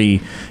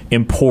very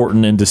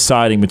important in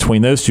deciding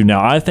between those two.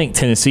 Now, I think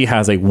Tennessee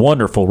has a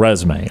wonderful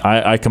resume.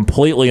 I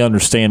completely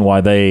understand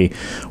why they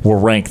were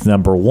ranked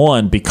number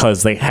 1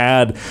 because they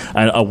had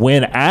a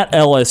win at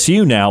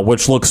LSU now,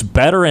 which looks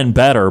better and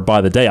better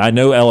by the day. I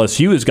know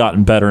LSU has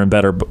gotten better and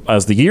better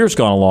as the year's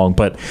gone along,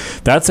 but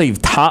that's a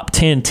top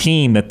 10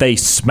 team that they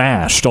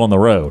smashed on the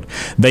road.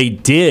 They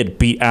did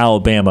beat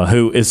Alabama,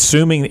 who,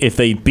 assuming if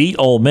they beat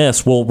Ole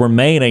Miss, will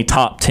remain a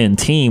top 10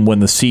 team when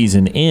the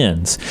season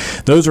ends.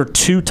 Those are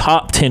 2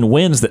 top 10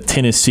 wins that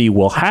Tennessee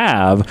will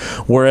have,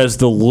 whereas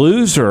the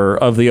loser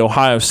of the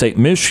Ohio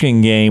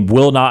State-Michigan game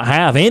will not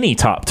have any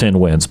top 10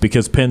 wins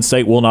because Penn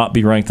State will not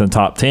be ranked in the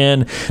top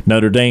 10.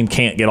 Notre Dame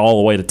can't get all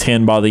the way to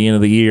 10 by the end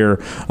of the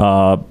year.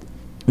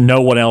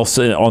 No one else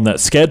on that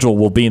schedule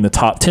will be in the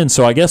top 10.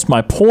 So I guess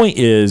my point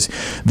is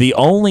the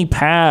only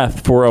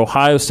path for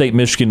Ohio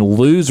State-Michigan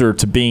loser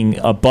to being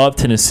above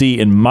Tennessee,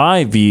 in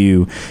my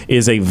view,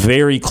 is a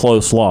very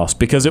close loss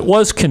because it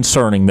was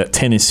concerning that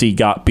Tennessee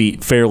got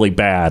beat fairly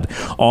bad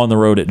on the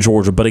road at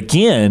Georgia. But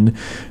again,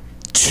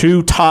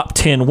 2 top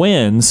 10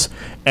 wins,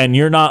 and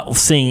you're not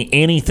seeing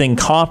anything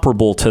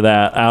comparable to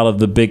that out of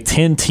the Big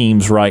Ten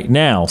teams right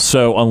now.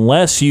 So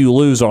unless you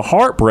lose a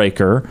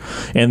heartbreaker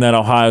in that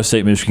Ohio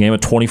State-Michigan game, a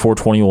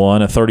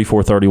 24-21, a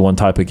 34-31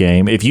 type of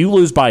game, if you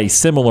lose by a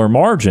similar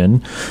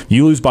margin,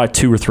 you lose by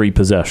 2 or 3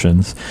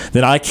 possessions,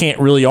 then I can't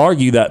really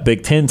argue that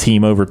Big Ten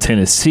team over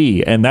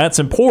Tennessee. And that's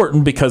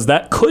important because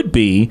that could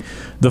be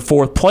the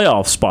 4th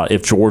playoff spot.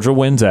 If Georgia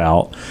wins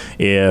out,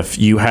 if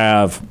you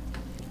have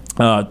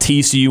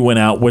TCU went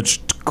out,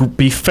 which, to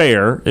be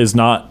fair, is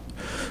not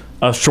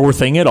a sure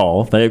thing at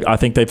all. I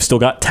think they've still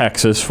got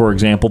Texas, for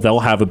example.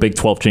 They'll have a Big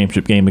 12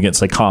 championship game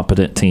against a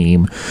competent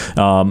team.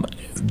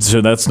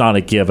 So that's not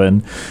a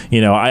given.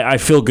 I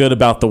feel good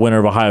about the winner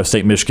of Ohio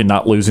State-Michigan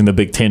not losing the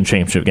Big Ten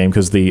championship game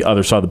because the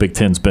other side of the Big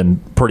Ten's been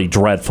pretty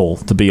dreadful,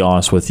 to be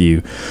honest with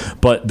you.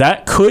 But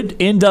that could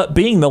end up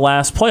being the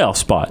last playoff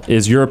spot.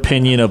 Is your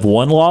opinion of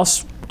 1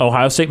 loss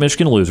Ohio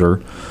State-Michigan loser,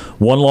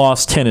 1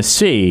 loss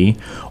Tennessee,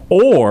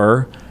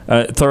 or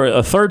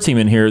a third team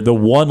in here, the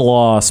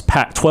one-loss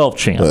Pac-12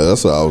 champ. Yeah,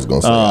 that's what I was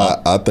going to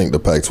say. I think the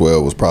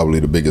Pac-12 was probably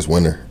the biggest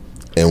winner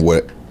in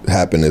what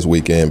happened this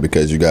weekend,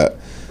 because you got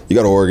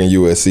Oregon,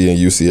 USC, and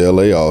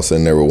UCLA all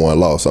sitting there with one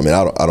loss. I mean,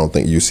 I don't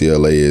think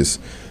UCLA is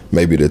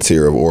maybe the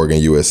tier of Oregon,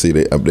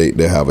 USC.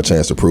 They have a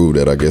chance to prove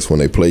that, I guess, when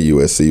they play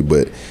USC.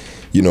 But,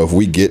 if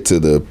we get to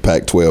the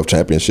Pac-12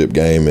 championship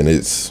game and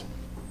it's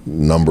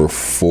number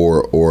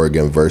 4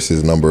 Oregon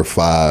versus number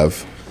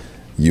 5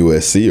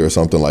 USC or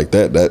something like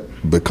that,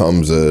 that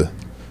becomes a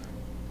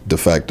de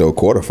facto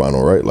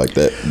quarterfinal, right? Like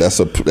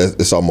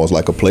it's almost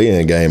like a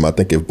play-in game, I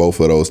think, if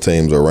both of those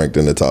teams are ranked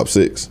in the top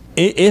 6.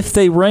 If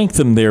they rank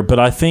them there, but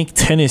I think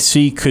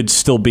Tennessee could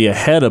still be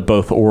ahead of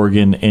both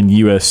Oregon and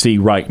USC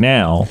right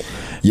now.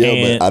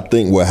 Yeah, but I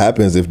think what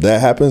happens if that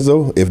happens,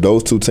 though, if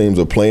those two teams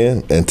are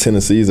playing and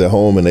Tennessee's at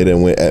home and they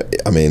didn't win,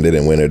 they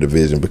didn't win their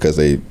division because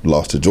they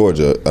lost to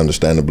Georgia,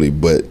 understandably,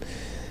 but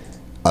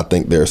I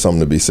think there's something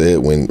to be said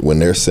when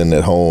they're sitting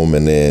at home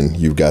and then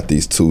you've got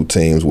these two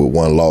teams with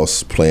one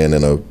loss playing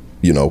in a,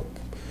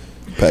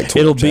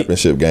 Pac-12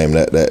 championship game.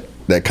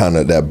 That kind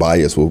of that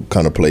bias will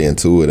kind of play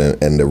into it,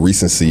 and the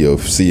recency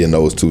of seeing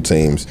those two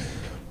teams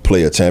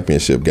play a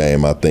championship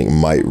game, I think,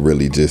 might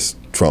really just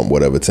trump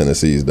whatever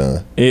Tennessee's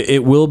done.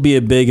 It will be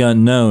a big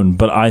unknown,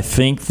 but I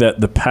think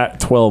that the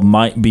Pac-12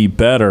 might be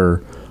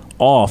better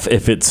off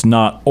if it's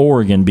not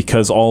Oregon,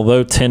 because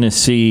although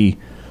Tennessee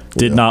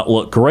did not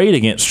look great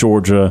against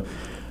Georgia,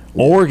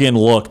 Oregon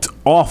looked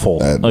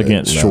awful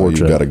against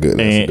Georgia. That's a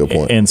good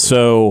point. And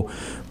so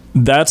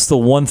that's the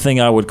one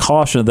thing I would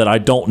caution, that I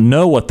don't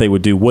know what they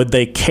would do. Would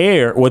they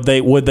care? Would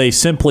they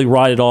simply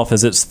write it off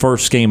as its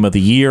first game of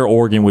the year?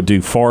 Oregon would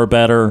do far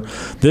better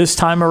this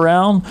time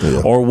around,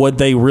 or would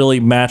they really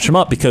match them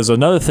up? Because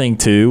another thing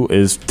too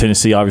is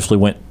Tennessee obviously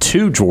went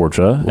to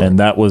Georgia, and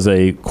that was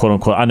a quote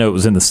unquote, I know it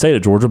was in the state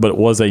of Georgia, but it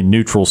was a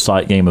neutral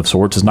site game of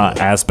sorts. It's not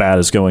as bad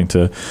as going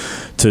to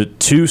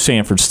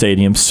Sanford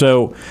Stadium.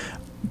 So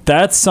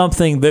that's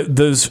something that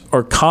those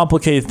are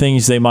complicated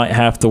things they might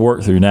have to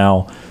work through.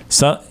 Now,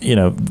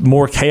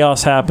 more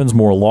chaos happens,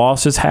 more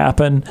losses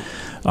happen.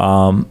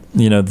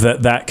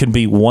 That could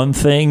be one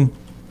thing.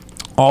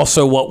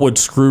 Also, what would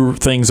screw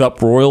things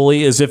up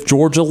royally is if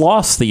Georgia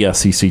lost the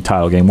SEC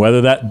title game, whether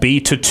that be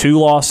to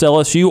 2-loss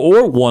LSU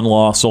or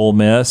 1-loss Ole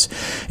Miss.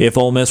 If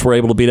Ole Miss were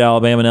able to beat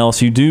Alabama and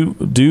LSU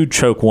do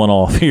choke one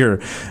off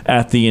here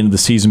at the end of the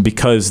season,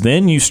 because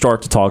then you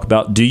start to talk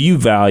about, do you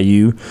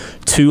value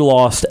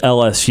 2-loss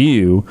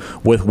LSU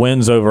with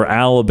wins over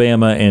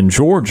Alabama and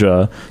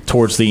Georgia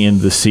towards the end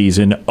of the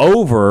season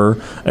over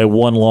a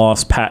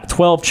 1-loss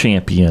Pac-12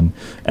 champion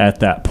at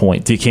that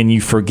point? Can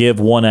you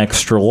forgive one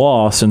extra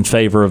loss in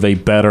favor of a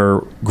better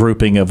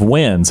grouping of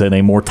wins and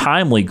a more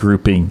timely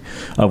grouping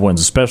of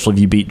wins, especially if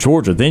you beat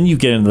Georgia? Then you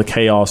get into the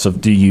chaos of,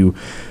 do you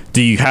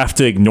have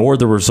to ignore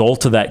the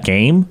result of that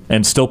game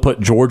and still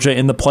put Georgia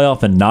in the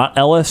playoff and not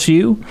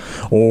LSU?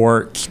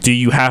 Or do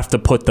you have to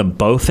put them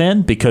both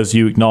in because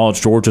you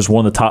acknowledge Georgia's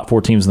one of the top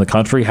 4 teams in the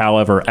country?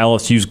 However,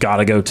 LSU's got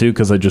to go too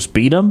because they just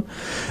beat them.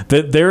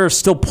 There are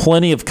still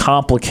plenty of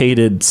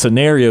complicated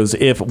scenarios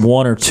if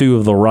one or two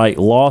of the right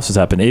losses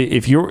happen.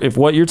 If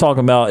what you're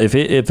talking about, if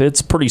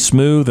it's pretty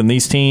smooth and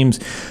these teams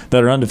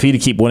that are undefeated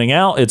keep winning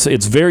out, it's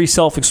very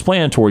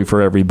self-explanatory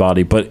for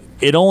everybody. But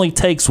it only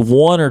takes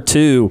one or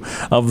two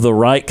of the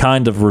right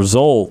kind of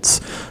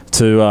results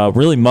to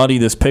really muddy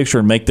this picture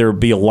and make there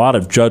be a lot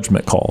of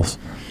judgment calls.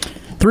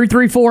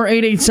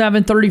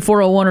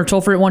 334-887-3401 or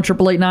toll free at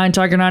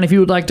 1-888-9-TIGER-9 if you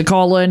would like to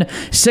call in.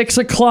 6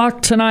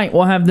 o'clock tonight,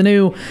 we'll have the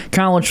new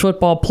college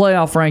football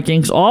playoff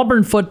rankings.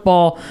 Auburn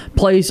football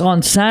plays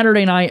on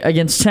Saturday night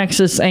against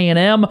Texas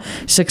A&M.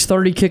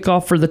 6:30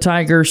 kickoff for the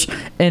Tigers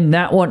in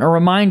that one. A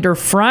reminder,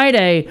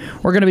 Friday,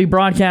 we're going to be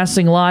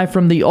broadcasting live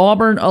from the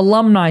Auburn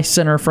Alumni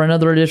Center for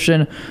another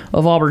edition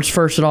of Auburn's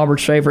First and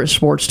Auburn's favorite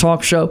sports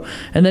talk show.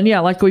 And then,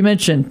 like we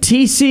mentioned,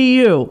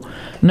 TCU,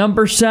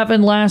 number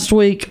 7 last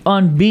week,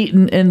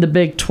 unbeaten in the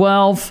Big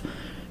 12.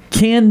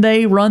 Can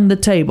they run the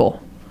table?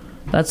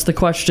 That's the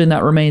question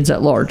that remains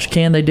at large.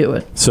 Can they do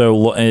it?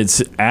 So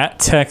it's at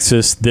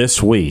Texas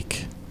this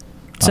week,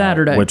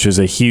 Saturday, which is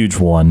a huge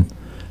one,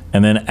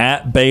 and then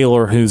at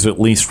Baylor, who's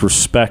at least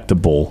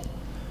respectable,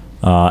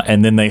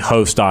 and then they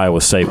host Iowa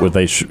State, where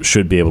they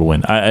should be able to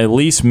win. I at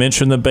least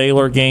mention the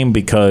Baylor game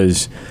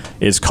because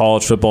it's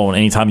college football, and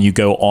anytime you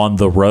go on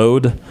the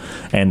road,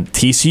 and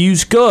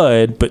TCU's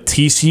good, but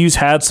TCU's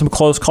had some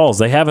close calls.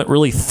 They haven't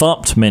really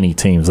thumped many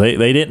teams.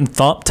 They didn't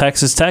thump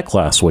Texas Tech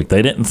last week.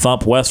 They didn't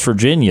thump West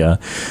Virginia,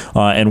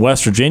 and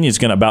West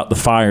Virginia's about to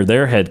fire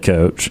their head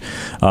coach.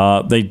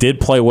 They did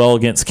play well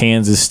against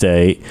Kansas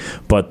State,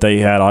 but they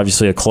had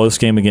obviously a close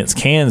game against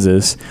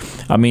Kansas.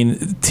 I mean,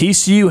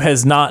 TCU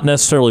has not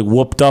necessarily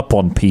whooped up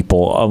on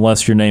people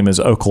unless your name is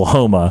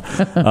Oklahoma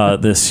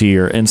this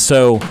year. And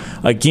so,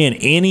 again,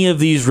 any of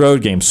these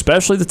road games,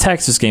 especially the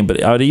Texas game,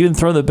 but I would even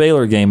throw the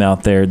Baylor game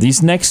out there,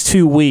 these next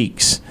 2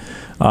 weeks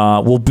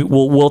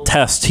we'll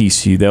test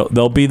TCU.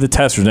 They'll be the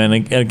testers. And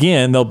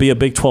again, there'll be a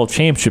Big 12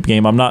 championship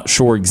game. I'm not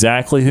sure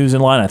exactly who's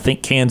in line. I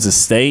think Kansas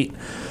State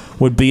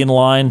would be in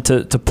line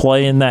to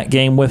play in that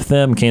game with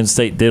them. Kansas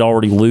State did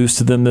already lose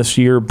to them this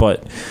year,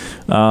 but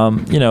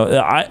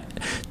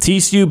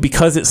TCU,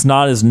 because it's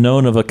not as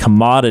known of a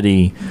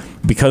commodity,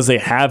 because they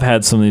have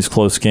had some of these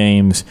close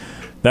games,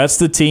 that's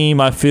the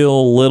team I feel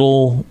a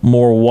little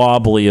more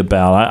wobbly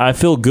about. I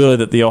feel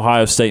good that the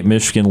Ohio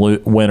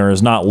State-Michigan winner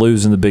is not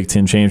losing the Big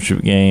Ten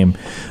championship game,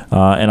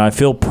 and I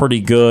feel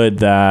pretty good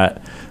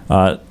that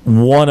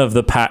one of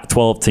the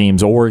Pac-12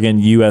 teams, Oregon,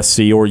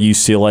 USC, or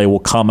UCLA, will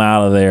come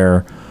out of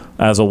there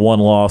as a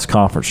one-loss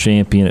conference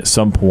champion at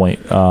some point.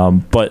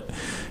 But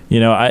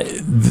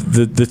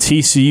the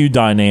TCU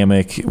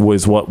dynamic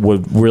was what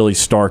would really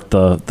start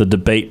the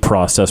debate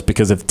process,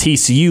 because if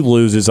TCU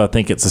loses, I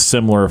think it's a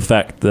similar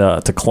effect to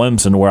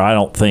Clemson, where I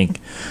don't think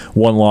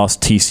one-loss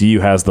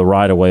TCU has the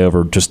right of way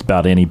over just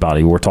about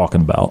anybody we're talking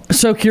about.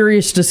 So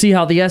curious to see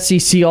how the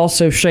SEC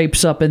also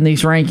shapes up in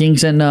these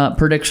rankings and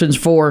predictions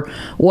for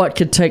what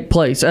could take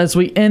place. As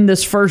we end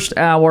this first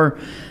hour,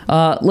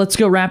 let's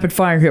go rapid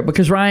fire here,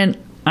 because Ryan,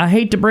 I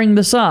hate to bring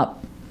this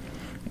up,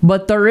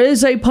 but there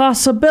is a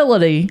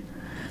possibility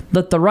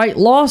that the right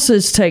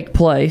losses take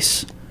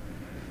place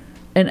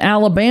and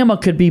Alabama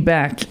could be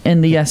back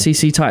in the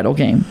SEC title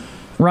game,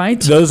 right?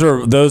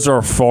 Those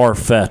are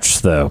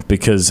far-fetched, though,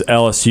 because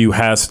LSU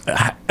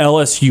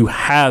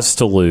has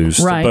to lose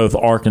to both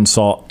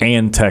Arkansas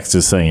and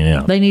Texas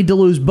A&M. They need to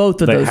lose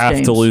both of those games. They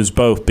have to lose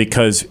both,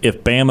 because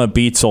if Bama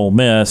beats Ole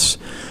Miss,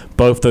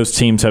 both those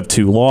teams have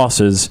 2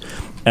 losses.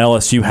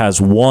 LSU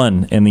has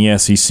 1 in the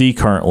SEC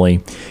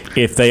currently.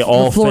 If they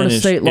all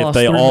finish,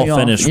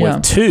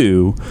 with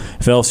 2,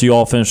 if LSU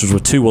all finishes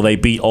with 2, well, they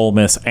beat Ole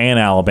Miss and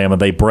Alabama.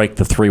 They break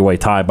the 3-way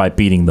tie by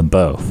beating them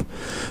both.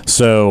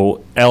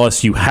 So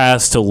LSU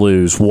has to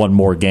lose 1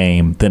 more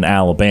game than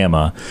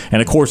Alabama.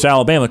 And of course,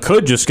 Alabama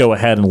could just go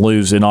ahead and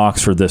lose in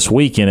Oxford this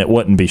weekend. It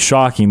wouldn't be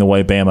shocking the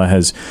way Bama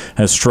has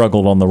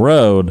struggled on the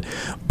road,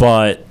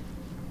 but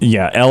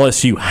yeah,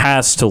 LSU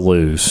has to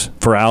lose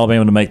for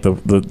Alabama to make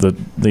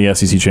the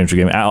SEC championship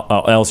game.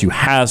 LSU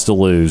has to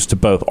lose to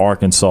both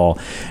Arkansas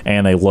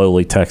and a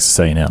lowly Texas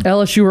A&M.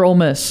 LSU or Ole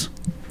Miss?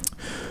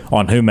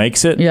 On who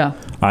makes it? Yeah.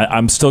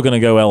 I'm still going to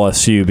go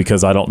LSU,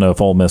 because I don't know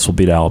if Ole Miss will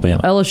beat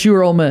Alabama. LSU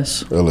or Ole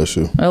Miss?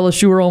 LSU.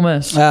 LSU or Ole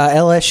Miss?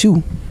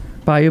 LSU.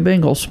 Bayou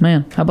Bengals.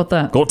 Man, how about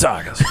that? Go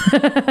Tigers.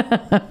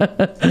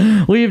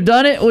 We have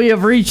done it. We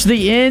have reached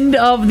the end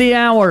of the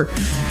hour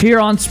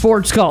here on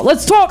Sports Call.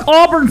 Let's talk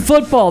Auburn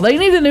football. They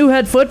need a new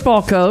head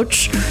football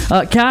coach,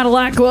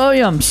 Cadillac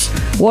Williams.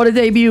 What a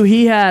debut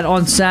he had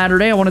on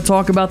Saturday. I want to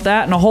talk about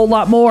that and a whole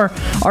lot more.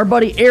 Our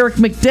buddy Eric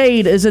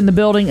McDade is in the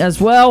building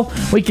as well.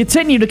 We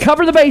continue to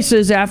cover the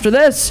bases after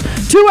this.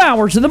 2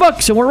 hours in the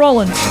books, and we're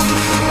rolling.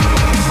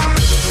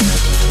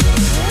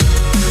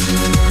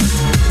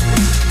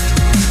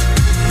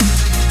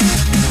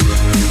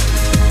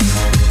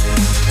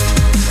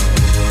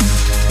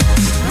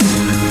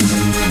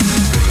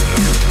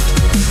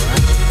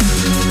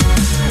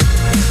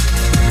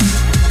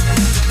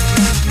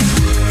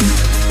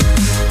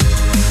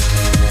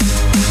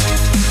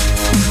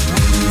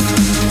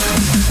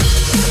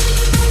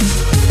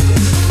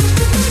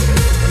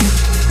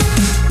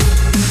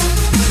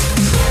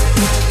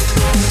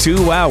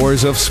 2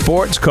 hours of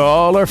Sports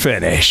Call are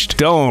finished.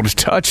 Don't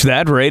touch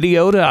that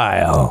radio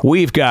dial.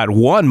 We've got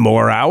 1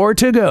 more hour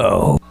to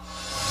go.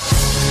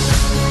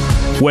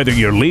 Whether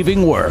you're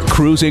leaving work,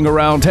 cruising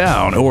around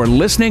town, or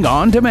listening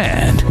on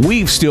demand,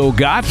 we've still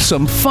got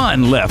some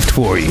fun left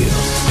for you.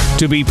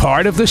 To be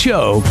part of the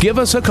show, give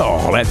us a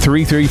call at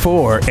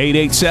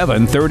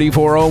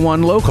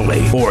 334-887-3401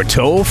 locally, or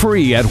toll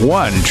free at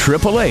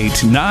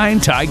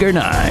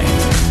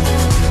 1-888-9-TIGER-9.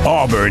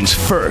 Auburn's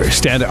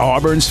first and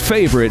Auburn's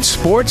favorite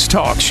sports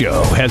talk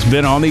show has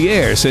been on the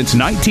air since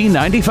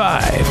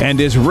 1995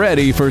 and is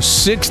ready for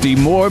 60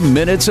 more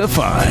minutes of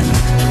fun.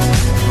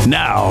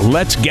 Now,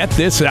 let's get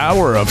this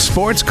hour of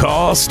Sports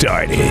Call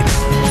started.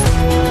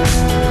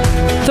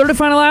 Third and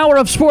final hour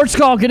of Sports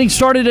Call getting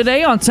started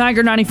today on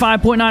Tiger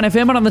 95.9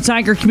 FM and on the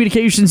Tiger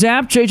Communications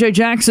app. JJ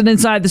Jackson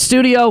inside the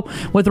studio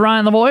with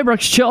Ryan Lavoie,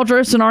 Brooks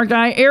Childress, and our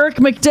guy Eric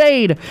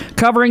McDade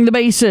covering the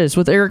bases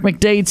with Eric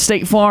McDade,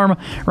 State Farm,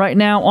 right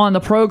now on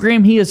the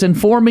program. He is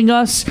informing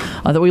us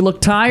that we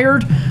look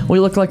tired. We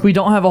look like we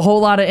don't have a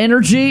whole lot of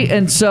energy,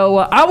 and so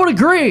I would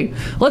agree.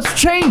 Let's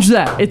change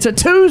that. It's a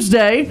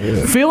Tuesday.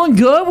 Yeah. Feeling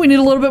good. We need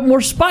a little bit more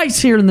spice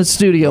here in the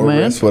studio,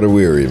 man. That's for the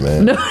weary,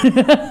 man.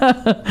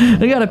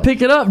 We got to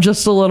pick it up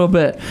just a little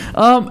bit.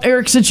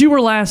 Eric, since you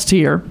were last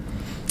here,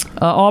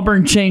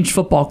 Auburn changed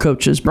football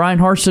coaches. Brian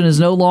Harsin is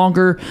no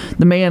longer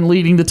the man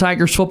leading the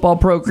Tigers football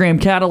program.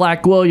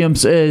 Cadillac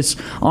Williams is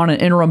on an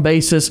interim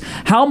basis.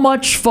 How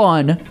much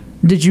fun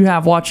did you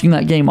have watching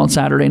that game on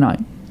Saturday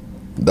night?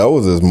 That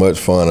was as much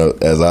fun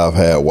as I've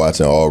had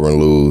watching Auburn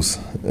lose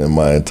in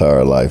my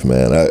entire life,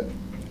 man.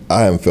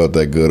 I haven't felt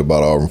that good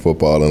about Auburn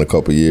football in a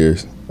couple of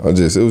years. It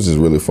was just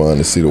really fun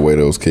to see the way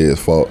those kids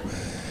fought.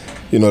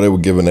 You know, they were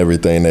giving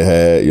everything they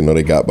had. You know,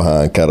 they got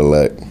behind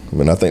Cadillac. I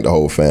mean, I think the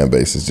whole fan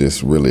base is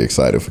just really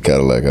excited for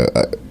Cadillac.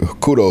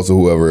 Kudos to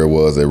whoever it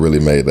was that really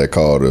made that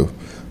call to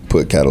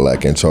put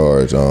Cadillac in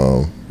charge.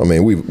 I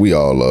mean, we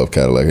all love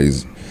Cadillac.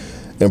 He's an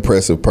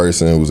impressive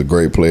person. He was a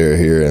great player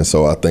here, and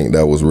so I think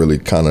that was really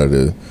kind of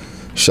the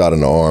shot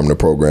in the arm the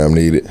program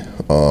needed.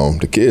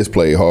 The kids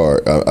played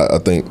hard. I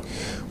think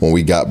when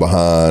we got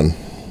behind,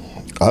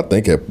 I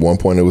think at one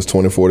point it was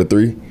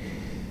 24-3,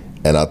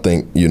 and I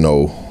think, you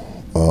know,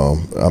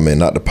 I mean,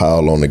 not to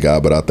pile on the guy,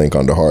 but I think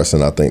under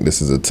Harsin, I think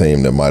this is a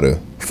team that might have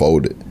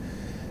folded.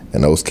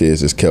 And those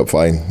kids just kept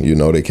fighting. You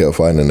know, they kept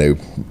fighting, and they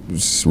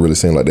just really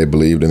seemed like they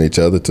believed in each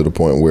other to the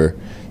point where,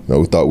 you know,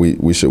 we thought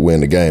we should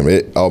win the game.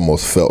 It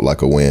almost felt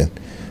like a win.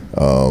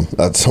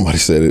 Somebody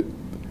said it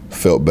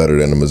felt better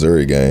than the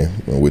Missouri game,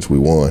 in which we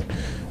won.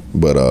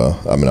 But,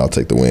 I mean, I'll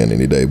take the win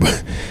any day.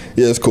 But,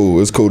 yeah, it's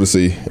cool. It's cool to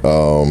see.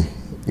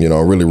 You know,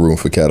 I'm really rooting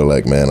for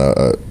Cadillac, man.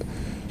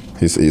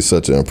 He's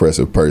such an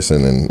impressive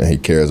person, and he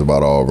cares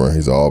about Auburn.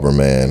 He's an Auburn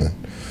man.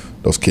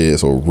 Those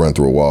kids will run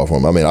through a wall for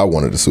him. I mean, I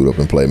wanted to suit up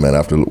and play, man,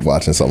 after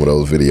watching some of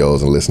those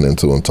videos and listening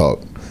to him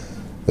talk.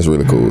 It's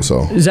really cool.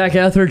 So Zach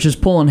Etheridge is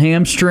pulling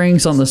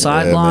hamstrings on the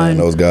sideline.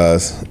 Those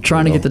guys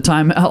trying to get the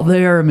timeout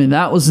there. I mean,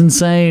 that was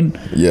insane.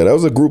 Yeah, that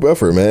was a group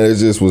effort, man. It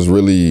just was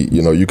really,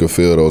 you know, you could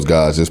feel those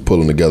guys just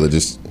pulling together,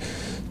 just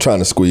trying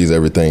to squeeze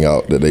everything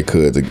out that they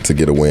could to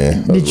get a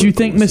win. Did you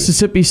think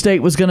Mississippi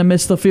State was going to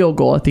miss the field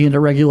goal at the end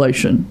of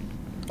regulation?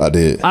 I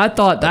did. I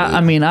thought that.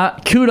 I mean,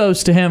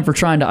 kudos to him for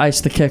trying to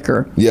ice the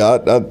kicker. Yeah,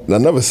 I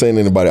never seen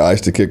anybody ice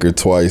the kicker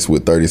twice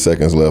with 30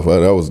 seconds left.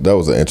 That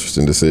was an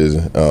interesting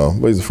decision.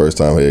 But he's the first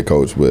time head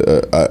coach,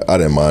 but I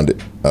didn't mind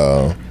it.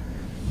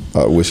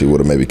 I wish he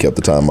would have maybe kept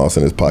the timeouts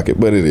in his pocket,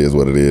 but it is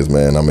what it is,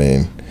 man. I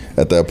mean,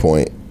 at that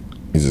point,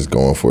 he's just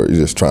going for it. He's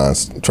just trying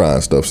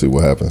stuff, see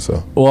what happens.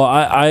 So. Well,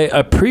 I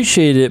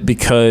appreciate it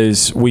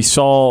because we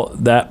saw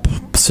that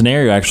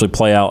scenario actually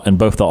play out in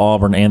both the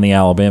Auburn and the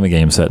Alabama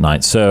games that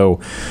night. So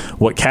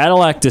what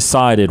Cadillac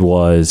decided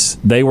was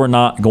they were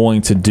not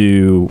going to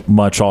do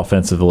much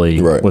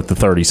offensively with the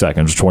 30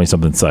 seconds or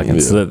 20-something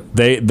seconds. Yeah. So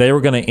they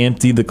were going to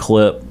empty the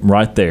clip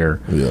right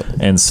there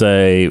and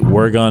say,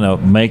 we're going to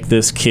make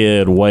this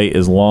kid wait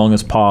as long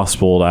as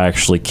possible to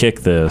actually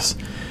kick this.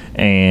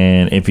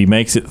 And if he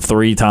makes it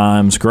 3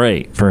 times,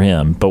 great for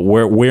him. But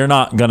we're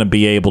not going to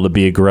be able to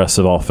be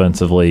aggressive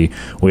offensively.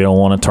 We don't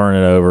want to turn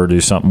it over, do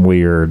something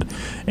weird.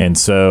 And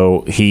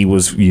so he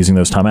was using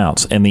those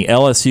timeouts. In the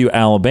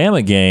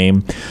LSU-Alabama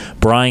game,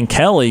 Brian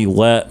Kelly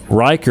let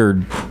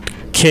Reichard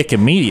kick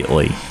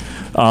immediately.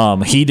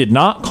 He did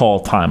not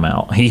call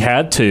timeout. He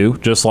had to,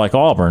 just like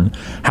Auburn.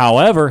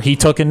 However, he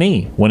took a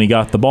knee when he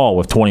got the ball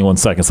with 21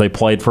 seconds. They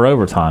played for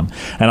overtime.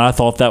 And I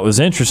thought that was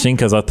interesting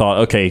because I thought,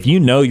 okay, if you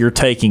know you're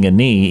taking a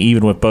knee,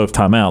 even with both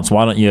timeouts,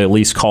 why don't you at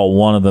least call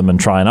one of them and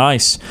try and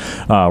ice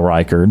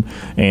Reichard?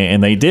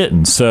 And they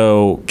didn't.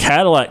 So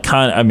Cadillac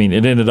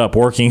it ended up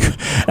working.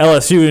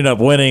 LSU ended up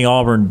winning.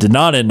 Auburn did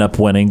not end up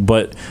winning.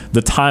 But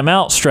the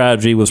timeout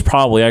strategy was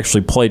probably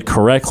actually played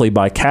correctly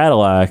by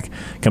Cadillac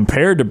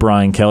compared to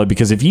Brian Kelly,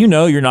 because if you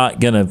know you're not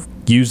going to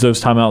use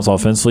those timeouts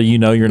offensively, you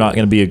know you're not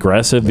going to be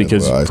aggressive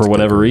because for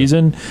whatever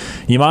reason,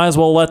 you might as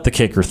well let the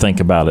kicker think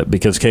about it,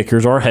 because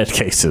kickers are head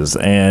cases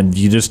and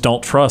you just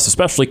don't trust,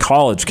 especially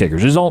college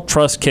kickers. You just don't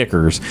trust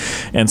kickers.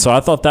 And so I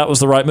thought that was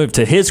the right move.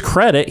 To his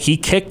credit, he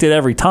kicked it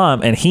every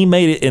time, and he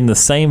made it in the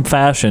same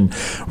fashion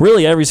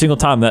really every single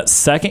time. That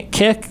second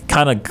kick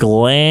kind of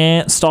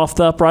glanced off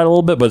the upright a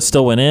little bit, but it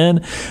still went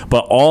in.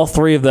 But all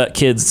 3 of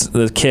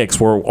the kicks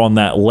were on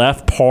that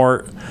left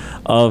part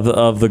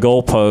of the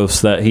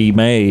goalpost that he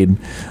made in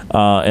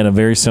a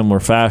very similar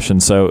fashion.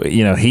 So,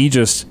 you know, he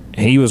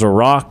was a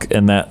rock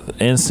in that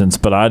instance,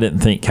 but I didn't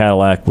think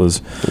Cadillac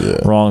was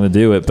wrong to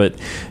do it. But,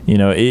 you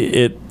know,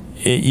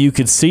 you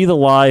could see the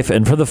life,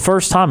 and for the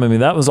first time, I mean,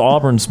 that was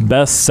Auburn's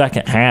best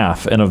second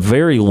half in a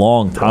very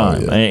long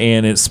time.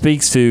 And it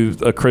speaks to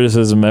a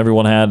criticism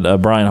everyone had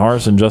of Brian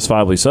Harsin,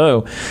 justifiably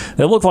so.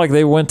 It looked like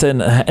they went in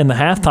the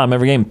halftime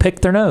every game,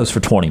 picked their nose for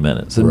 20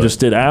 minutes and just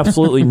did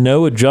absolutely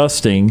no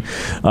adjusting,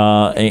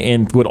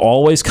 and would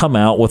always come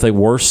out with a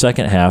worse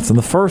second half than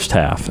the first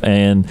half.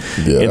 And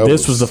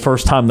this was the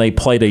first time they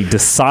played a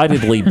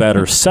decidedly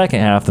better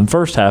second half than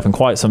first half in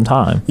quite some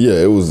time.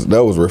 Yeah,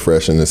 that was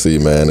refreshing to see,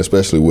 man,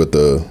 especially with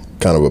the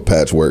kind of a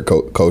patchwork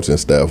coaching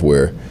staff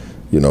where,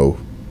 you know,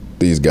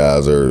 these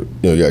guys are, you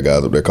know, you got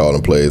guys up there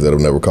calling plays that have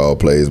never called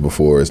plays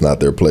before. It's not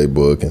their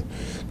playbook, and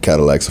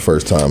Cadillac's the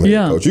first time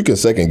head coach. You can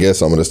second guess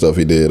some of the stuff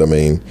he did. I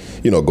mean,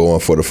 you know, going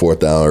for the 4th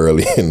down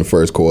early in the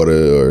first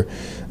quarter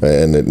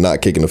and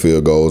not kicking the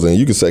field goals, and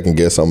you can second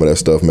guess some of that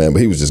stuff, man,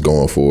 but he was just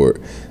going for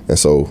it. And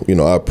so, you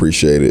know, I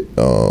appreciate it.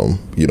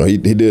 You know, he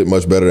did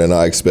much better than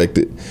I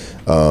expected.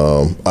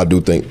 I do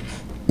think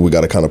we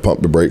got to kind of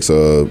pump the brakes.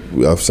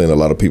 I've seen a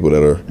lot of people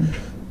that are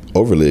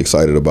overly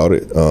excited about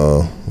it.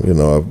 You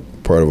know,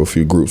 I'm part of a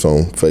few groups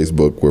on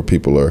Facebook where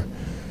people are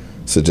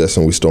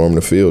suggesting we storm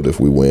the field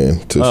if we win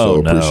to show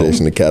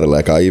appreciation to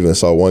Cadillac. I even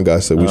saw one guy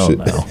said we should.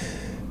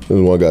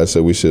 There's one guy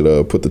said we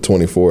should put the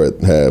 24 at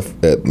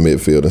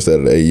midfield instead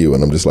of the AU,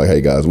 and I'm just like, hey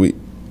guys, we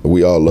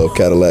we all love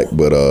Cadillac,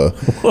 but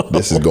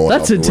this is going.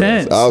 That's off the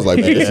intense. rails. I was like,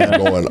 man, this is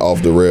going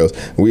off the rails.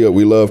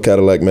 We love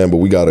Cadillac, man, but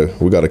we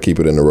gotta keep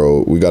it in the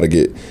road. We gotta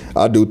get.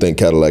 I do think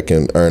Cadillac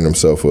can earn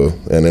himself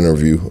an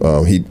interview.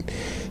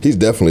 He's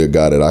definitely a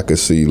guy that I could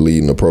see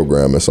leading the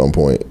program at some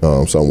point,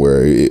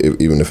 somewhere,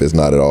 even if it's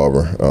not at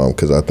Auburn,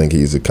 because I think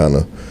he's the kind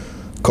of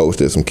coach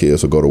that some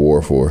kids will go to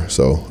war for.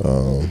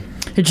 So.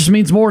 It just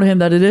means more to him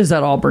that it is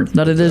at Auburn,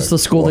 that it is the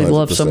school they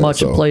love so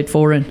much and played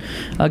for, and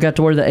got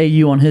to wear the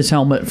AU on his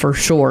helmet for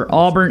sure.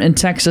 Auburn and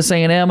Texas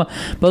A&M,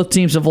 both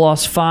teams have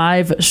lost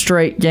 5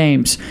 straight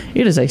games.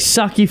 It is a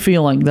sucky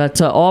feeling that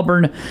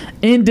Auburn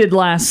ended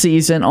last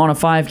season on a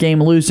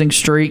 5-game losing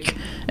streak,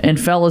 and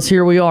fellas,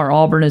 here we are.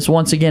 Auburn is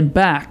once again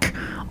back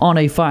on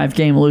a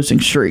 5-game losing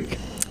streak.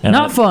 And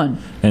not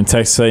fun. And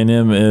Texas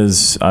A&M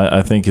is,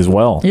 I think, as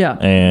well. Yeah.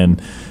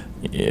 And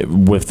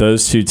with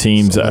those two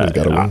teams,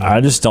 I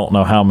just don't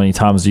know how many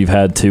times you've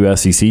had 2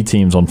 SEC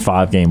teams on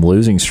 5-game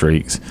losing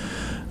streaks.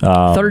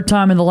 Third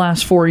time in the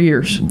last 4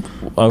 years.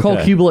 Okay. Cole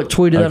Kubelik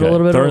tweeted that a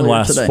little bit Third in the earlier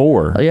last today.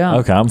 4. Yeah.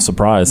 Okay, I'm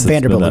surprised.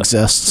 Vanderbilt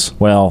exists.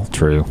 Well,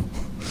 true.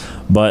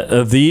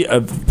 But the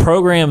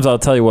programs, I'll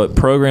tell you what,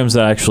 programs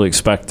that actually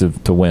expect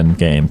to win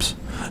games.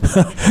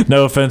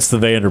 No offense to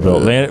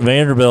Vanderbilt.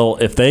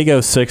 Vanderbilt, if they go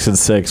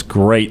 6-6,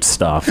 great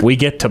stuff. We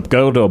get to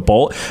go to a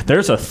bowl.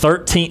 There's a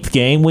 13th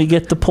game we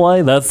get to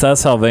play.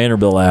 That's how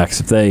Vanderbilt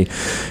acts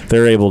if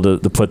they're able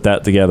to put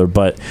that together.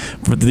 But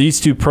for these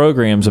two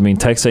programs, I mean,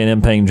 Texas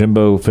A&M paying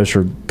Jimbo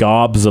Fisher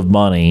gobs of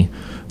money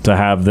to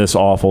have this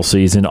awful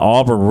season.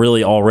 Auburn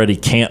really already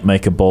can't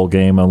make a bowl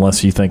game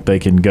unless you think they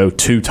can go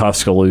to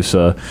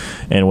Tuscaloosa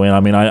and win. I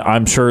mean,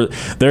 I'm sure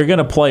they're going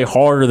to play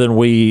harder than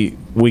we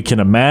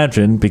can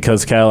imagine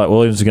because Cadillac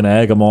Williams is going to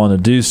egg them on to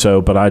do so.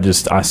 But I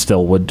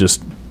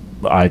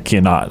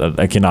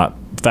cannot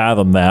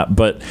fathom that.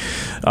 But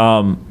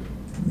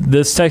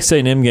this Texas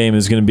A&M game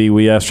is going to be.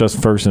 We asked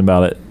Justin Ferguson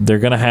about it. They're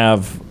going to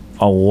have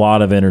a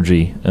lot of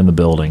energy in the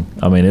building.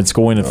 I mean, it's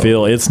going to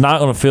feel. It's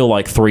not going to feel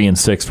like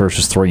 3-6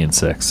 versus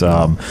 3-6. It's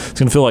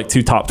going to feel like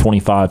 2 top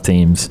 25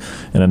 teams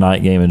in a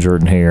night game in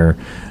Jordan-Hare.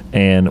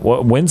 And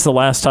when's the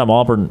last time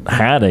Auburn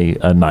had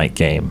a night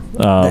game?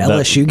 The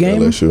LSU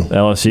game.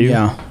 LSU.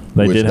 Yeah.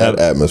 That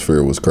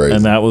atmosphere was crazy,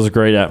 and that was a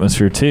great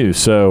atmosphere too.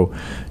 So,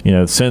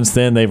 since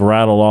then they've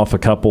rattled off a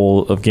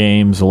couple of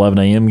games, 11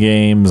 a.m.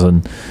 games,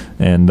 and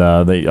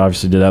they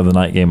obviously did have the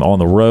night game on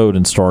the road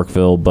in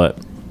Starkville, but.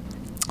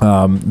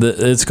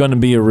 It's going to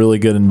be a really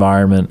good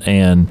environment,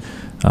 and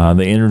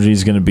the energy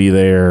is going to be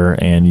there.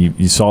 And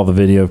you saw the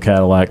video of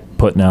Cadillac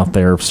putting out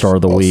their start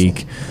of the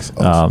week.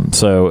 Awesome.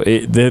 So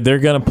they're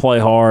going to play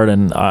hard,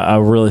 and I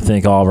really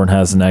think Auburn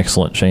has an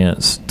excellent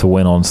chance to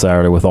win on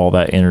Saturday with all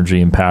that energy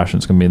and passion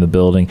that's going to be in the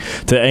building.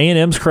 To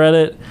A&M's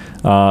credit,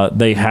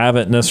 they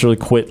haven't necessarily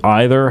quit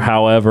either.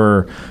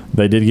 However,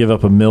 they did give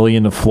up $1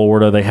 million to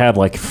Florida. They had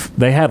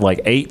like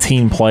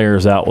 18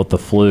 players out with the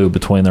flu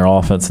between their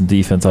offense and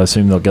defense. I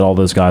assume they'll get all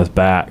those guys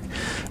back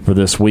for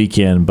this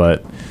weekend.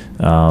 But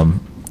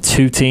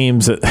 2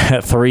 teams at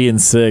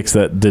 3-6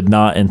 that did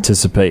not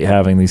anticipate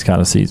having these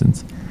kind of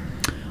seasons.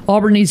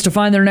 Auburn needs to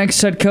find their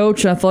next head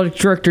coach. Athletic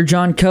Director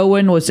John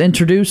Cohen was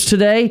introduced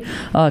today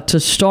to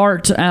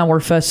start our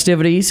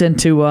festivities and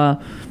to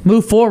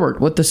move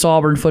forward with this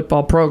Auburn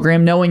football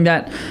program, knowing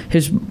that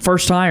his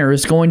first hire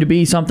is going to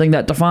be something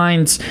that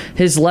defines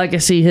his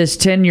legacy, his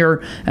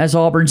tenure as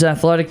Auburn's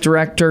athletic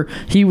director.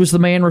 He was the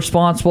man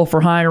responsible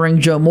for hiring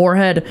Joe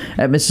Moorhead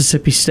at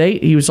Mississippi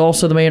State. He was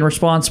also the man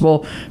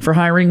responsible for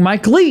hiring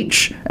Mike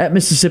Leach at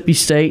Mississippi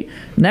State.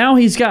 Now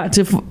he's got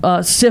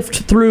to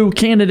sift through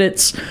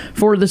candidates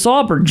for this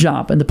Auburn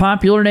job. And the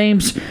popular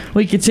names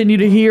we continue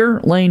to hear,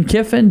 Lane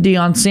Kiffin,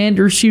 Deion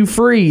Sanders, Hugh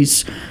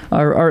Freeze,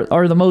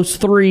 are the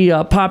most 3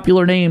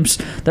 popular names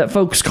that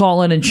folks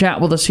call in and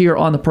chat with us here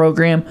on the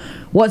program.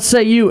 What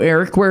say you,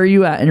 Eric? Where are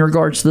you at in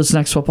regards to this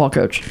next football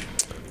coach?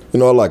 I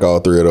like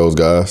all 3 of those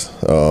guys.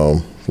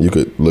 You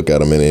could look at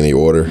them in any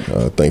order.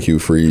 I think Hugh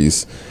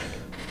Freeze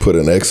put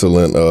an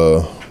excellent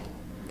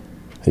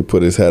he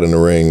put his hat in the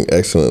ring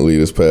excellently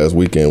this past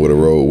weekend with a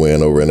road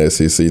win over an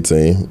SEC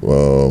team.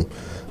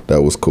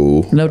 That was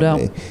cool. No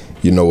doubt.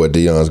 You know what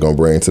Deion's gonna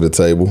bring to the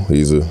table.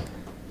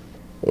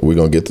 We're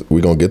gonna get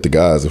the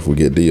guys if we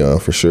get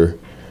Deion for sure.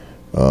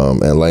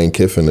 And Lane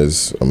Kiffin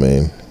is.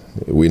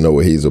 We know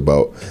what he's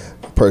about.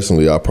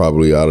 Personally, I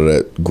probably out of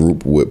that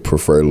group would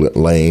prefer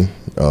Lane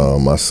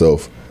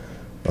myself.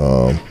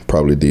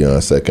 Probably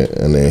Deion second,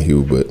 and then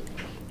Hugh. But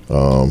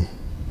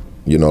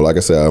like I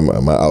said,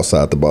 my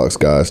outside the box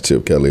guys.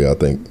 Chip Kelly, I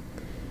think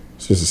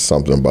it's just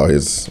something about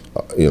his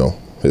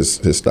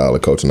his style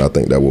of coaching. I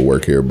think that will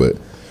work here, but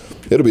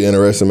it'll be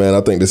interesting, man.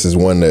 I think this is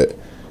one that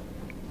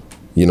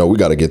we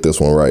got to get this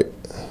one right.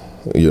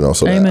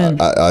 So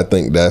I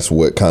think that's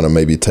what kind of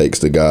maybe takes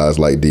the guys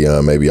like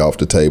Deion maybe off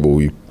the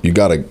table. You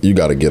gotta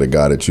get a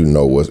guy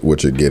that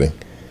what you're getting.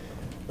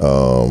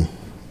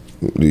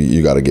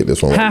 You got to get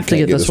this one right. Have to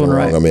get this one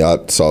right. I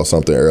saw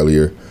something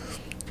earlier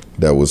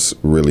that was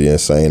really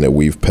insane that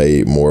we've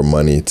paid more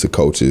money to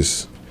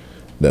coaches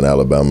than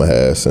Alabama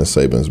has since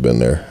Saban's been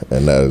there,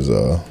 and that is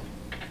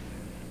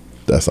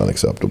that's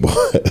unacceptable.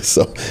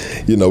 So,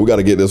 we got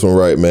to get this one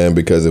right, man,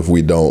 because if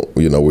we don't,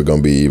 we're going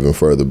to be even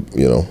further,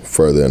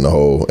 further in the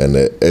hole. And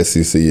the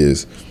SEC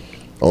is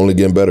only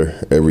getting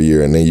better every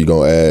year. And then you're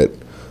going to add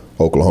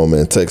Oklahoma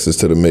and Texas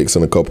to the mix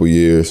in a couple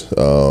years. We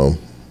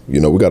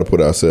got to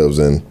put ourselves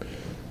in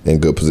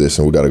good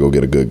position. We got to go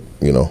get a good,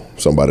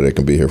 somebody that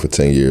can be here for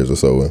 10 years or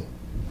so and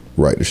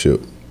right the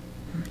ship.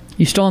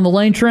 You still on the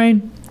Lane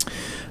train?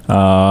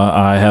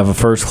 I have a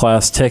first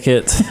class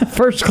ticket.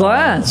 First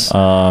class.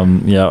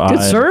 Yeah.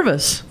 Good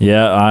service.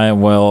 Yeah.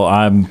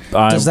 I'm.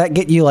 Does that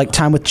get you like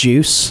time with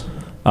juice?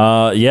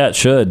 Yeah, it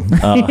should.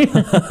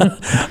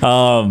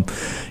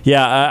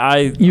 Yeah.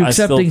 You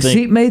accepting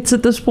seatmates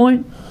at this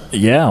point?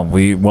 Yeah,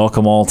 we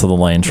welcome all to the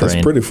Lane train.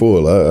 It's pretty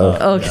full.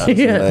 Okay,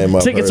 yeah.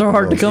 Tickets are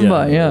hard to come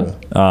by, yeah.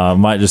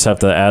 Might just have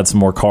to add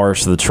some more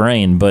cars to the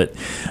train, but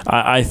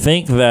I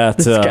think that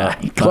this guy,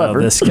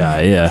 clever. This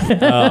guy,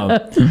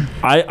 yeah.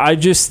 I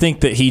just think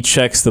that he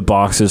checks the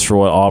boxes for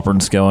what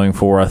Auburn's going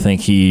for. I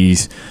think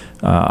he's.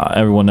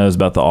 Everyone knows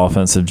about the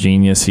offensive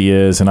genius he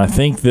is, and I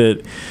think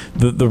that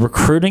the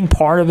recruiting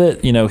part of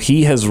it,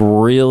 he has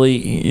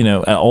really,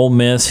 at Ole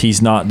Miss,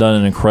 he's not done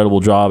an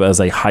incredible job as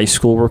a high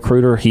school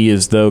recruiter. He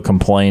has, though,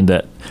 complained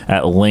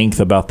at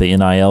length about the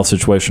NIL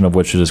situation, of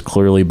which it is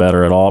clearly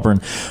better at Auburn,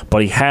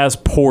 but he has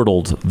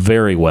portaled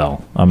very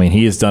well. I mean,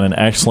 he has done an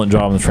excellent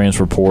job in the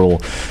transfer portal.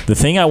 The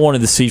thing I wanted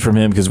to see from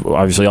him, because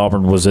obviously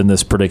Auburn was in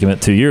this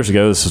predicament 2 years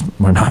ago,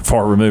 we're not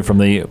far removed from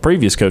the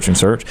previous coaching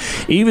search.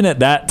 Even at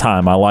that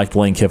time, I liked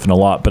Lane Kiffin a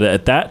lot, but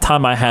at that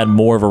time I had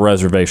more of a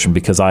reservation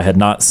because I had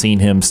not seen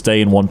him stay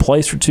in one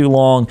place for too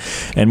long,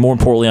 and more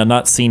importantly, I've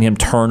not seen him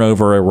turn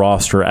over a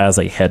roster as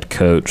a head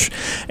coach.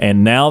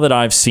 And now that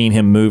I've seen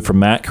him move from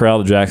Matt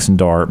Corral to Jackson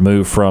Dart,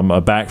 move from a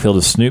backfield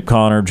of Snoop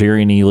Connor,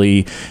 Jerry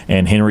Neely,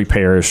 and Henry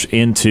Parrish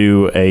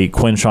into a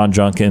Quinshon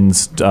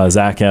Junkins,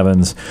 Zach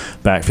Evans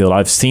backfield,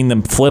 I've seen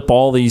them flip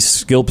all these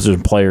skill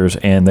position players,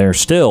 and they're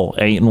still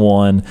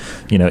 8-1.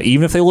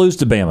 Even if they lose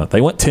to Bama,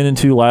 they went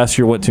 10-2 last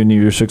year, went to a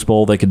New Year's Six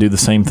Bowl. They could do the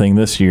same thing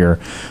this year.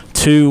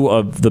 2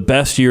 of the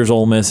best years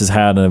Ole Miss has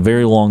had in a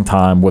very long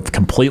time, with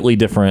completely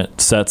different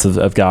sets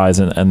of guys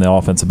in the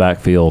offensive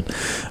backfield.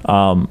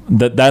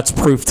 That's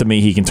proof to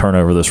me he can turn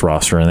over this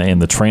roster, and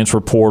the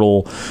transfer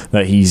portal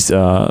that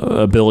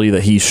ability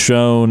that he's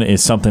shown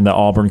is something that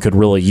Auburn could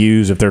really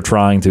use if they're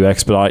trying to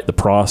expedite the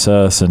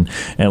process. And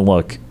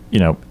look,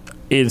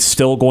 it's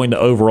still going to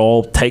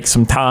overall take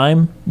some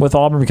time with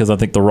Auburn, because I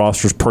think the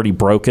roster's pretty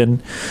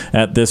broken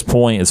at this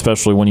point,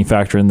 especially when you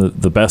factor in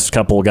the best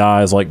couple of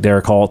guys like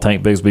Derek Hall,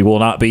 Tank Bigsby will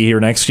not be here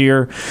next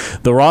year.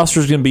 The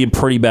roster's going to be in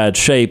pretty bad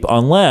shape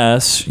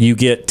unless you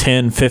get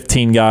 10,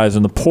 15 guys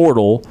in the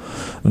portal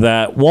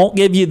that won't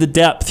give you the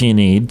depth you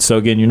need. So,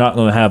 again, you're not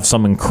going to have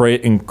some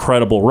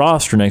incredible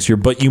roster next year,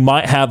 but you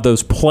might have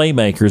those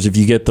playmakers if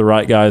you get the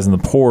right guys in the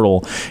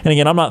portal. And,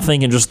 again, I'm not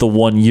thinking just the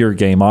one-year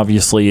game.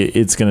 Obviously,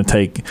 it's going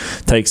to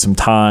take some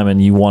time,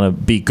 and you want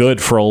to be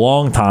good for a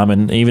long time.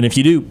 And even if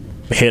you do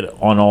hit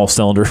on all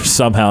cylinders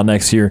somehow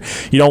next year,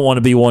 you don't want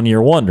to be one-year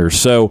wonders.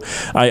 So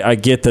I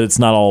get that it's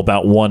not all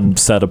about one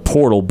set of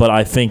portal, but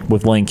I think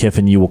with Lane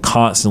Kiffin you will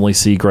constantly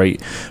see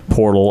great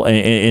portal,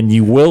 and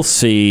you will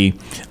see,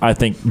 I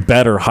think,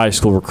 better high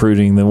school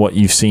recruiting than what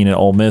you've seen at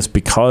Ole Miss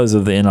because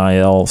of the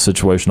NIL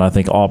situation. I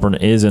think Auburn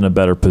is in a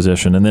better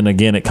position. And then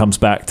again, it comes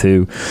back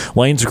to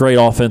Lane's a great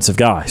offensive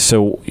guy,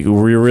 so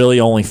we're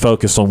really only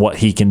focused on what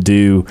he can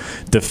do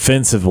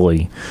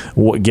defensively,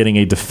 getting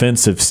a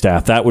defensive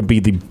staff. That would be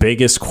the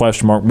biggest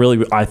question mark,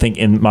 really. I think,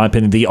 in my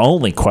opinion, the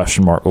only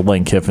question mark with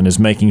Lane Kiffin is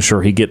making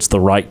sure he gets the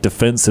right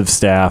defensive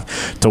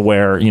staff to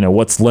where,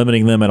 what's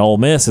limiting them at Ole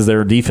Miss is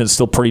their defense is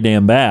still pretty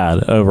damn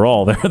bad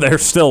overall. They're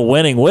still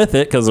winning with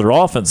it because their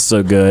offense is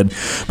so good,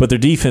 but their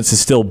defense is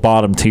still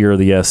bottom tier of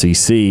the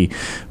SEC.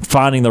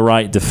 Finding the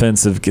right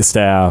defensive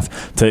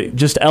staff to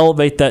just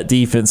elevate that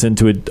defense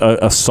into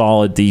a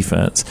solid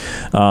defense.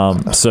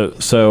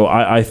 So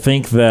I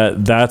think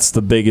that's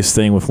the biggest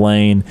thing with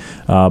Lane.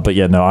 But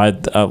yeah,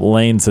 no,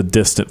 Lane's a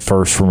distant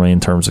first for me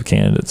in terms of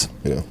candidates.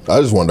 Yeah, I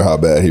just wonder how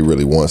bad he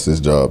really wants this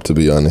job, to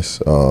be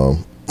honest. I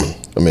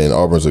mean,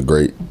 Auburn's a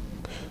great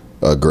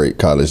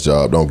college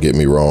job, don't get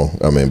me wrong.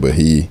 I mean, but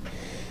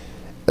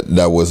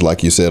that was,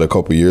 like you said a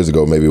couple years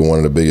ago, maybe one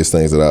of the biggest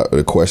things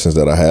the questions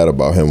that I had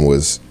about him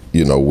was,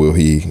 will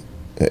he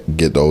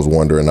get those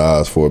wondering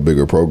eyes for a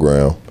bigger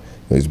program?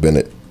 He's been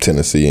at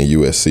Tennessee and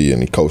USC,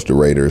 and he coached the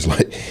Raiders.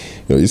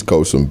 He's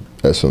coached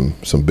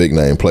some big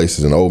name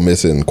places, and Ole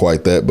Miss isn't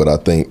quite that, but I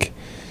think,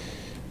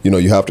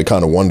 you have to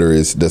kind of wonder,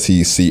 does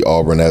he see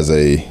Auburn as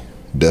a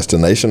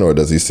destination, or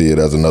does he see it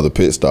as another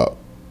pit stop?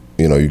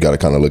 You got to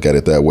kind of look at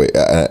it that way.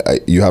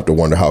 You have to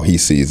wonder how he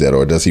sees that,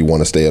 or does he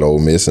want to stay at Ole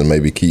Miss and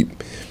maybe keep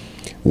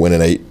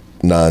winning 8,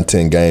 9,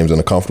 10 games in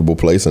a comfortable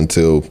place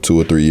until 2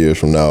 or 3 years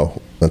from now,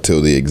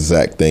 until the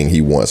exact thing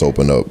he wants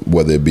open up,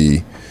 whether it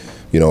be,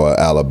 a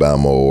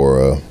Alabama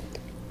or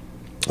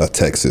a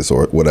Texas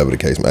or whatever the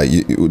case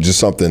may be. Just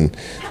something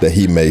that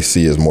he may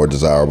see as more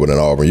desirable than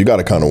Auburn. You got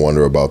to kind of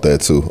wonder about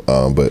that too.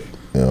 But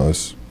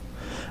it's.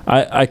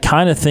 I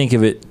kind of think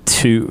of it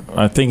two.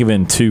 I think of it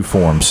in two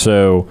forms.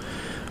 So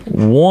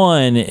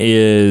one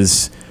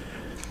is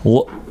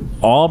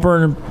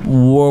Auburn.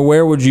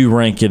 Where would you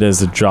rank it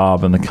as a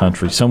job in the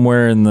country?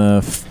 Somewhere in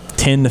the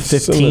 10 to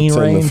 15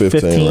 range,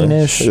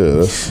 15-ish.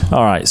 Yes.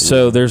 All right.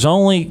 So there's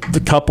only a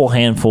couple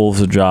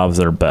handfuls of jobs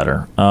that are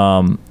better.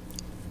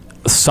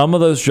 Some of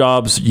those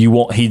jobs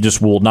he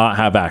just will not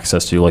have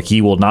access to. Like,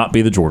 he will not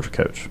be the Georgia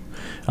coach.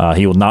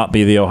 He will not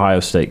be the Ohio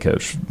State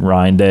coach.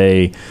 Ryan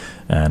Day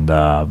and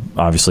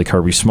obviously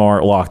Kirby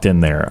Smart locked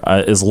in there.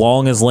 As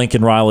long as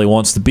Lincoln Riley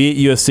wants to be at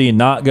USC and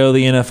not go to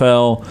the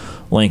NFL,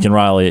 Lincoln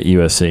Riley at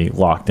USC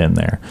locked in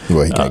there.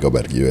 Well, he can't go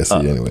back to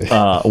USC anyway.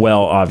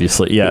 Well,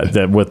 obviously,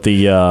 yeah. With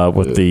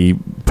the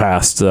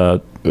past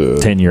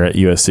tenure at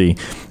USC,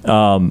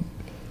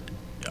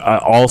 I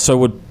also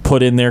would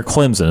put in there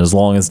Clemson, as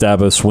long as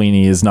Dabo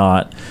Swinney is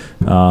not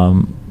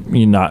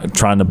you're not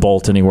trying to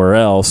bolt anywhere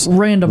else.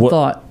 Random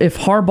thought. If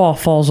Harbaugh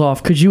falls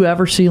off, could you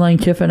ever see Lane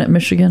Kiffin at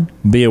Michigan?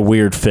 Be a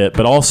weird fit,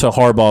 but also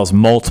Harbaugh's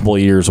multiple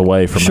years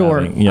away from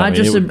having,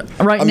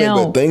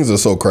 now. But things are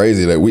so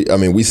crazy that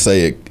we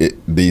say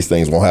these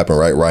things won't happen,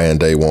 right? Ryan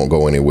Day won't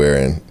go anywhere,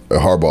 and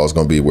Harbaugh's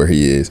going to be where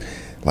he is.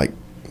 Like,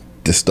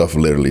 this stuff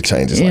literally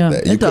changes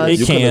like that. You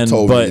could have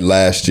told me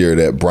last year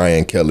that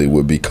Brian Kelly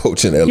would be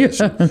coaching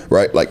LSU,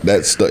 right? Like,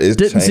 that stuff.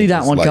 Didn't see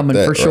that one coming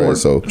for sure. Right?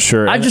 So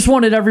sure. I just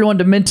wanted everyone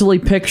to mentally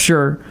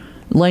picture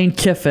Lane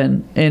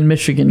Kiffin in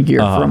Michigan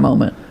gear for a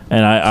moment.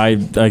 And I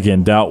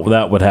again doubt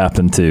that would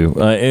happen too,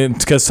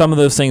 because some of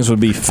those things would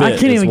be fit. I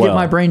can't even get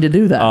my brain to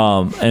do that.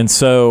 And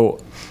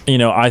so,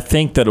 I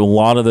think that a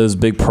lot of those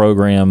big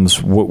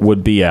programs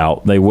would be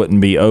out. They wouldn't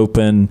be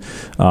open.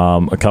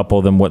 A couple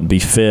of them wouldn't be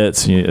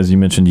fits, as you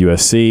mentioned,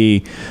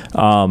 USC.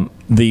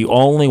 The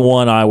only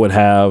one I would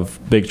have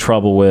big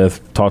trouble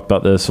with, talked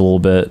about this a little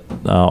bit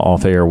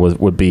off air,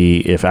 would be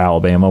if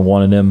Alabama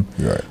wanted him.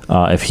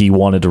 Right. If he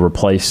wanted to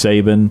replace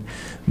Saban.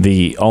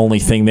 The only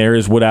thing there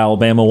is, would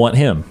Alabama want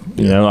him?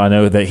 I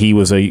know that he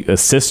was a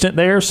assistant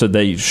there, so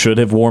they should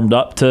have warmed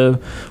up to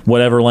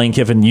whatever Lane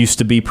Kiffin used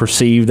to be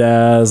perceived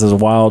as a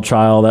wild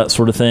child, that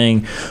sort of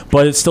thing.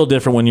 But it's still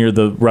different when you're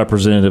the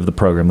representative of the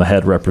program, the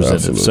head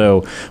representative.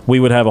 Absolutely. So we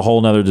would have a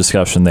whole nother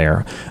discussion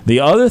there. The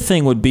other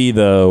thing would be,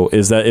 though,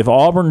 is that if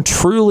Auburn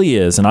truly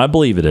is, and I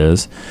believe it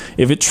is,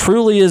 if it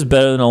truly is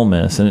better than Ole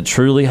Miss and it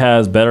truly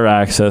has better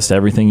access to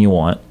everything you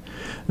want,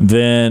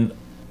 then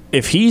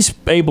if he's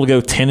able to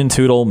go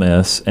 10-2 at Ole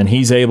Miss and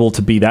he's able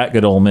to be that good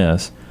at Ole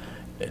Miss,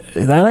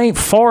 that ain't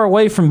far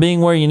away from being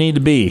where you need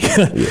to be.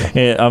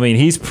 I mean,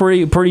 he's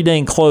pretty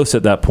dang close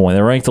at that point.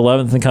 They're ranked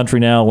 11th in the country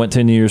now, went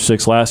to New Year's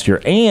 6 last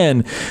year.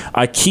 And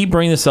I keep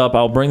bringing this up.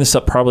 I'll bring this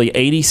up probably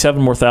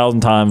 87 more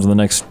thousand times in the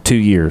next 2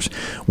 years.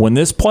 When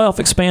this playoff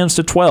expands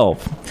to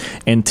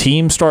 12 and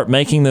teams start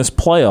making this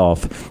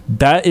playoff,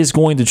 that is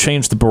going to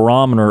change the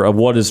barometer of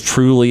what is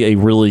truly a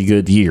really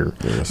good year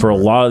for a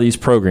lot of these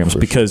programs,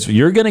 because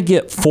you're going to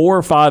get 4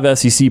 or 5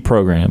 SEC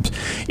programs.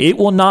 It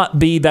will not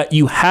be that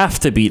you have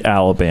to beat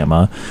Alabama.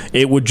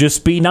 It would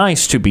just be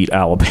nice to beat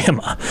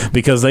Alabama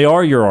because they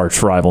are your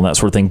arch rival and that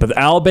sort of thing. But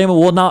Alabama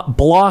will not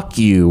block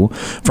you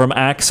from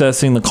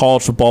accessing the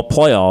college football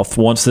playoff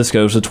once this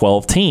goes to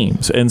 12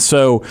 teams. And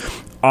so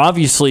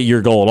obviously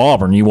your goal at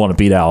Auburn, you want to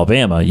beat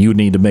Alabama. You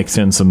need to mix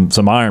in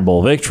some Iron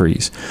Bowl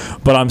victories.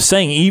 But I'm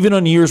saying even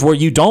on years where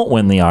you don't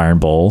win the Iron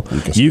Bowl,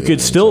 you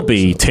could still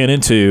be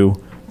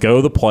 10-2, go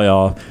to the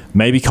playoff,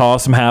 maybe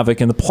cause some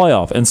havoc in the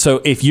playoff. And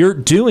so if you're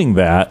doing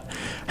that,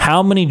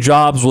 how many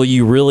jobs will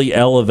you really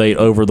elevate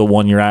over the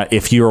one you're at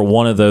if you're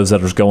one of those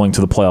that is going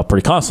to the playoff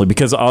pretty constantly?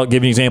 Because I'll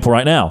give you an example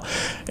right now.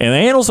 In the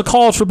annals of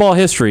college football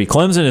history,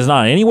 Clemson is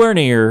not anywhere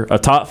near a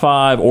top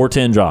 5 or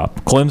 10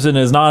 job. Clemson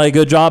is not a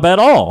good job at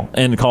all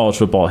in college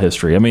football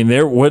history. I mean,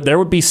 there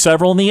would be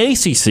several in the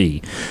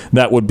ACC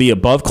that would be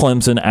above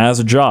Clemson as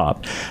a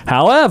job.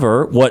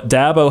 However, what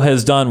Dabo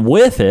has done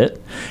with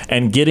it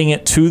and getting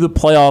it to the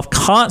playoff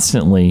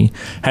constantly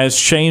has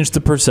changed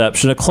the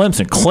perception of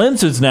Clemson.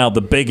 Clemson's now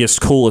the biggest,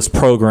 coolest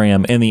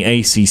program in the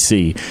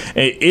ACC.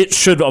 It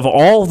should, of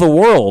all the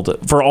world,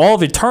 for all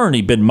of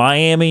eternity, been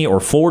Miami or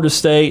Florida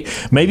State.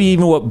 Maybe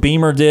even what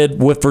Beamer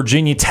did with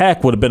Virginia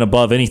Tech would have been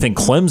above anything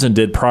Clemson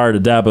did prior to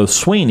Dabo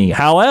Swinney.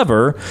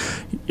 However,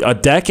 a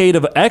decade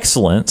of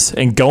excellence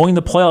and going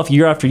to playoff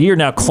year after year.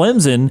 Now,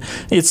 Clemson,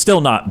 it's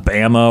still not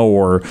Bama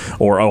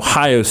or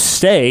Ohio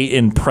State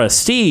in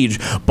prestige,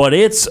 but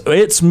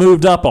it's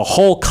moved up a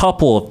whole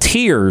couple of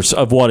tiers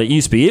of what it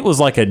used to be. It was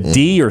like a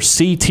D or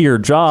C tier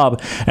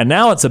job, and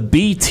now it's a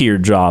B tier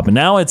job. And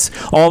now it's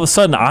all of a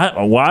sudden,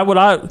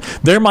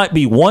 there might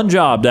be one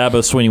job Dabo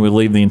Swinney would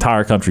leave the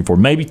entire country for,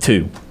 maybe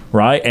 2.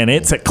 Right? And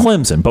it's at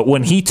Clemson. But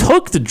when he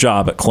took the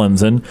job at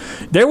Clemson,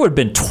 there would have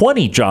been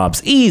 20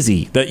 jobs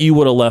easy that you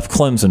would have left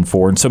Clemson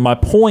for. And so my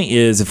point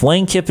is, if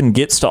Lane Kiffin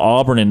gets to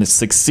Auburn and it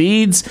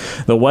succeeds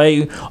the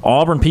way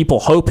Auburn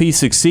people hope he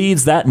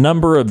succeeds, that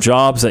number of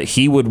jobs that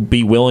he would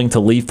be willing to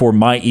leave for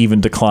might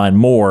even decline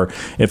more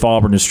if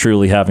Auburn is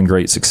truly having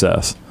great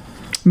success.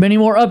 Many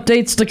more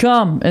updates to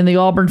come in the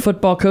Auburn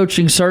football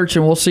coaching search,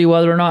 and we'll see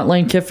whether or not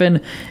Lane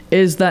Kiffin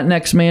is that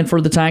next man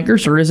for the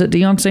Tigers, or is it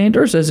Deion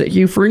Sanders? Is it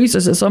Hugh Freeze?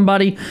 Is it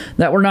somebody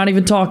that we're not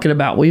even talking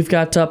about? We've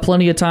got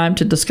plenty of time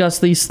to discuss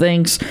these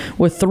things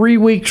with 3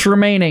 weeks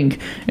remaining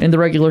in the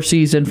regular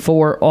season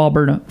for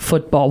Auburn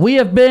football. We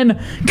have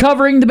been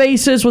covering the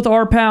bases with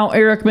our pal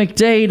Eric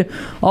McDade.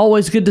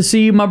 Always good to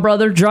see you, my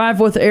brother.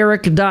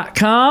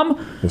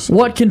 DriveWithEric.com. Yes,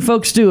 what can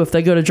folks do if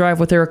they go to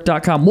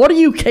DriveWithEric.com? What are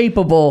you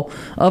capable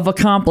of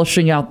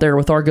accomplishing out there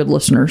with our good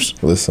listeners?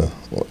 Listen,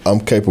 I'm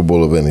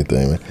capable of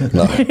anything, man.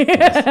 No.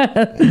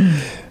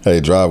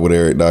 Hey,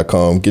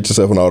 DriveWithEric.com. Get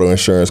yourself an auto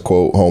insurance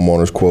quote,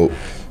 homeowner's quote.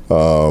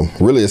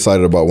 Really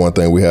excited about one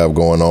thing we have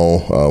going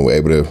on. We're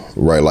able to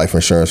write life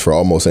insurance for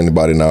almost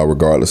anybody now,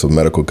 regardless of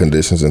medical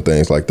conditions and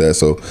things like that.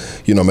 So,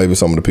 maybe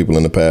some of the people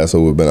in the past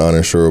who have been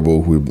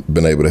uninsurable, we've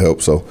been able to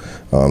help. So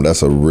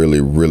that's a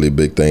really, really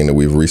big thing that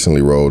we've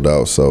recently rolled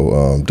out.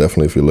 So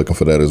definitely, if you're looking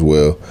for that as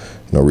well,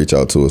 reach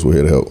out to us. We're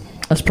here to help.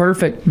 That's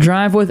perfect.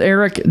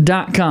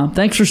 DriveWithEric.com.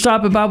 Thanks for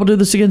stopping by. We'll do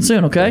this again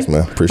soon, okay? Thanks,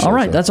 man. Appreciate it. All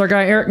right, that's our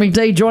guy Eric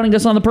McDade joining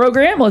us on the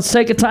program. Let's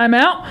take a time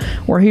out.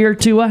 We're here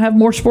to have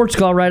more Sports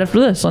Call right after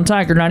this on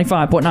Tiger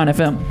 95.9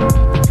 FM.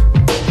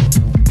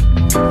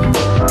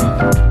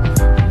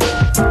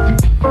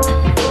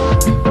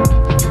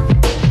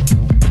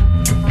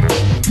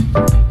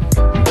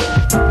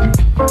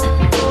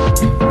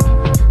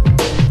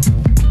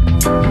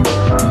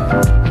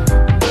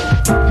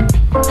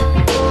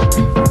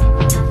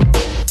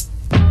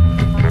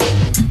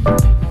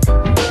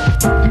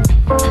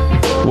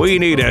 We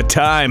need a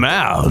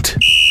timeout.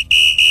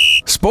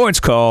 Sports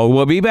Call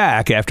will be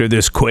back after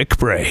this quick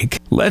break.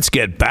 Let's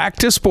get back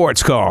to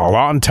Sports Call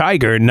on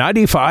Tiger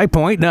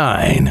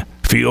 95.9.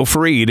 Feel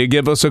free to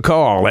give us a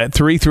call at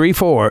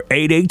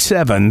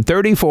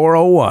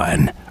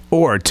 334-887-3401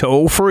 or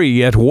toll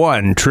free at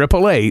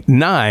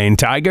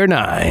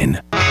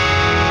 1-888-9-TIGER-9.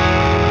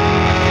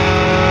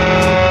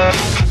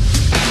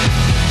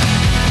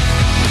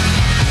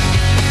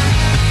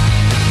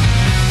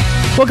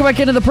 Welcome back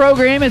into the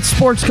program. It's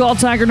Sports Call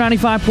Tiger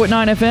 95.9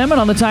 FM and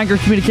on the Tiger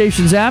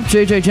Communications app.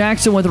 JJ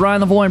Jackson with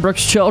Ryan Lavoie and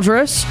Brooks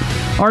Childress.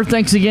 Our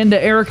thanks again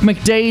to Eric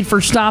McDade for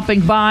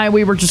stopping by.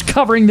 We were just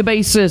covering the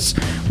bases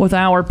with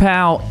our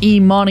pal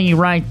E-Money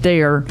right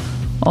there.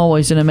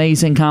 Always an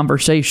amazing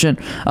conversation.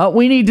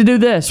 We need to do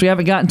this. We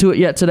haven't gotten to it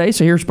yet today,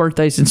 so here's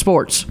Birthdays in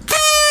Sports.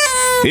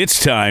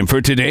 It's time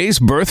for today's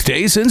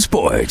Birthdays in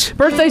Sports.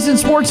 Birthdays in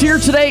Sports here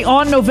today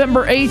on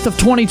November 8th of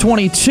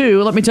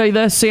 2022. Let me tell you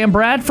this, Sam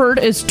Bradford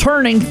is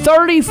turning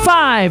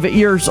 35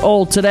 years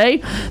old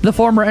today. The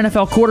former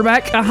NFL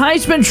quarterback, a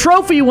Heisman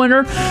Trophy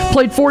winner,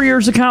 played 4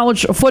 years of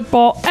college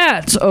football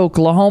at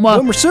Oklahoma.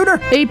 Boomer Sooner.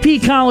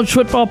 AP College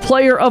Football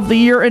Player of the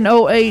Year in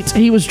 2008.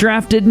 He was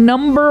drafted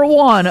number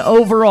 1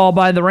 overall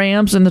by the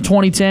Rams in the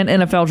 2010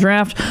 NFL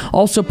Draft.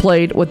 Also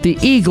played with the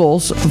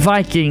Eagles,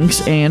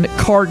 Vikings, and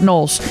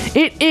Cardinals.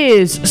 It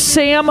is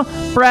Sam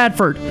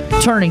Bradford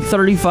turning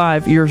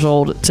 35 years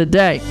old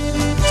today.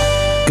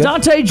 Good.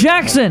 Dante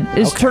Jackson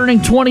is turning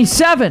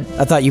 27.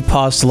 I thought you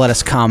paused to let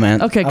us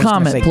comment. Okay,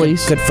 comment,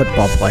 please. Good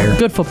football player.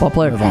 Good football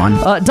player. Move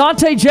on.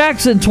 Dante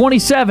Jackson,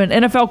 27,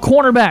 NFL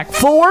cornerback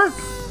for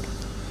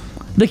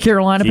the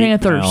Carolina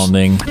Panthers.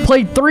 Pounding.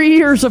 Played 3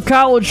 years of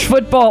college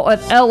football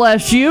at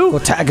LSU,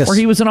 where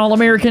he was an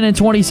All-American in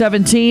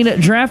 2017.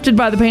 Drafted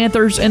by the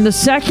Panthers in the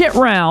second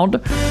round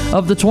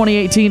of the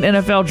 2018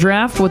 NFL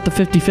Draft with the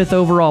 55th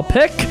overall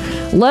pick.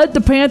 Led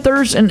the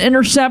Panthers in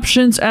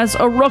interceptions as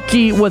a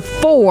rookie with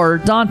 4.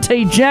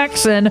 Dante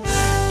Jackson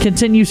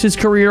continues his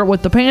career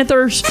with the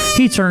Panthers.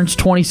 He turns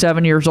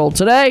 27 years old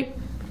today.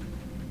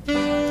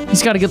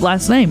 He's got a good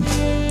last name.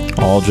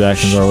 All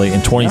Jacksons are late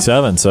in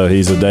 27, so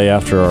he's a day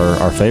after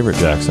our favorite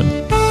Jackson.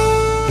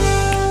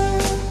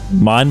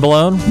 Mind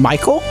blown?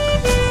 Michael?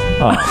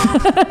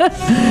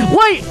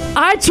 Wait,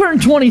 I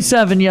turned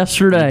 27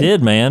 yesterday. You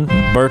did, man.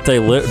 Birthday,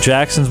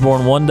 Jackson's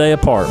born one day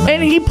apart, man.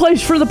 And he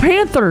plays for the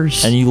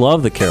Panthers. And you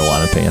love the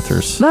Carolina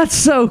Panthers. That's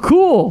so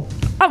cool.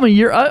 I'm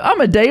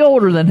a day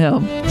older than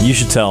him. You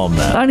should tell him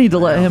that. I need to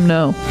let him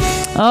know.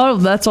 Oh,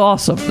 that's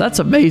awesome. That's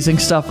amazing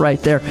stuff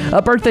right there.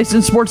 Birthdays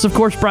in Sports, of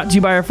course, brought to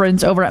you by our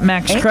friends over at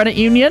Max Credit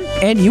Union.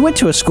 And you went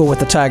to a school with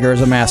the Tiger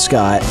as a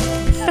mascot.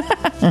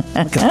 Look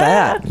at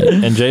that.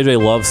 And JJ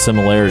loves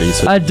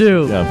similarities. I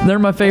do. Yeah. They're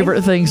my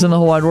favorite things in the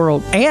whole wide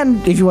world.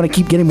 And if you want to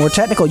keep getting more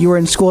technical, you were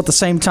in school at the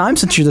same time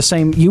since you're the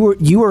same. You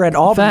were at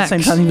Auburn at the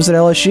same time he was at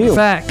LSU.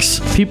 Facts.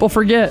 People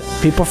forget.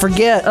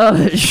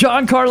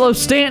 Giancarlo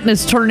Stanton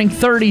is turning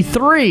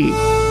 33.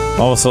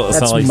 Also, it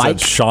sounds like Mike. You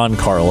said Sean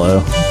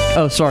Carlo.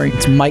 Oh, sorry.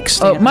 It's Mike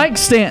Stanton. Oh, Mike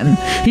Stanton.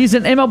 He's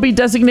an MLB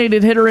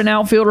designated hitter and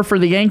outfielder for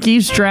the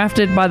Yankees,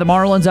 drafted by the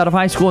Marlins out of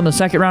high school in the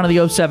second round of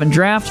the 07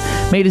 draft.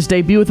 Made his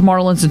debut with the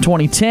Marlins in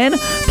 2010.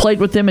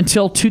 Played with them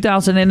until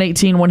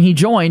 2018 when he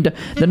joined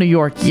the New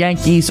York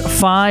Yankees.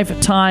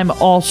 5-time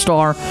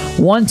All-Star,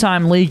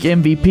 1-time League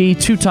MVP,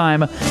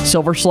 2-time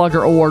Silver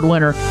Slugger Award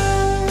winner.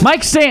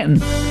 Mike Stanton,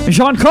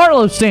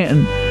 Giancarlo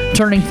Stanton,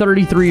 turning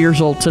 33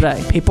 years old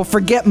today. People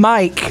forget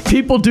Mike.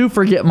 People do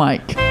forget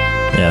Mike.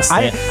 Yeah,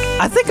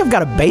 I think I've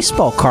got a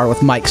baseball card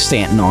with Mike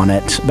Stanton on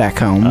it back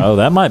home. Oh,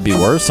 that might be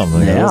worth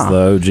something. Yeah. That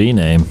was the OG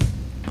name.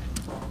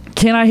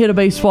 Can I hit a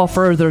baseball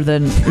further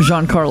than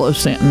Giancarlo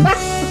Stanton?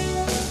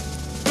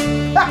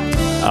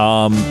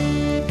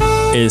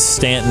 Is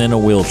Stanton in a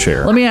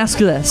wheelchair? Let me ask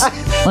you this.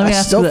 I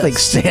still think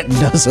Stanton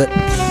does it.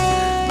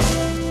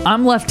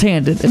 I'm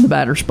left-handed in the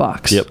batter's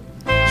box. Yep.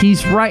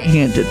 He's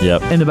right-handed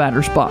in the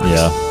batter's box.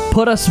 Yeah.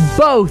 Put us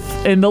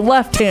both in the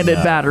left-handed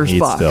batter's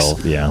box.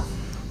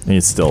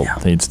 He'd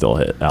still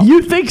hit out.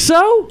 You think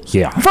so?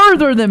 Yeah.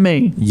 Further than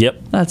me?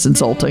 Yep. That's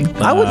insulting.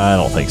 I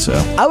don't think so.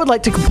 I would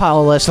like to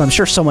compile a list, and I'm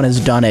sure someone has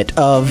done it,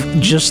 of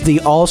just the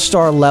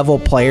all-star level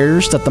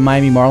players that the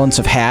Miami Marlins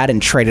have had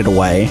and traded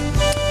away.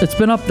 It's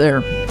been up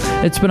there.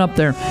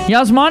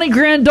 Yasmani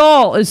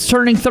Grandal is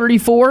turning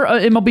 34.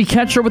 MLB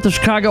catcher with the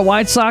Chicago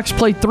White Sox.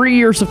 Played 3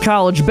 years of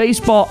college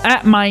baseball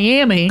at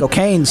Miami. Go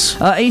Canes.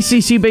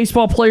 ACC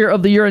Baseball Player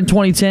of the Year in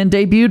 2010.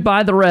 Debuted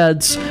by the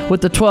Reds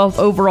with the 12th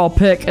overall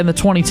pick in the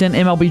 2010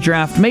 MLB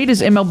Draft. Made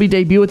his MLB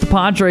debut with the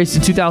Padres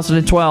in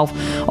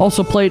 2012.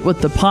 Also played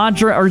with the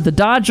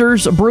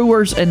Dodgers,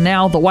 Brewers, and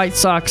now the White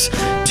Sox.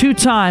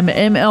 Two-time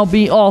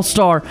MLB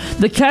All-Star.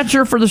 The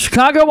catcher for the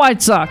Chicago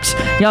White Sox,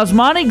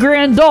 Yasmani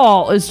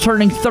Grandal, is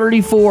turning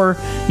 34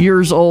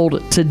 years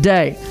old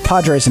today.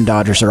 Padres and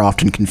Dodgers are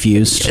often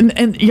confused.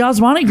 And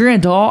Yasmani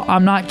Grandal,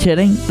 I'm not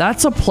kidding,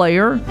 that's a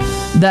player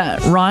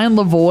that Ryan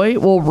Lavoie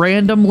will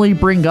randomly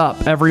bring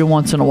up every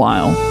once in a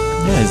while.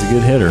 Yeah, he's a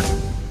good hitter.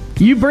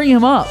 You bring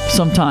him up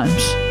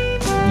sometimes.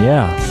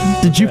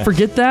 Yeah. Did you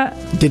forget that?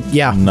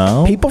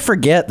 No. People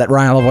forget that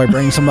Ryan Lavoie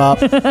brings them up.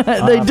 They do.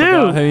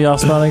 Who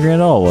Yasmani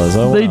Grandal was.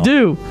 Oh, They wow.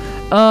 do.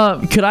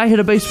 Could I hit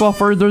a baseball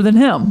further than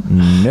him?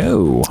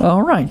 No.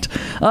 All right.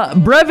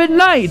 Brevin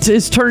Knight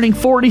is turning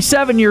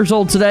 47 years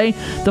old today.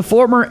 The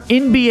former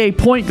NBA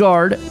point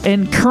guard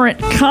and current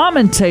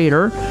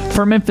commentator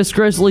for Memphis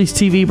Grizzlies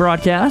TV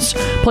broadcast.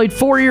 Played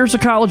 4 years of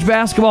college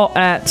basketball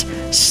at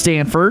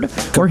Stanford,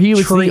 where he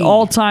was the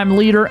all-time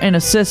leader in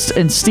assists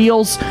and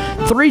steals.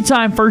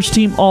 3-time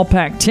first-team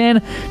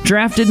All-Pac-10.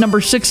 Drafted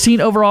number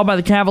 16 overall by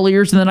the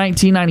Cavaliers in the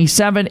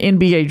 1997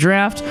 NBA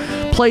Draft.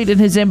 Played in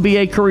his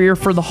NBA career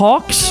for the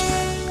Hawks,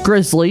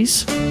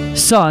 Grizzlies,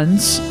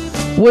 Suns,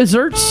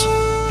 Wizards,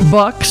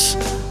 Bucks,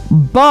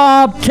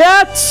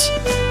 Bobcats,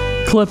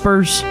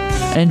 Clippers,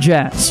 and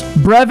Jazz.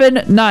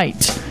 Brevin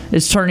Knight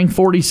is turning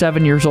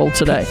 47 years old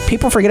today.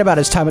 People forget about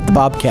his time at the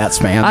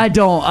Bobcats, man. I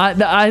don't.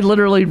 I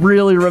literally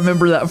really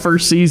remember that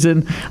first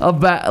season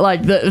of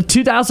the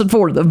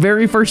 2004, the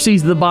very first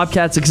season the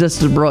Bobcats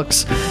existed.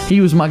 Brooks, he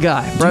was my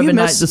guy. Brevin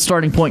Knight, the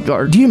starting point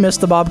guard. Do you miss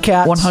the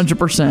Bobcats?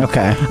 100%.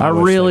 Okay. I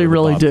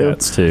really do.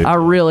 Too. I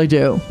really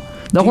do.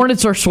 The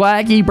Hornets are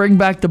swaggy, bring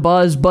back the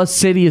buzz. Buzz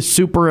City is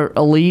super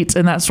elite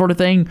and that sort of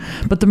thing.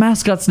 But the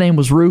mascot's name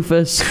was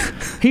Rufus.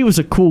 He was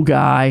a cool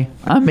guy.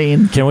 I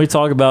mean, Can we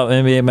talk about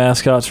NBA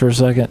mascots for a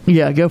second?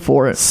 Yeah, go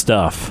for it.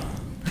 Stuff.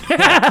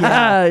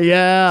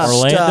 Yeah.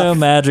 Orlando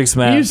Magic's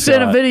mascot. You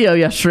sent a video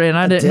yesterday, and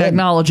I didn't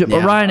acknowledge it,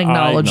 but Ryan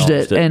acknowledged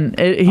it, and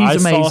he's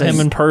amazing. I saw him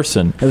in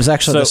person. It was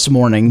actually this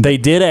morning. They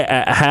did it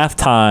at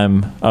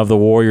halftime of the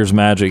Warriors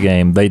Magic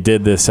game. They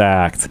did this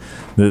act,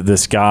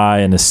 this guy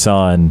and his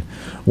son,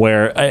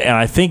 and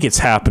I think it's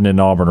happened in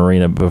Auburn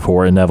Arena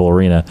before, in Neville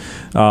Arena,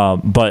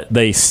 but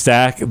they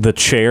stack the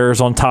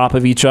chairs on top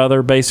of each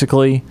other,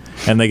 basically,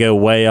 and they go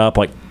way up,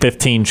 like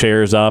 15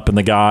 chairs up, and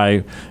the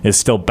guy is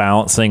still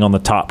balancing on the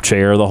top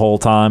chair the whole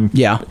time.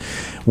 Yeah.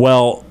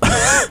 Well,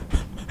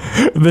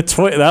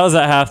 that was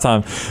at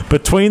halftime.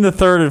 Between the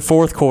third and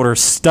fourth quarter,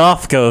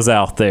 Stuff goes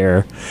out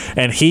there,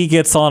 and he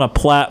gets on a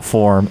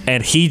platform,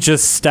 and he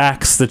just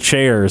stacks the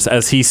chairs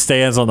as he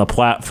stands on the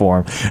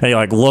platform, and he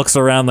looks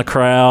around the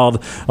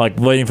crowd,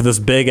 waiting for this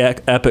big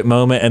epic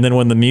moment. And then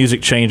when the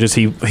music changes,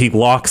 he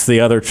locks the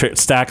other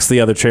stacks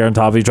the other chair on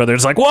top of each other.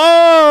 It's like,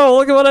 whoa,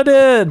 look at what I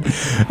did,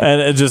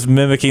 and it just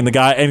mimicking the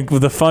guy. And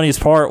the funniest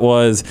part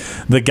was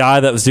the guy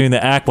that was doing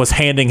the act was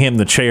handing him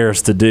the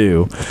chairs to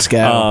do. Let's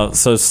go.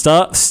 So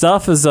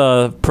Stuff is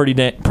pretty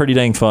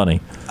dang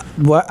funny.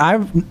 Well,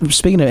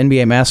 speaking of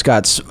NBA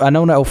mascots, I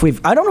don't know if we've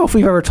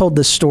ever told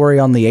this story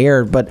on the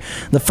air, but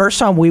the first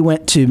time we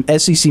went to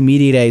SEC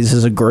Media Days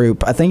as a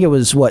group, I think it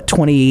was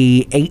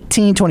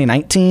 2018,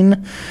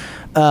 2019.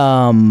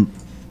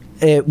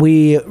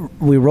 We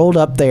rolled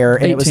up there,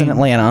 and 18. It was in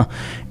Atlanta,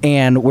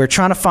 and we're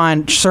trying to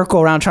find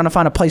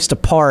a place to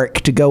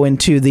park to go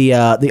into the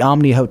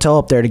Omni Hotel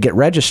up there to get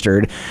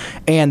registered.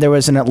 And there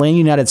was an Atlanta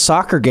United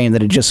soccer game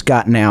that had just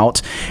gotten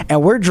out,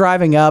 and we're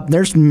driving up.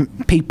 There's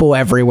people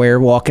everywhere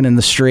walking in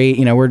the street.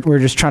 We're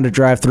just trying to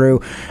drive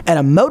through, and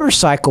a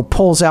motorcycle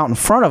pulls out in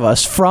front of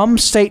us from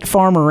State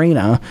Farm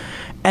Arena.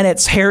 And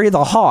it's Harry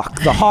the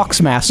Hawk, the Hawks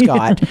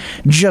mascot,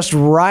 just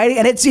riding.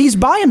 And he's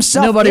by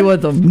himself. Nobody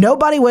with him.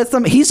 Nobody with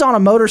him. He's on a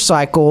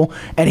motorcycle,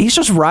 and he's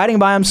just riding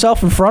by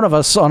himself in front of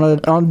us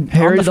on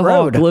Harry the the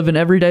road. Hawk living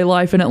everyday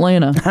life in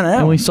Atlanta. I know.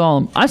 And we saw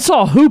him. I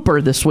saw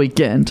Hooper this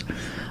weekend.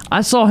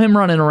 I saw him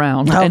running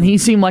around, and he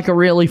seemed like a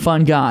really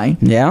fun guy.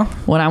 Yeah.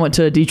 When I went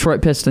to a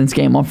Detroit Pistons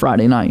game on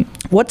Friday night.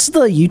 What's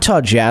the Utah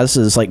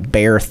Jazz's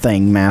bear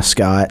thing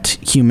mascot?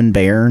 Human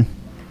bear?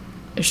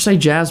 I should say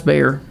Jazz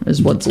Bear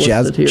is what's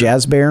listed here.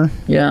 Jazz Bear?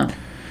 Yeah.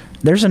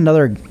 There's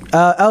another.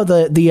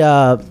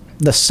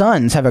 The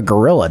Suns have a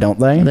gorilla, don't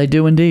they? They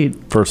do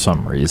indeed. For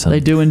some reason.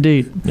 They do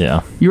indeed.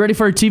 Yeah. You ready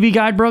for a TV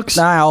guide, Brooks?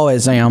 I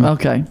always am.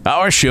 Okay.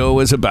 Our show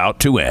is about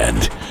to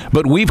end,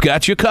 but we've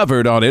got you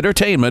covered on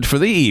entertainment for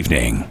the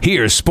evening.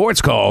 Here's Sports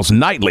Call's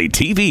Nightly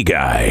TV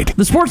Guide.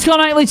 The Sports Call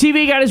Nightly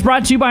TV Guide is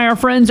brought to you by our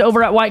friends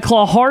over at White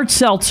Claw Hard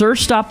Seltzer.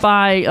 Stop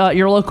by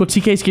your local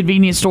TK's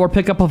convenience store,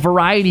 pick up a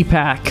variety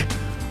pack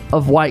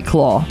of White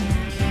Claw.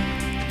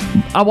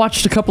 I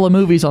watched a couple of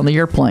movies on the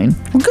airplane.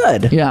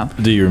 Good. Yeah.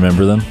 Do you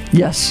remember them?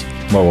 Yes.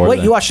 What were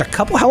they? You watched a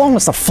couple? How long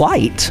was the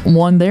flight?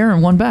 One there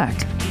and one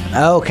back.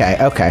 Okay.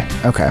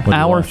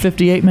 Hour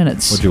 58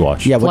 minutes. What'd you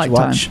watch? Yeah, what'd you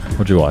watch?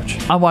 What'd you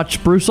watch? I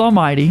watched Bruce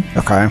Almighty.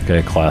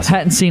 Okay, classic.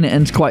 Hadn't seen it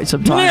in quite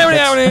some time.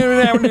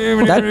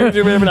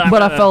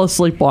 But I fell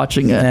asleep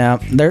watching it. Yeah,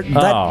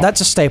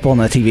 that's a staple in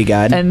the TV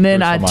guide. And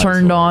then I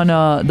turned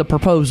on The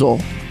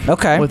Proposal.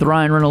 Okay. With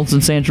Ryan Reynolds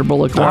and Sandra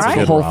Bullock. Watched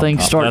the whole thing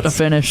start to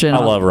finish. And I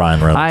love Ryan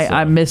Reynolds.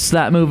 I missed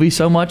that movie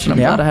so much, and I'm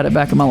glad I had it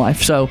back in my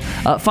life. So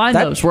find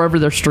those wherever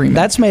they're streaming.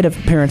 That's made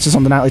appearances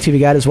on the Nightly TV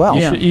Guide as well.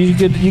 Yeah. You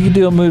could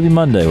do a movie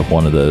Monday with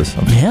one of those.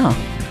 Yeah.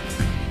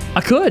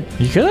 I could.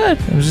 You could.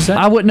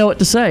 I wouldn't know what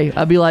to say.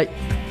 I'd be like,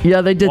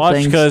 yeah, they did Watch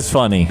things. because it's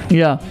funny.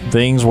 Yeah.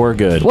 Things were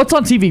good. What's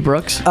on TV,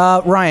 Brooks?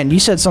 Ryan, you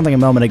said something a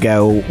moment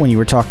ago when you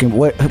were talking.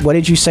 What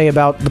did you say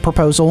about The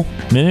Proposal?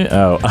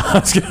 Oh, I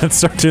was going to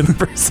start doing the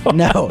first one.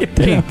 No. What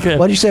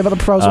did you say about The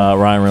Proposal?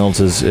 Ryan Reynolds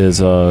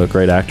is a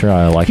great actor.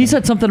 I like He him.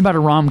 said something about a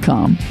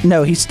rom-com.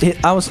 No,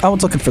 I was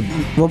looking for.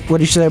 What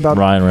did you say about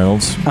Ryan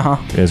Reynolds?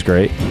 Is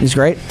great. He's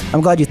great.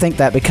 I'm glad you think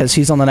that because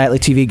he's on the Nightly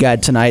TV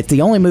Guide tonight.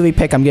 The only movie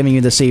pick I'm giving you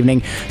this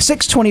evening,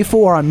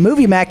 6/24 on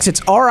Movie Max.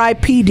 It's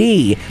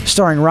R.I.P.D.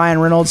 starring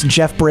Ryan Reynolds and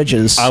Jeff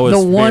Bridges. The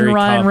one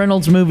Ryan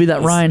Reynolds movie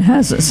that Ryan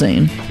hasn't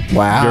seen.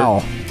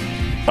 Wow.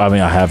 I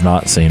mean, I have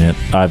not seen it.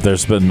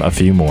 There's been a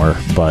few more,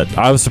 but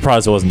I was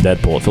surprised it wasn't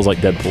Deadpool. It feels like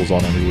Deadpool's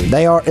on every week.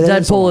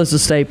 Deadpool is a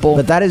staple.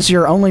 But that is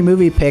your only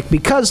movie pick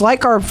because,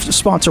 like our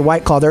sponsor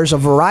White Claw, there's a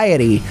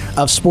variety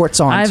of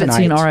sports on tonight. I haven't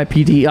seen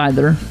R.I.P.D.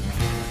 either.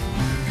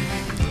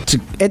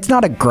 It's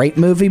not a great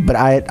movie, but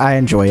I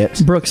enjoy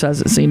it. Brooks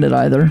hasn't seen it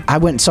either. I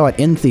went and saw it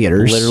in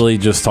theaters. Literally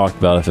just talked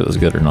about if it was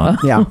good or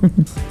not. Yeah.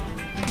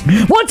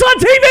 What's on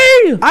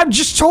TV? I've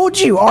just told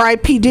you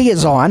R.I.P.D.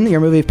 is on, your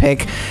movie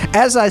pick.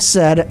 As I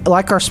said,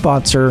 like our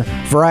sponsor,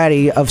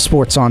 variety of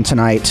sports on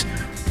tonight.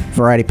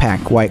 Variety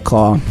pack, White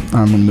Claw.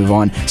 I'm going to move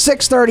on.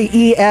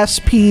 6:30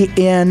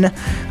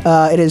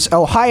 ESPN. It is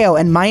Ohio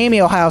and Miami,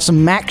 Ohio.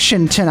 Some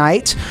action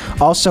tonight.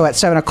 Also at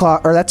 7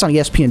 o'clock, or that's on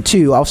ESPN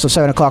 2. Also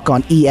 7 o'clock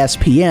on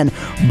ESPN.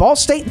 Ball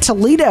State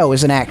Toledo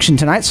is in action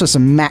tonight, so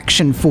some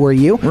action for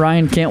you.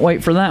 Ryan can't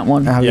wait for that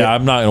one. Yeah,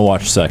 I'm not going to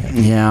watch second.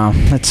 Yeah,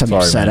 that's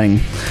upsetting.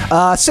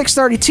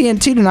 6:30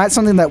 TNT tonight,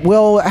 something that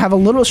will have a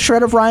little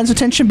shred of Ryan's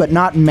attention, but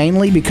not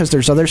mainly because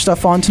there's other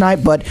stuff on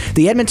tonight. But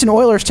the Edmonton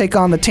Oilers take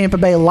on the Tampa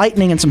Bay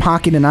Lightning and some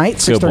hockey tonight,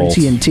 6:30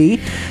 TNT.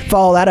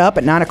 Follow that up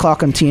at 9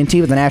 o'clock on TNT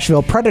with the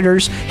Nashville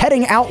Predators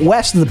heading out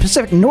west of the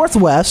Pacific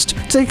Northwest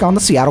to take on the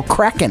Seattle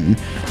Kraken.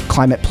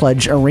 Climate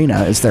Pledge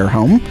Arena is their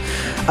home.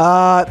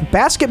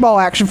 Basketball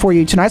action for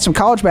you tonight. Some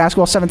college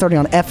basketball, 7:30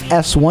 on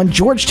FS1.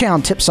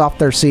 Georgetown tips off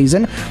their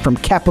season from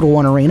Capital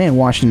One Arena in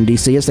Washington,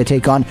 D.C. as they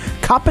take on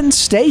Coppin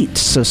State.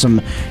 So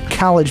some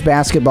college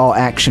basketball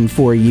action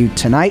for you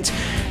tonight.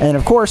 And,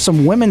 of course,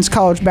 some women's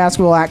college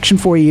basketball action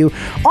for you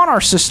on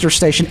our sister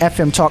station,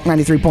 FM Talk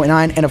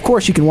 93.9. And, of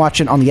course, you can watch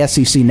it on the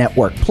SEC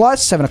Network.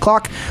 Plus, 7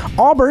 o'clock,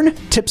 Auburn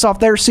tips off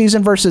their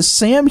season versus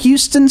Sam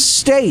Houston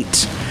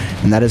State.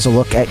 And that is a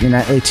look at your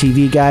Nightly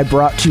TV Guide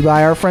brought to you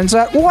by our friends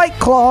at White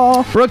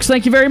Claw. Brooks,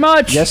 thank you very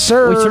much. Yes,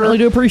 sir. We certainly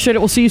do appreciate it.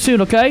 We'll see you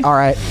soon, okay? All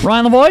right.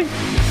 Ryan Lavoie?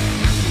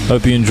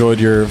 Hope you enjoyed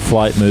your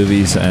flight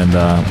movies, and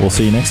we'll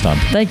see you next time.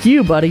 Thank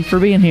you, buddy, for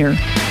being here.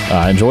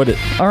 I enjoyed it.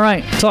 All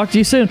right. Talk to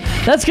you soon.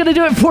 That's going to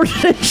do it for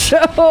today's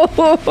show.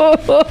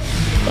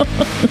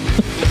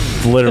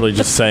 Literally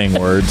just saying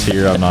words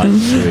here. I'm not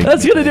doing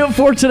That's going to do it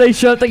for today's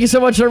show. Thank you so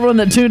much to everyone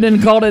that tuned in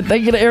and called in.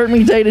 Thank you to Eric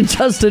McDade and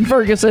Justin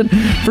Ferguson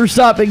for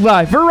stopping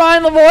by. For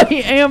Ryan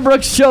Lavoie and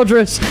Brooks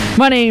Childress,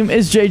 my name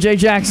is JJ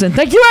Jackson.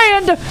 Thank you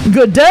and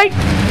good day.